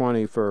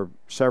 120 for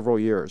several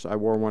years. I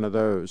wore one of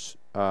those.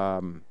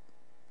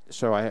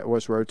 So I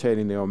was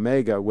rotating the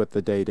Omega with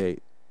the day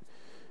date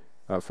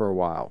for a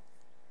while.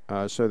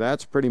 So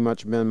that's pretty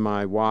much been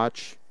my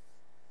watch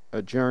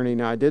journey.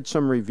 Now, I did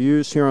some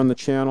reviews here on the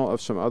channel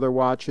of some other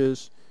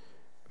watches,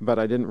 but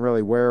I didn't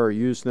really wear or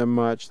use them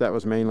much. That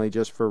was mainly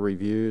just for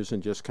reviews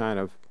and just kind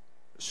of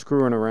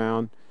screwing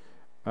around.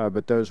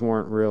 But those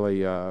weren't really,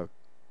 you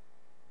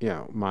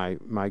know,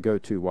 my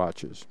go-to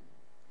watches.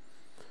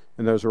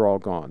 And those are all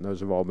gone. Those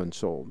have all been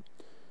sold.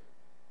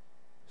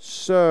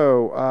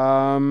 So,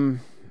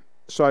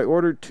 so I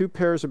ordered 2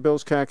 pairs of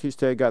Bill's khakis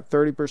today. Got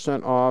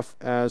 30% off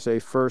as a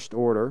first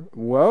order.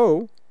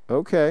 Whoa.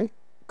 Okay.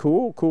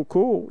 Cool, cool,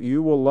 cool.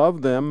 You will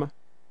love them.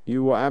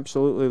 You will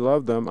absolutely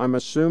love them. I'm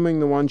assuming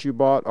the ones you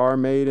bought are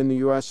made in the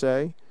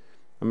USA.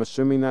 I'm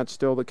assuming that's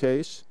still the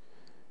case.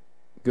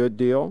 Good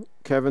deal.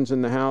 Kevin's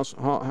in the house.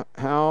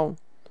 How?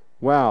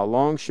 Wow,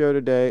 long show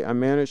today. I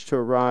managed to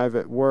arrive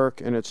at work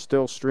and it's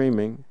still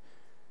streaming.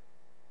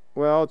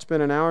 Well, it's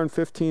been an hour and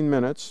 15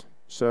 minutes,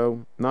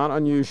 so not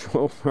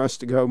unusual for us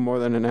to go more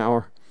than an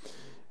hour.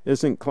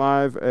 Isn't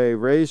Clive a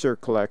razor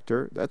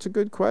collector? That's a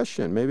good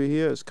question. Maybe he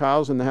is.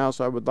 Kyle's in the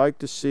house. I would like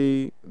to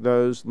see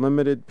those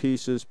limited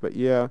pieces, but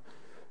yeah,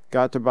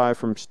 got to buy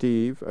from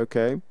Steve.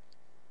 Okay.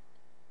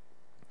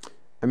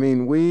 I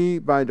mean, we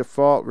by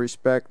default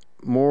respect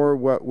more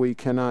what we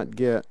cannot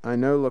get. I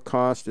know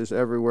Lacoste is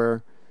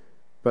everywhere,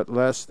 but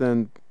less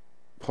than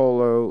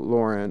Polo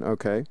Lauren.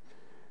 Okay.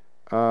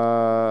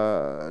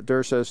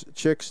 Durr says,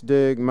 chicks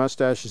dig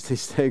mustaches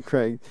these days,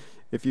 Craig.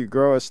 If you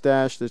grow a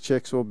stash, the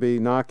chicks will be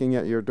knocking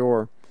at your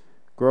door.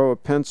 Grow a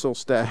pencil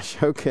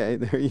stash. Okay,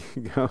 there you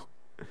go.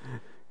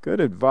 Good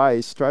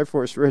advice.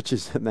 Triforce Rich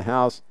is in the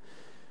house.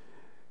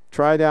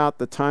 Tried out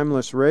the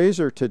Timeless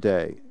Razor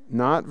today.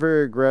 Not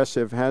very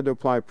aggressive. Had to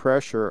apply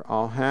pressure.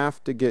 I'll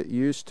have to get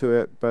used to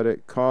it, but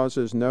it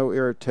causes no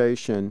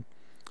irritation.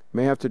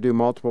 May have to do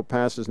multiple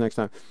passes next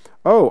time.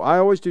 Oh, I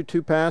always do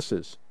 2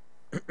 passes.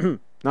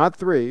 Not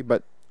 3,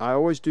 but I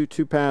always do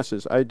 2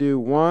 passes. I do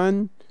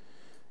one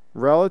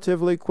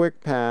relatively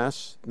quick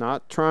pass,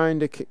 not trying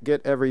to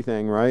get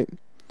everything right,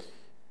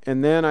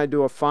 and then I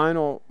do a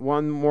final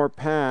one more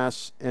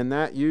pass, and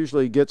that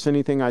usually gets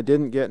anything I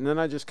didn't get, and then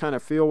I just kind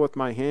of feel with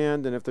my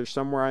hand, and if there's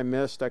somewhere I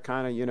missed, I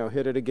kind of, you know,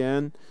 hit it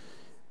again.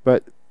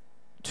 But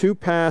 2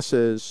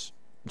 passes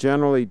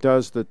generally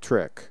does the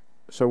trick.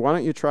 So why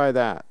don't you try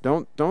that?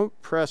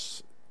 Don't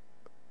press,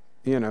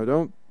 you know,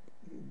 don't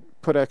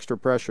put extra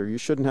pressure. You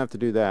shouldn't have to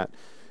do that.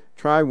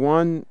 Try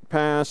 1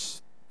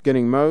 pass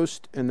getting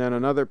most, and then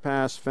another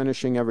pass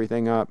finishing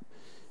everything up,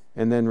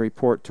 and then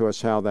report to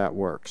us how that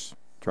works.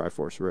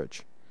 Triforce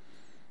Rich.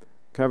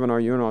 Kevin, are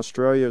you in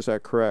Australia? Is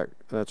that correct?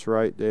 That's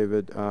right,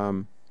 David.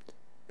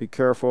 Be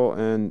careful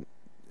and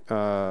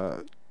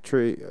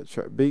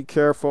be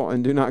careful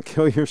and do not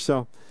kill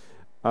yourself.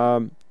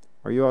 Are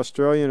you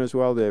Australian as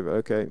well, David?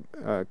 Okay.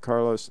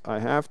 Carlos, I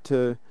have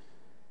to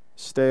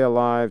stay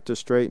alive to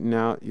straighten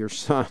out your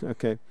son.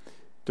 Okay.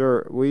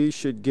 Durr, we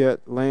should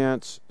get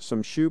Lance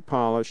some shoe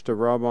polish to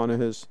rub on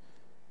his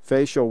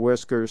facial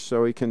whiskers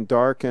so he can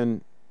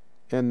darken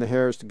in the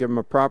hairs to give him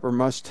a proper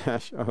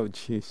mustache. Oh,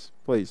 jeez.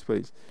 Please,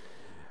 please.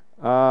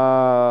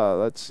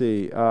 Let's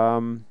see.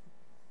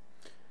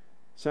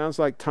 Sounds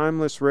like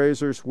Timeless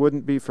razors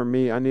wouldn't be for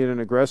me. I need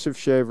an aggressive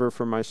shaver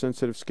for my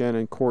sensitive skin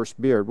and coarse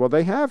beard. Well,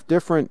 they have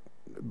different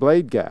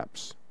blade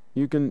gaps.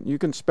 You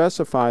can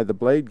specify the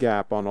blade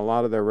gap on a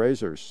lot of their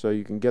razors, so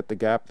you can get the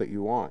gap that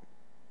you want.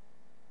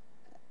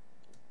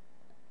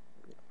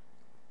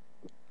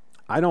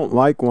 I don't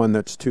like one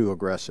that's too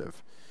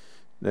aggressive,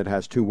 that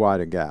has too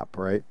wide a gap,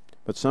 right?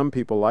 But some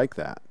people like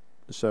that,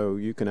 so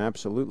you can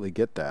absolutely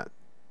get that.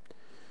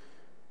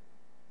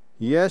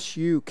 Yes,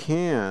 you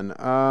can.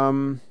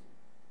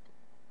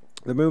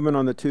 The movement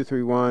on the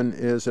 231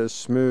 is as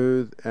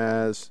smooth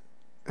as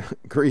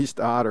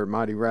greased otter,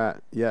 mighty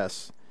rat.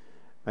 Yes.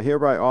 I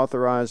hereby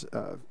authorize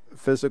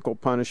physical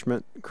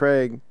punishment.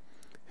 Craig,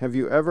 have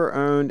you ever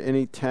owned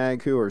any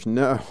tag hewers?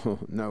 No,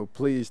 no,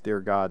 please,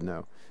 dear God,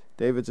 no.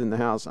 David's in the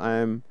house. I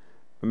am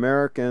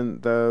American,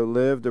 though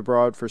lived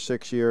abroad for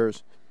 6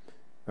 years.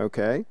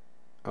 Okay,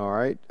 all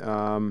right.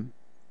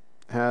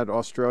 Had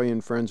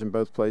Australian friends in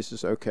both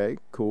places. Okay,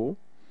 cool.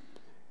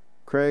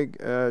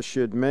 Craig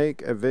should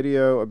make a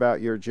video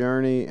about your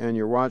journey and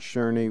your watch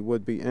journey.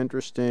 Would be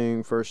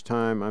interesting. First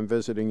time I'm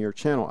visiting your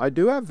channel. I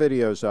do have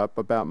videos up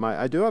about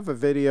I do have a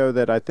video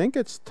that I think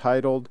it's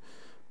titled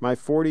My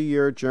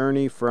 40-Year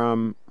Journey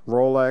from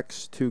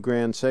Rolex to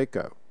Grand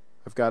Seiko.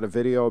 I've got a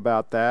video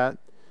about that.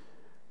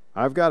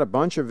 I've got a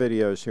bunch of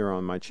videos here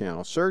on my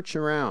channel. Search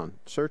around.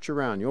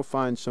 You'll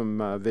find some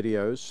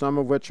videos, some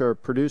of which are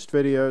produced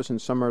videos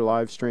and some are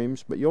live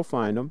streams, but you'll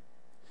find them.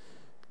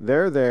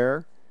 They're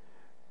there.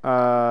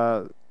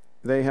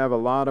 They have a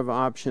lot of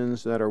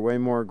options that are way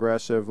more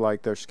aggressive,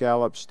 like their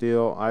scallop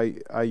steel.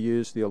 I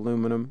use the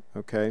aluminum,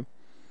 okay.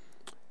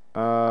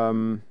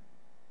 I'm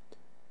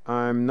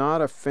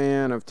not a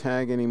fan of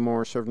tag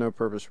anymore. Serve no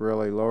purpose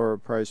really. Lower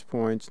price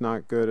points,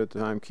 not good at the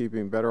time.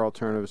 Keeping better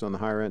alternatives on the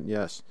higher end.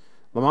 Yes.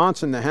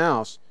 Lamont's in the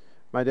house.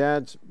 My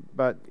dad's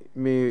bought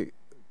me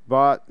a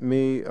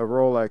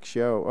Rolex.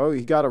 Yo. Oh,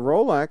 he got a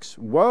Rolex.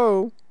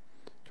 Whoa.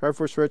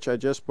 Triforce Rich, I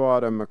just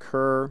bought a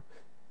McCurr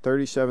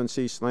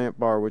 37C slant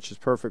bar, which is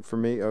perfect for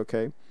me.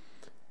 Okay.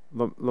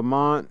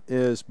 Lamont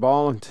is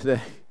balling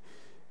today.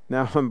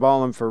 Now I'm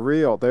balling for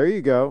real. There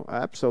you go.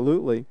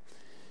 Absolutely.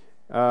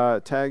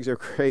 Tags are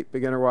great.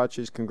 Beginner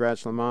watches.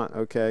 Congrats, Lamont.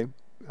 Okay.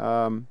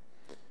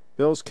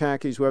 Bill's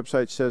Khakis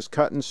website says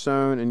cut and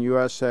sewn in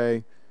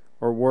USA,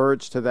 or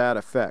words to that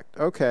effect.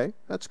 Okay,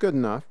 that's good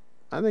enough.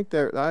 I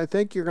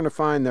think you're going to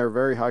find they're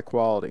very high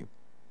quality.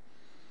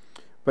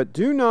 But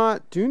do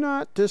not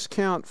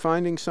discount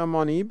finding some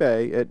on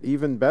eBay at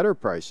even better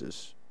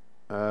prices.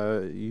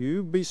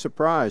 You'd be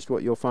surprised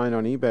what you'll find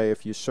on eBay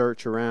if you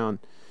search around.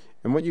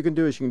 And what you can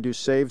do is you can do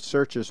saved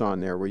searches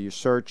on there, where you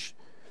search,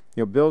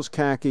 Bill's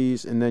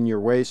Khakis, and then your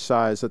waist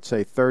size, let's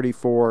say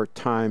 34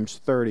 times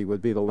 30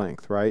 would be the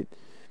length, right?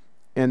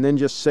 And then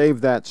just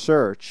save that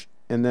search,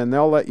 and then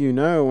they'll let you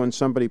know when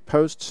somebody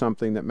posts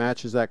something that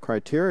matches that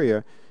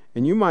criteria,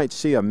 and you might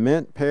see a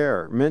mint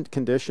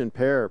condition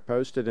pair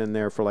posted in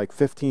there for like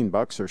 15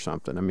 bucks or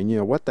something. I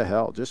mean, what the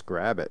hell? Just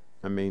grab it.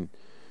 I mean,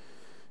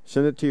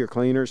 send it to your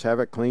cleaners,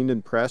 have it cleaned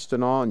and pressed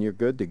and all, and you're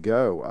good to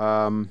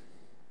go.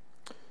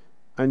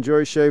 I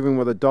enjoy shaving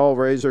with a dull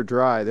razor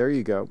dry. There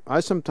you go. I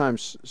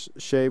sometimes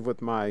shave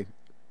with my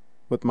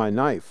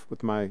knife,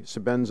 with my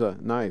Sebenza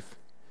knife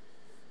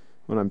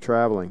when I'm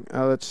traveling.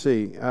 Let's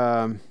see.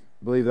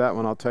 Believe that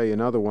one. I'll tell you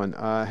another one.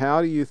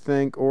 How do you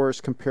think Oris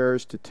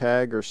compares to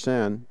Tag or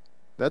Sen?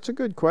 That's a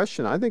good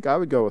question. I think I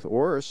would go with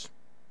Oris.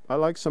 I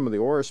like some of the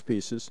Oris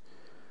pieces.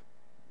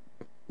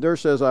 There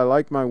says, I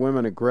like my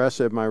women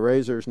aggressive, my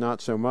razors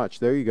not so much.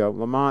 There you go.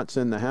 Lamont's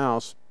in the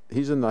house.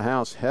 He's in the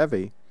house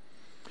heavy.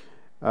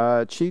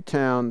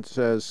 Cheetown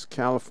says,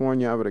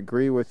 California, I would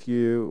agree with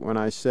you when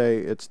I say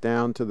it's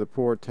down to the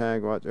poor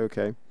tag watch.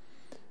 Okay.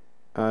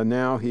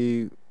 Now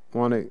he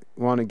want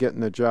to get in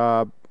the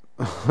job.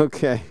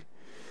 Okay.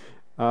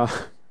 I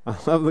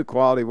love the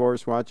quality of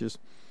Oris watches.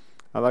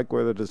 I like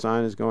where the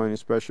design is going,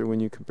 especially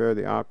when you compare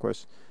the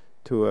Aquas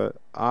to a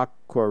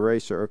Aqua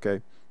Racer.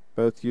 Okay.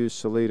 Both use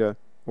Solita.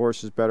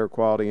 Oris is better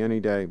quality any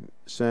day.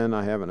 Sen,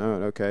 I haven't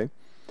owned. Okay.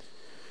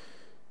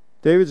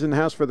 David's in the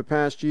house for the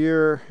past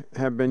year.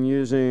 Have been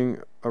using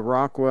a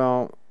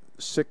Rockwell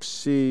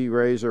 6C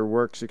razor.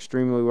 Works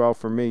extremely well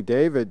for me.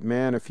 David,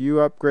 man, if you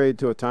upgrade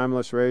to a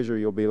timeless razor,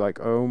 you'll be like,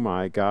 oh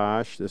my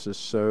gosh, this is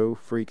so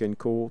freaking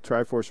cool.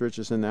 Triforce Rich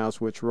is in the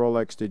house. Which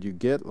Rolex did you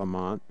get,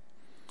 Lamont?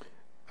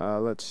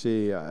 Let's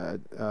see.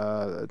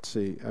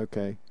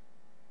 Okay.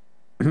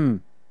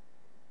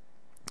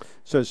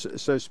 So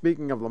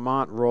speaking of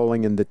Lamont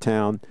rolling into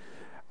town,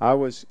 I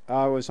was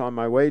on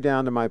my way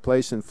down to my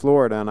place in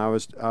Florida, and I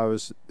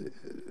was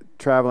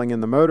traveling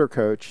in the motor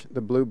coach,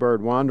 the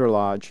Bluebird Wander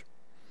Lodge,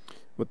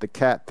 with the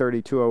Cat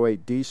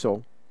 3208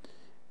 diesel,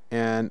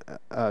 and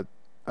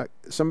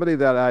somebody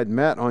that I'd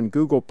met on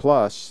Google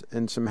Plus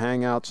and some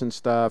hangouts and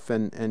stuff,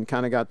 and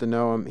kind of got to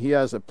know him. He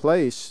has a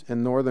place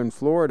in northern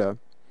Florida,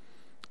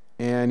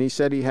 and he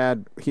said he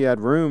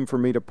had room for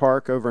me to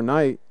park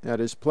overnight at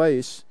his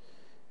place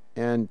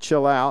and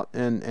chill out,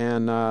 and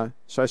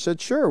so I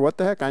said, sure, what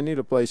the heck, I need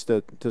a place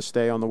to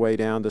stay on the way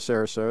down to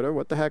Sarasota.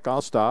 What the heck,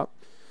 I'll stop.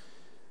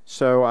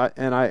 So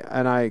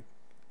I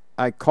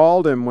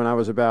called him when I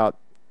was about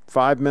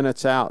 5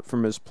 minutes out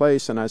from his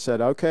place, and I said,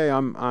 okay,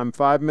 I'm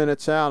 5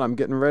 minutes out. I'm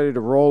getting ready to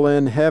roll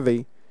in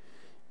heavy,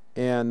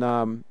 and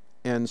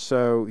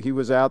so he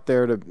was out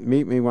there to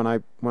meet me when I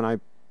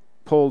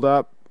pulled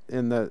up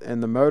in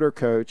the motor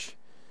coach,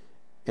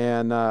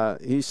 and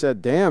he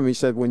said, damn, he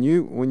said, when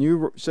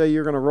you say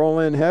you're going to roll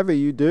in heavy,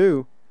 you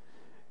do.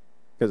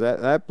 Because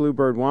that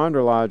Bluebird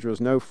Wander Lodge was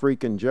no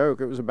freaking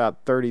joke. It was about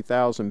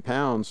 30,000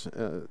 pounds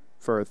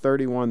for a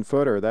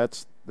 31-footer.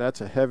 That's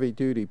a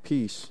heavy-duty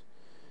piece.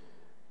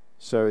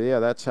 So yeah,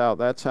 that's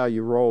how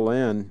you roll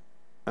in.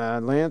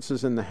 Lance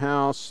is in the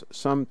house.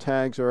 Some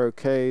tags are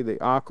okay. The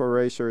Aqua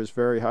Racer is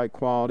very high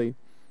quality.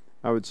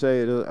 I would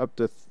say it is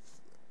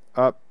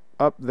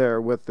up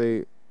there with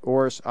the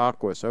Oris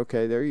Aquas.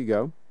 Okay, there you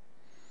go.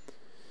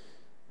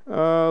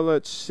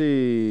 Let's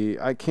see.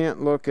 I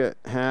can't look at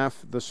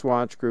half the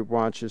Swatch Group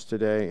watches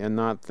today and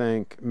not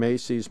thank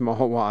Macy's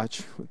Mall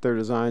Watch with their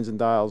designs and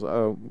dials.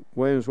 Oh,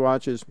 Williams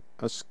watches,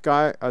 a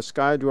Sky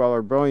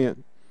Dweller,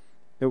 brilliant.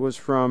 It was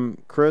from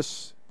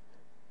Chris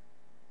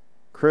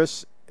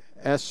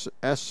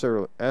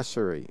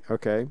Essery.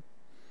 Okay.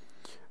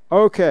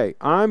 Okay,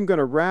 I'm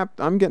gonna wrap.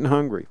 I'm getting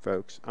hungry,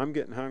 folks. I'm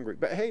getting hungry.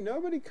 But hey,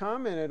 nobody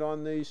commented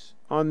on these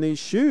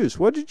shoes.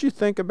 What did you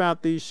think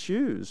about these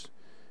shoes?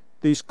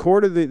 These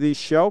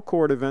shell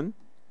cordovan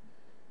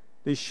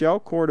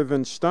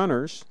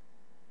stunners.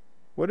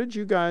 What did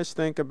you guys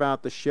think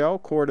about the shell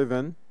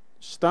cordovan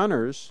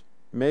stunners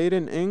made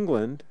in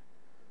England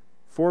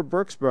for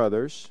Brooks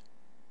Brothers?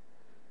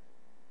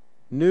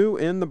 New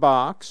in the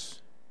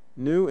box.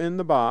 New in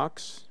the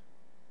box.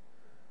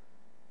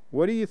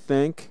 What do you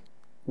think?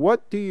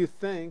 What do you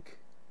think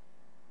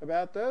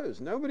about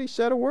those? Nobody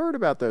said a word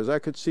about those. I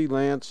could see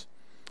Lance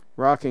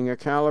rocking a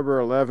Caliber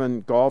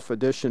 11 Golf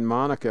Edition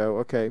Monaco.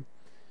 Okay.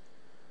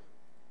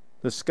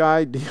 The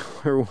Sky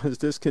Dealer was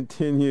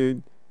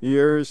discontinued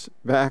years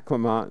back,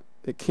 Lamont.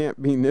 It can't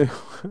be new.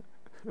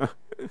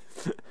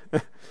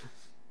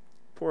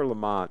 Poor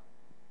Lamont.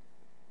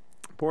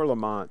 Poor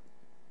Lamont.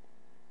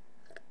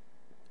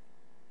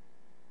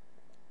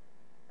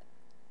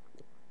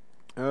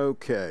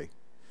 Okay.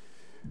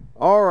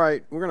 All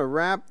right. We're going to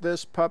wrap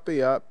this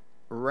puppy up.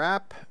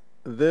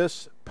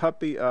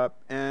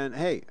 And,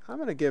 hey, I'm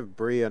going to give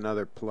Bree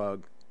another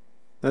plug.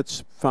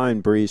 Let's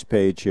find Bree's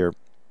page here.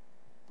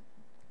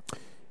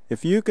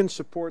 If you can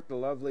support the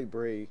lovely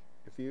Bree,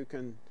 if you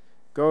can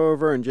go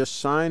over and just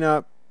sign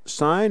up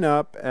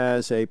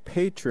as a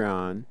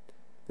Patreon.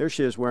 There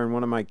she is wearing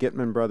one of my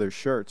Gitman Brothers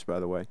shirts, by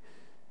the way.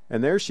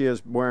 And there she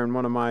is wearing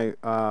one of my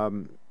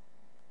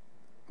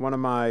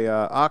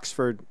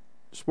Oxford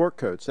sport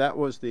coats. That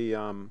was the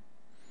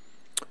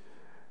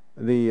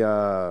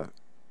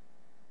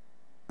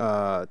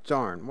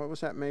darn, what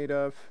was that made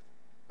of?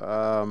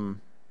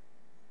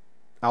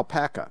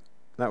 Alpaca.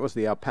 That was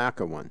the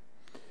alpaca one.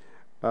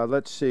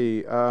 Let's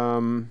see.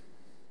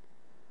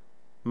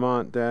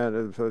 Mont Dad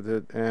and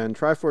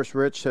Triforce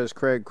Rich says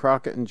Craig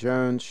Crockett and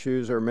Jones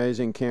shoes are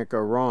amazing, can't go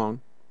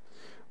wrong.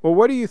 Well,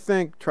 what do you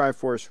think,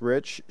 Triforce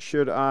Rich?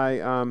 Should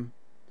I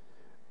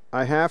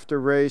have to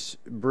race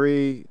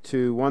Bree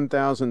to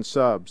 1,000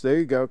 subs? There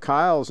you go.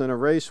 Kyle's in a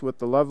race with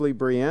the lovely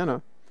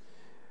Brianna.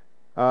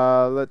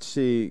 Let's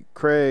see.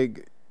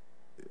 Craig,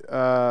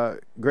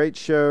 great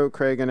show,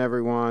 Craig and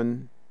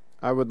everyone.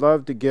 I would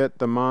love to get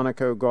the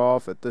Monaco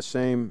Golf at the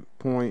same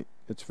point.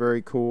 It's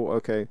very cool.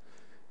 Okay.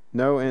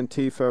 No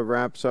Antifa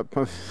wraps up.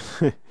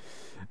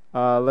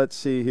 Let's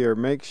see here.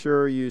 Make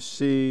sure you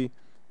see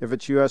if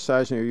it's U.S.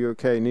 sizing or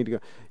UK. Need to go.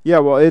 Yeah,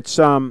 well, it's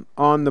on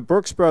the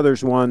Brooks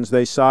Brothers ones.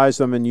 They size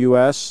them in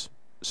U.S.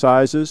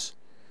 sizes.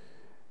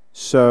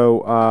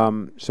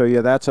 So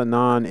yeah, that's a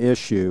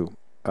non-issue.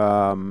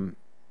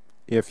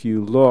 If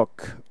you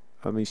look,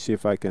 let me see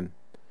if I can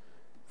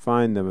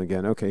find them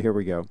again. Okay, here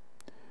we go.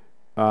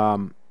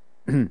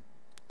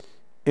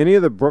 Any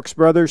of the Brooks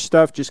Brothers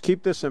stuff, just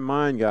keep this in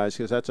mind, guys,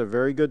 because that's a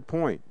very good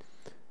point.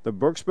 The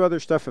Brooks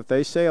Brothers stuff, if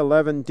they say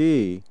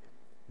 11D,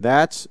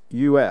 that's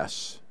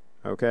U.S.,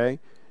 okay?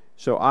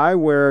 So I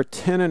wear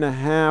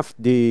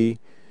 10.5D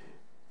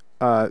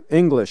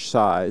English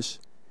size,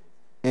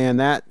 and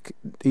that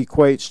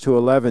equates to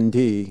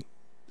 11D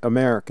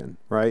American,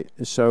 right?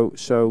 So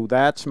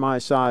that's my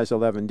size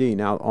 11D.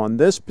 Now, on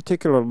this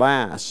particular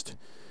last,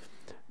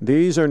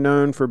 these are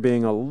known for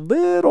being a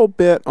little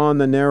bit on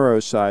the narrow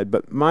side,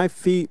 but my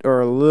feet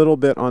are a little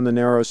bit on the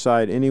narrow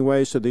side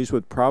anyway, so these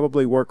would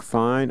probably work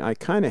fine. I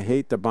kind of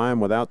hate to buy them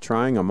without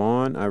trying them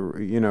on. I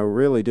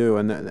really do,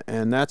 and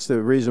that's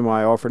the reason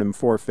why I offered him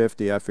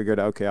 $450. I figured,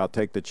 okay, I'll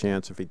take the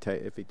chance if he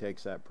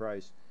takes that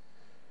price.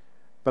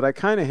 But I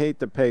kind of hate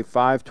to pay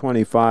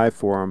 $525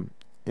 for them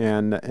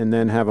and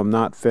then have them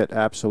not fit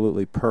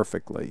absolutely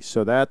perfectly.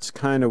 So that's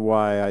kind of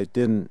why I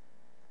didn't,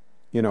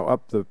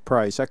 up the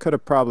price. I could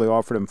have probably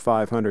offered him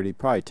 $500. He'd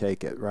probably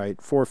take it, right?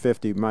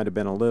 $450 might have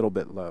been a little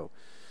bit low.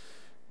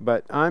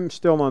 But I'm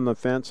still on the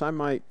fence. I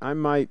might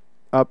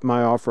up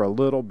my offer a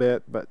little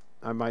bit, but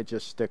I might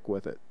just stick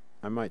with it.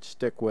 I might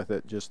stick with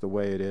it just the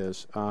way it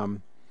is.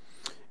 And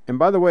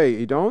by the way,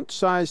 you don't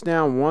size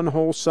down one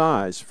whole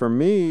size. For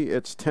me,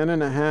 it's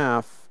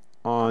 10.5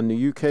 on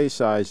the UK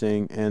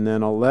sizing and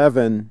then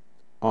 11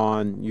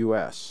 on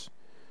US.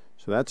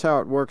 So that's how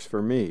it works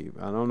for me.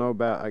 I don't know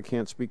about, I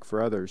can't speak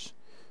for others.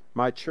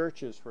 My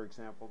churches, for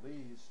example,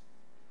 these,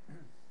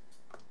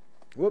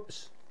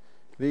 whoops,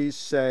 these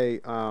say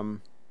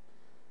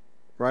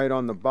right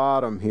on the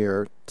bottom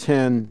here,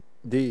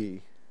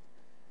 10D.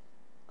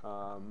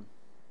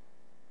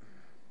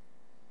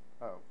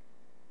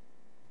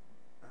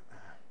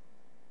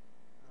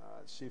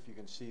 Let's see if you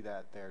can see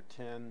that there.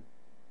 10. You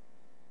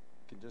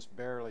can just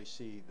barely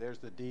see. There's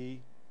the D,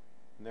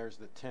 and there's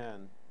the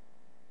 10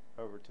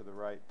 over to the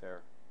right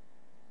there.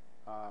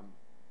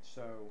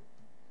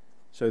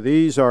 So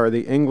these are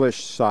the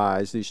English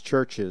size, these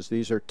churches.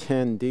 These are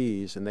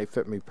 10Ds, and they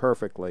fit me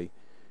perfectly.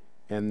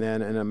 And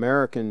then in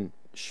American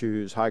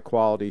shoes, high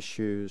quality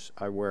shoes,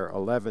 I wear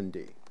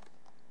 11D.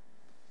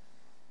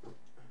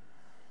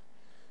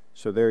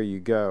 So there you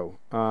go.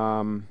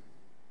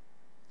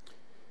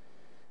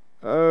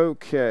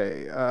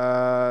 Okay,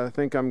 I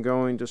think I'm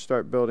going to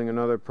start building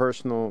another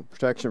personal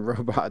protection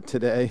robot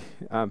today.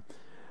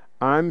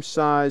 I'm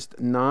sized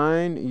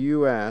 9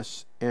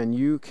 US and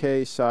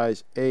UK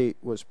size 8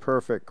 was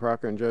perfect.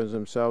 Crocker and Jones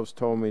themselves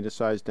told me to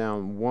size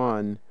down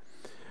 1.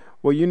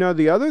 Well, you know,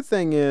 the other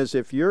thing is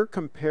if you're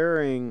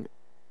comparing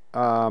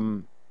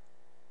like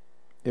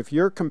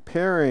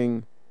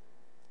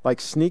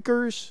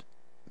sneakers,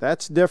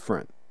 that's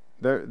different.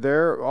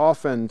 They're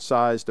often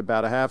sized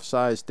about a half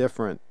size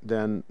different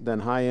than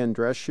high-end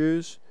dress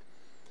shoes.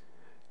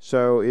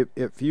 So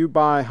if you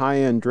buy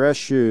high-end dress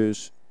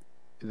shoes,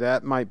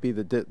 that might be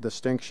the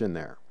distinction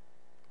there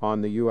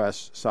on the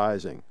US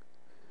sizing.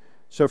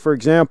 So for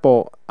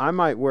example, I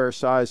might wear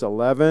size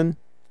 11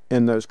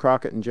 in those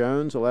Crockett and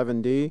Jones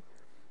 11D,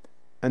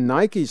 and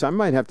Nikes I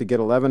might have to get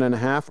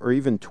 11.5 or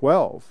even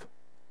 12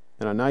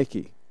 in a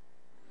Nike,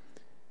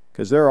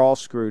 because they're all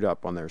screwed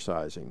up on their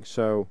sizing.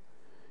 So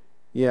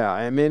yeah,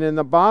 I mean, in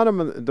the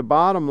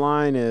bottom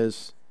line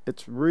is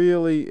it's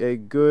really a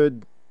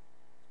good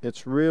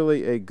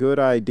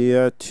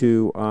idea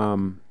to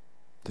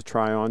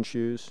try on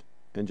shoes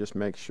and just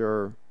make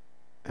sure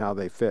how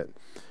they fit.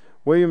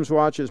 Williams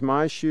watches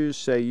my shoes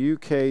say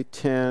UK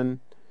 10,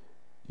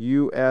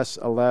 US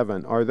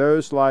 11. Are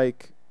those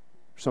like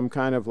some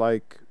kind of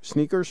like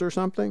sneakers or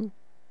something?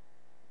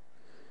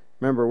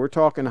 Remember, we're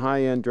talking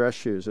high-end dress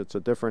shoes. It's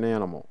a different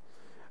animal.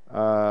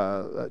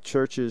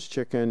 Church's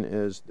chicken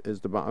is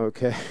the bomb.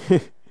 Okay.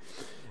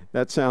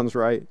 That sounds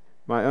right.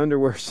 My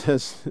underwear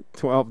says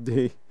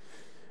 12D.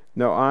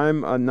 No,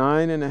 I'm a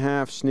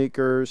 9.5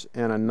 sneakers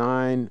and a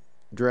 9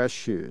 dress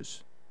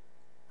shoes.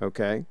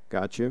 Okay,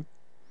 got you.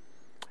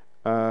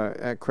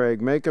 At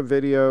Craig, make a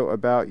video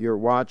about your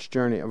watch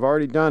journey. I've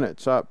already done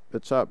it.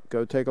 It's up.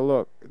 Go take a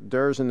look.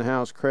 Dur's in the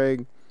house.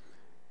 Craig,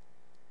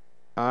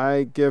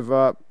 I give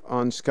up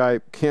on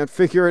Skype. Can't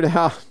figure it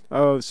out.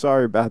 Oh,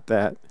 sorry about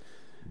that.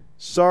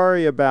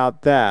 Sorry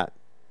about that.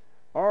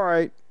 All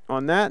right.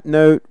 On that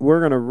note, we're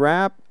going to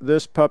wrap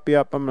this puppy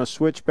up. I'm going to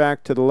switch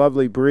back to the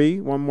lovely Bree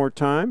one more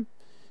time.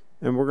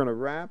 And we're going to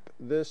wrap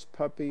this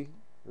puppy,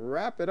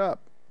 wrap it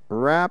up.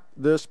 Wrap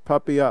this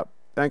puppy up.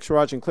 Thanks for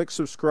watching. Click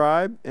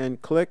subscribe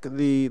and click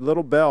the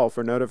little bell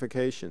for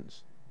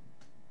notifications.